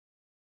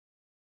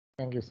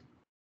 Thank you, sir.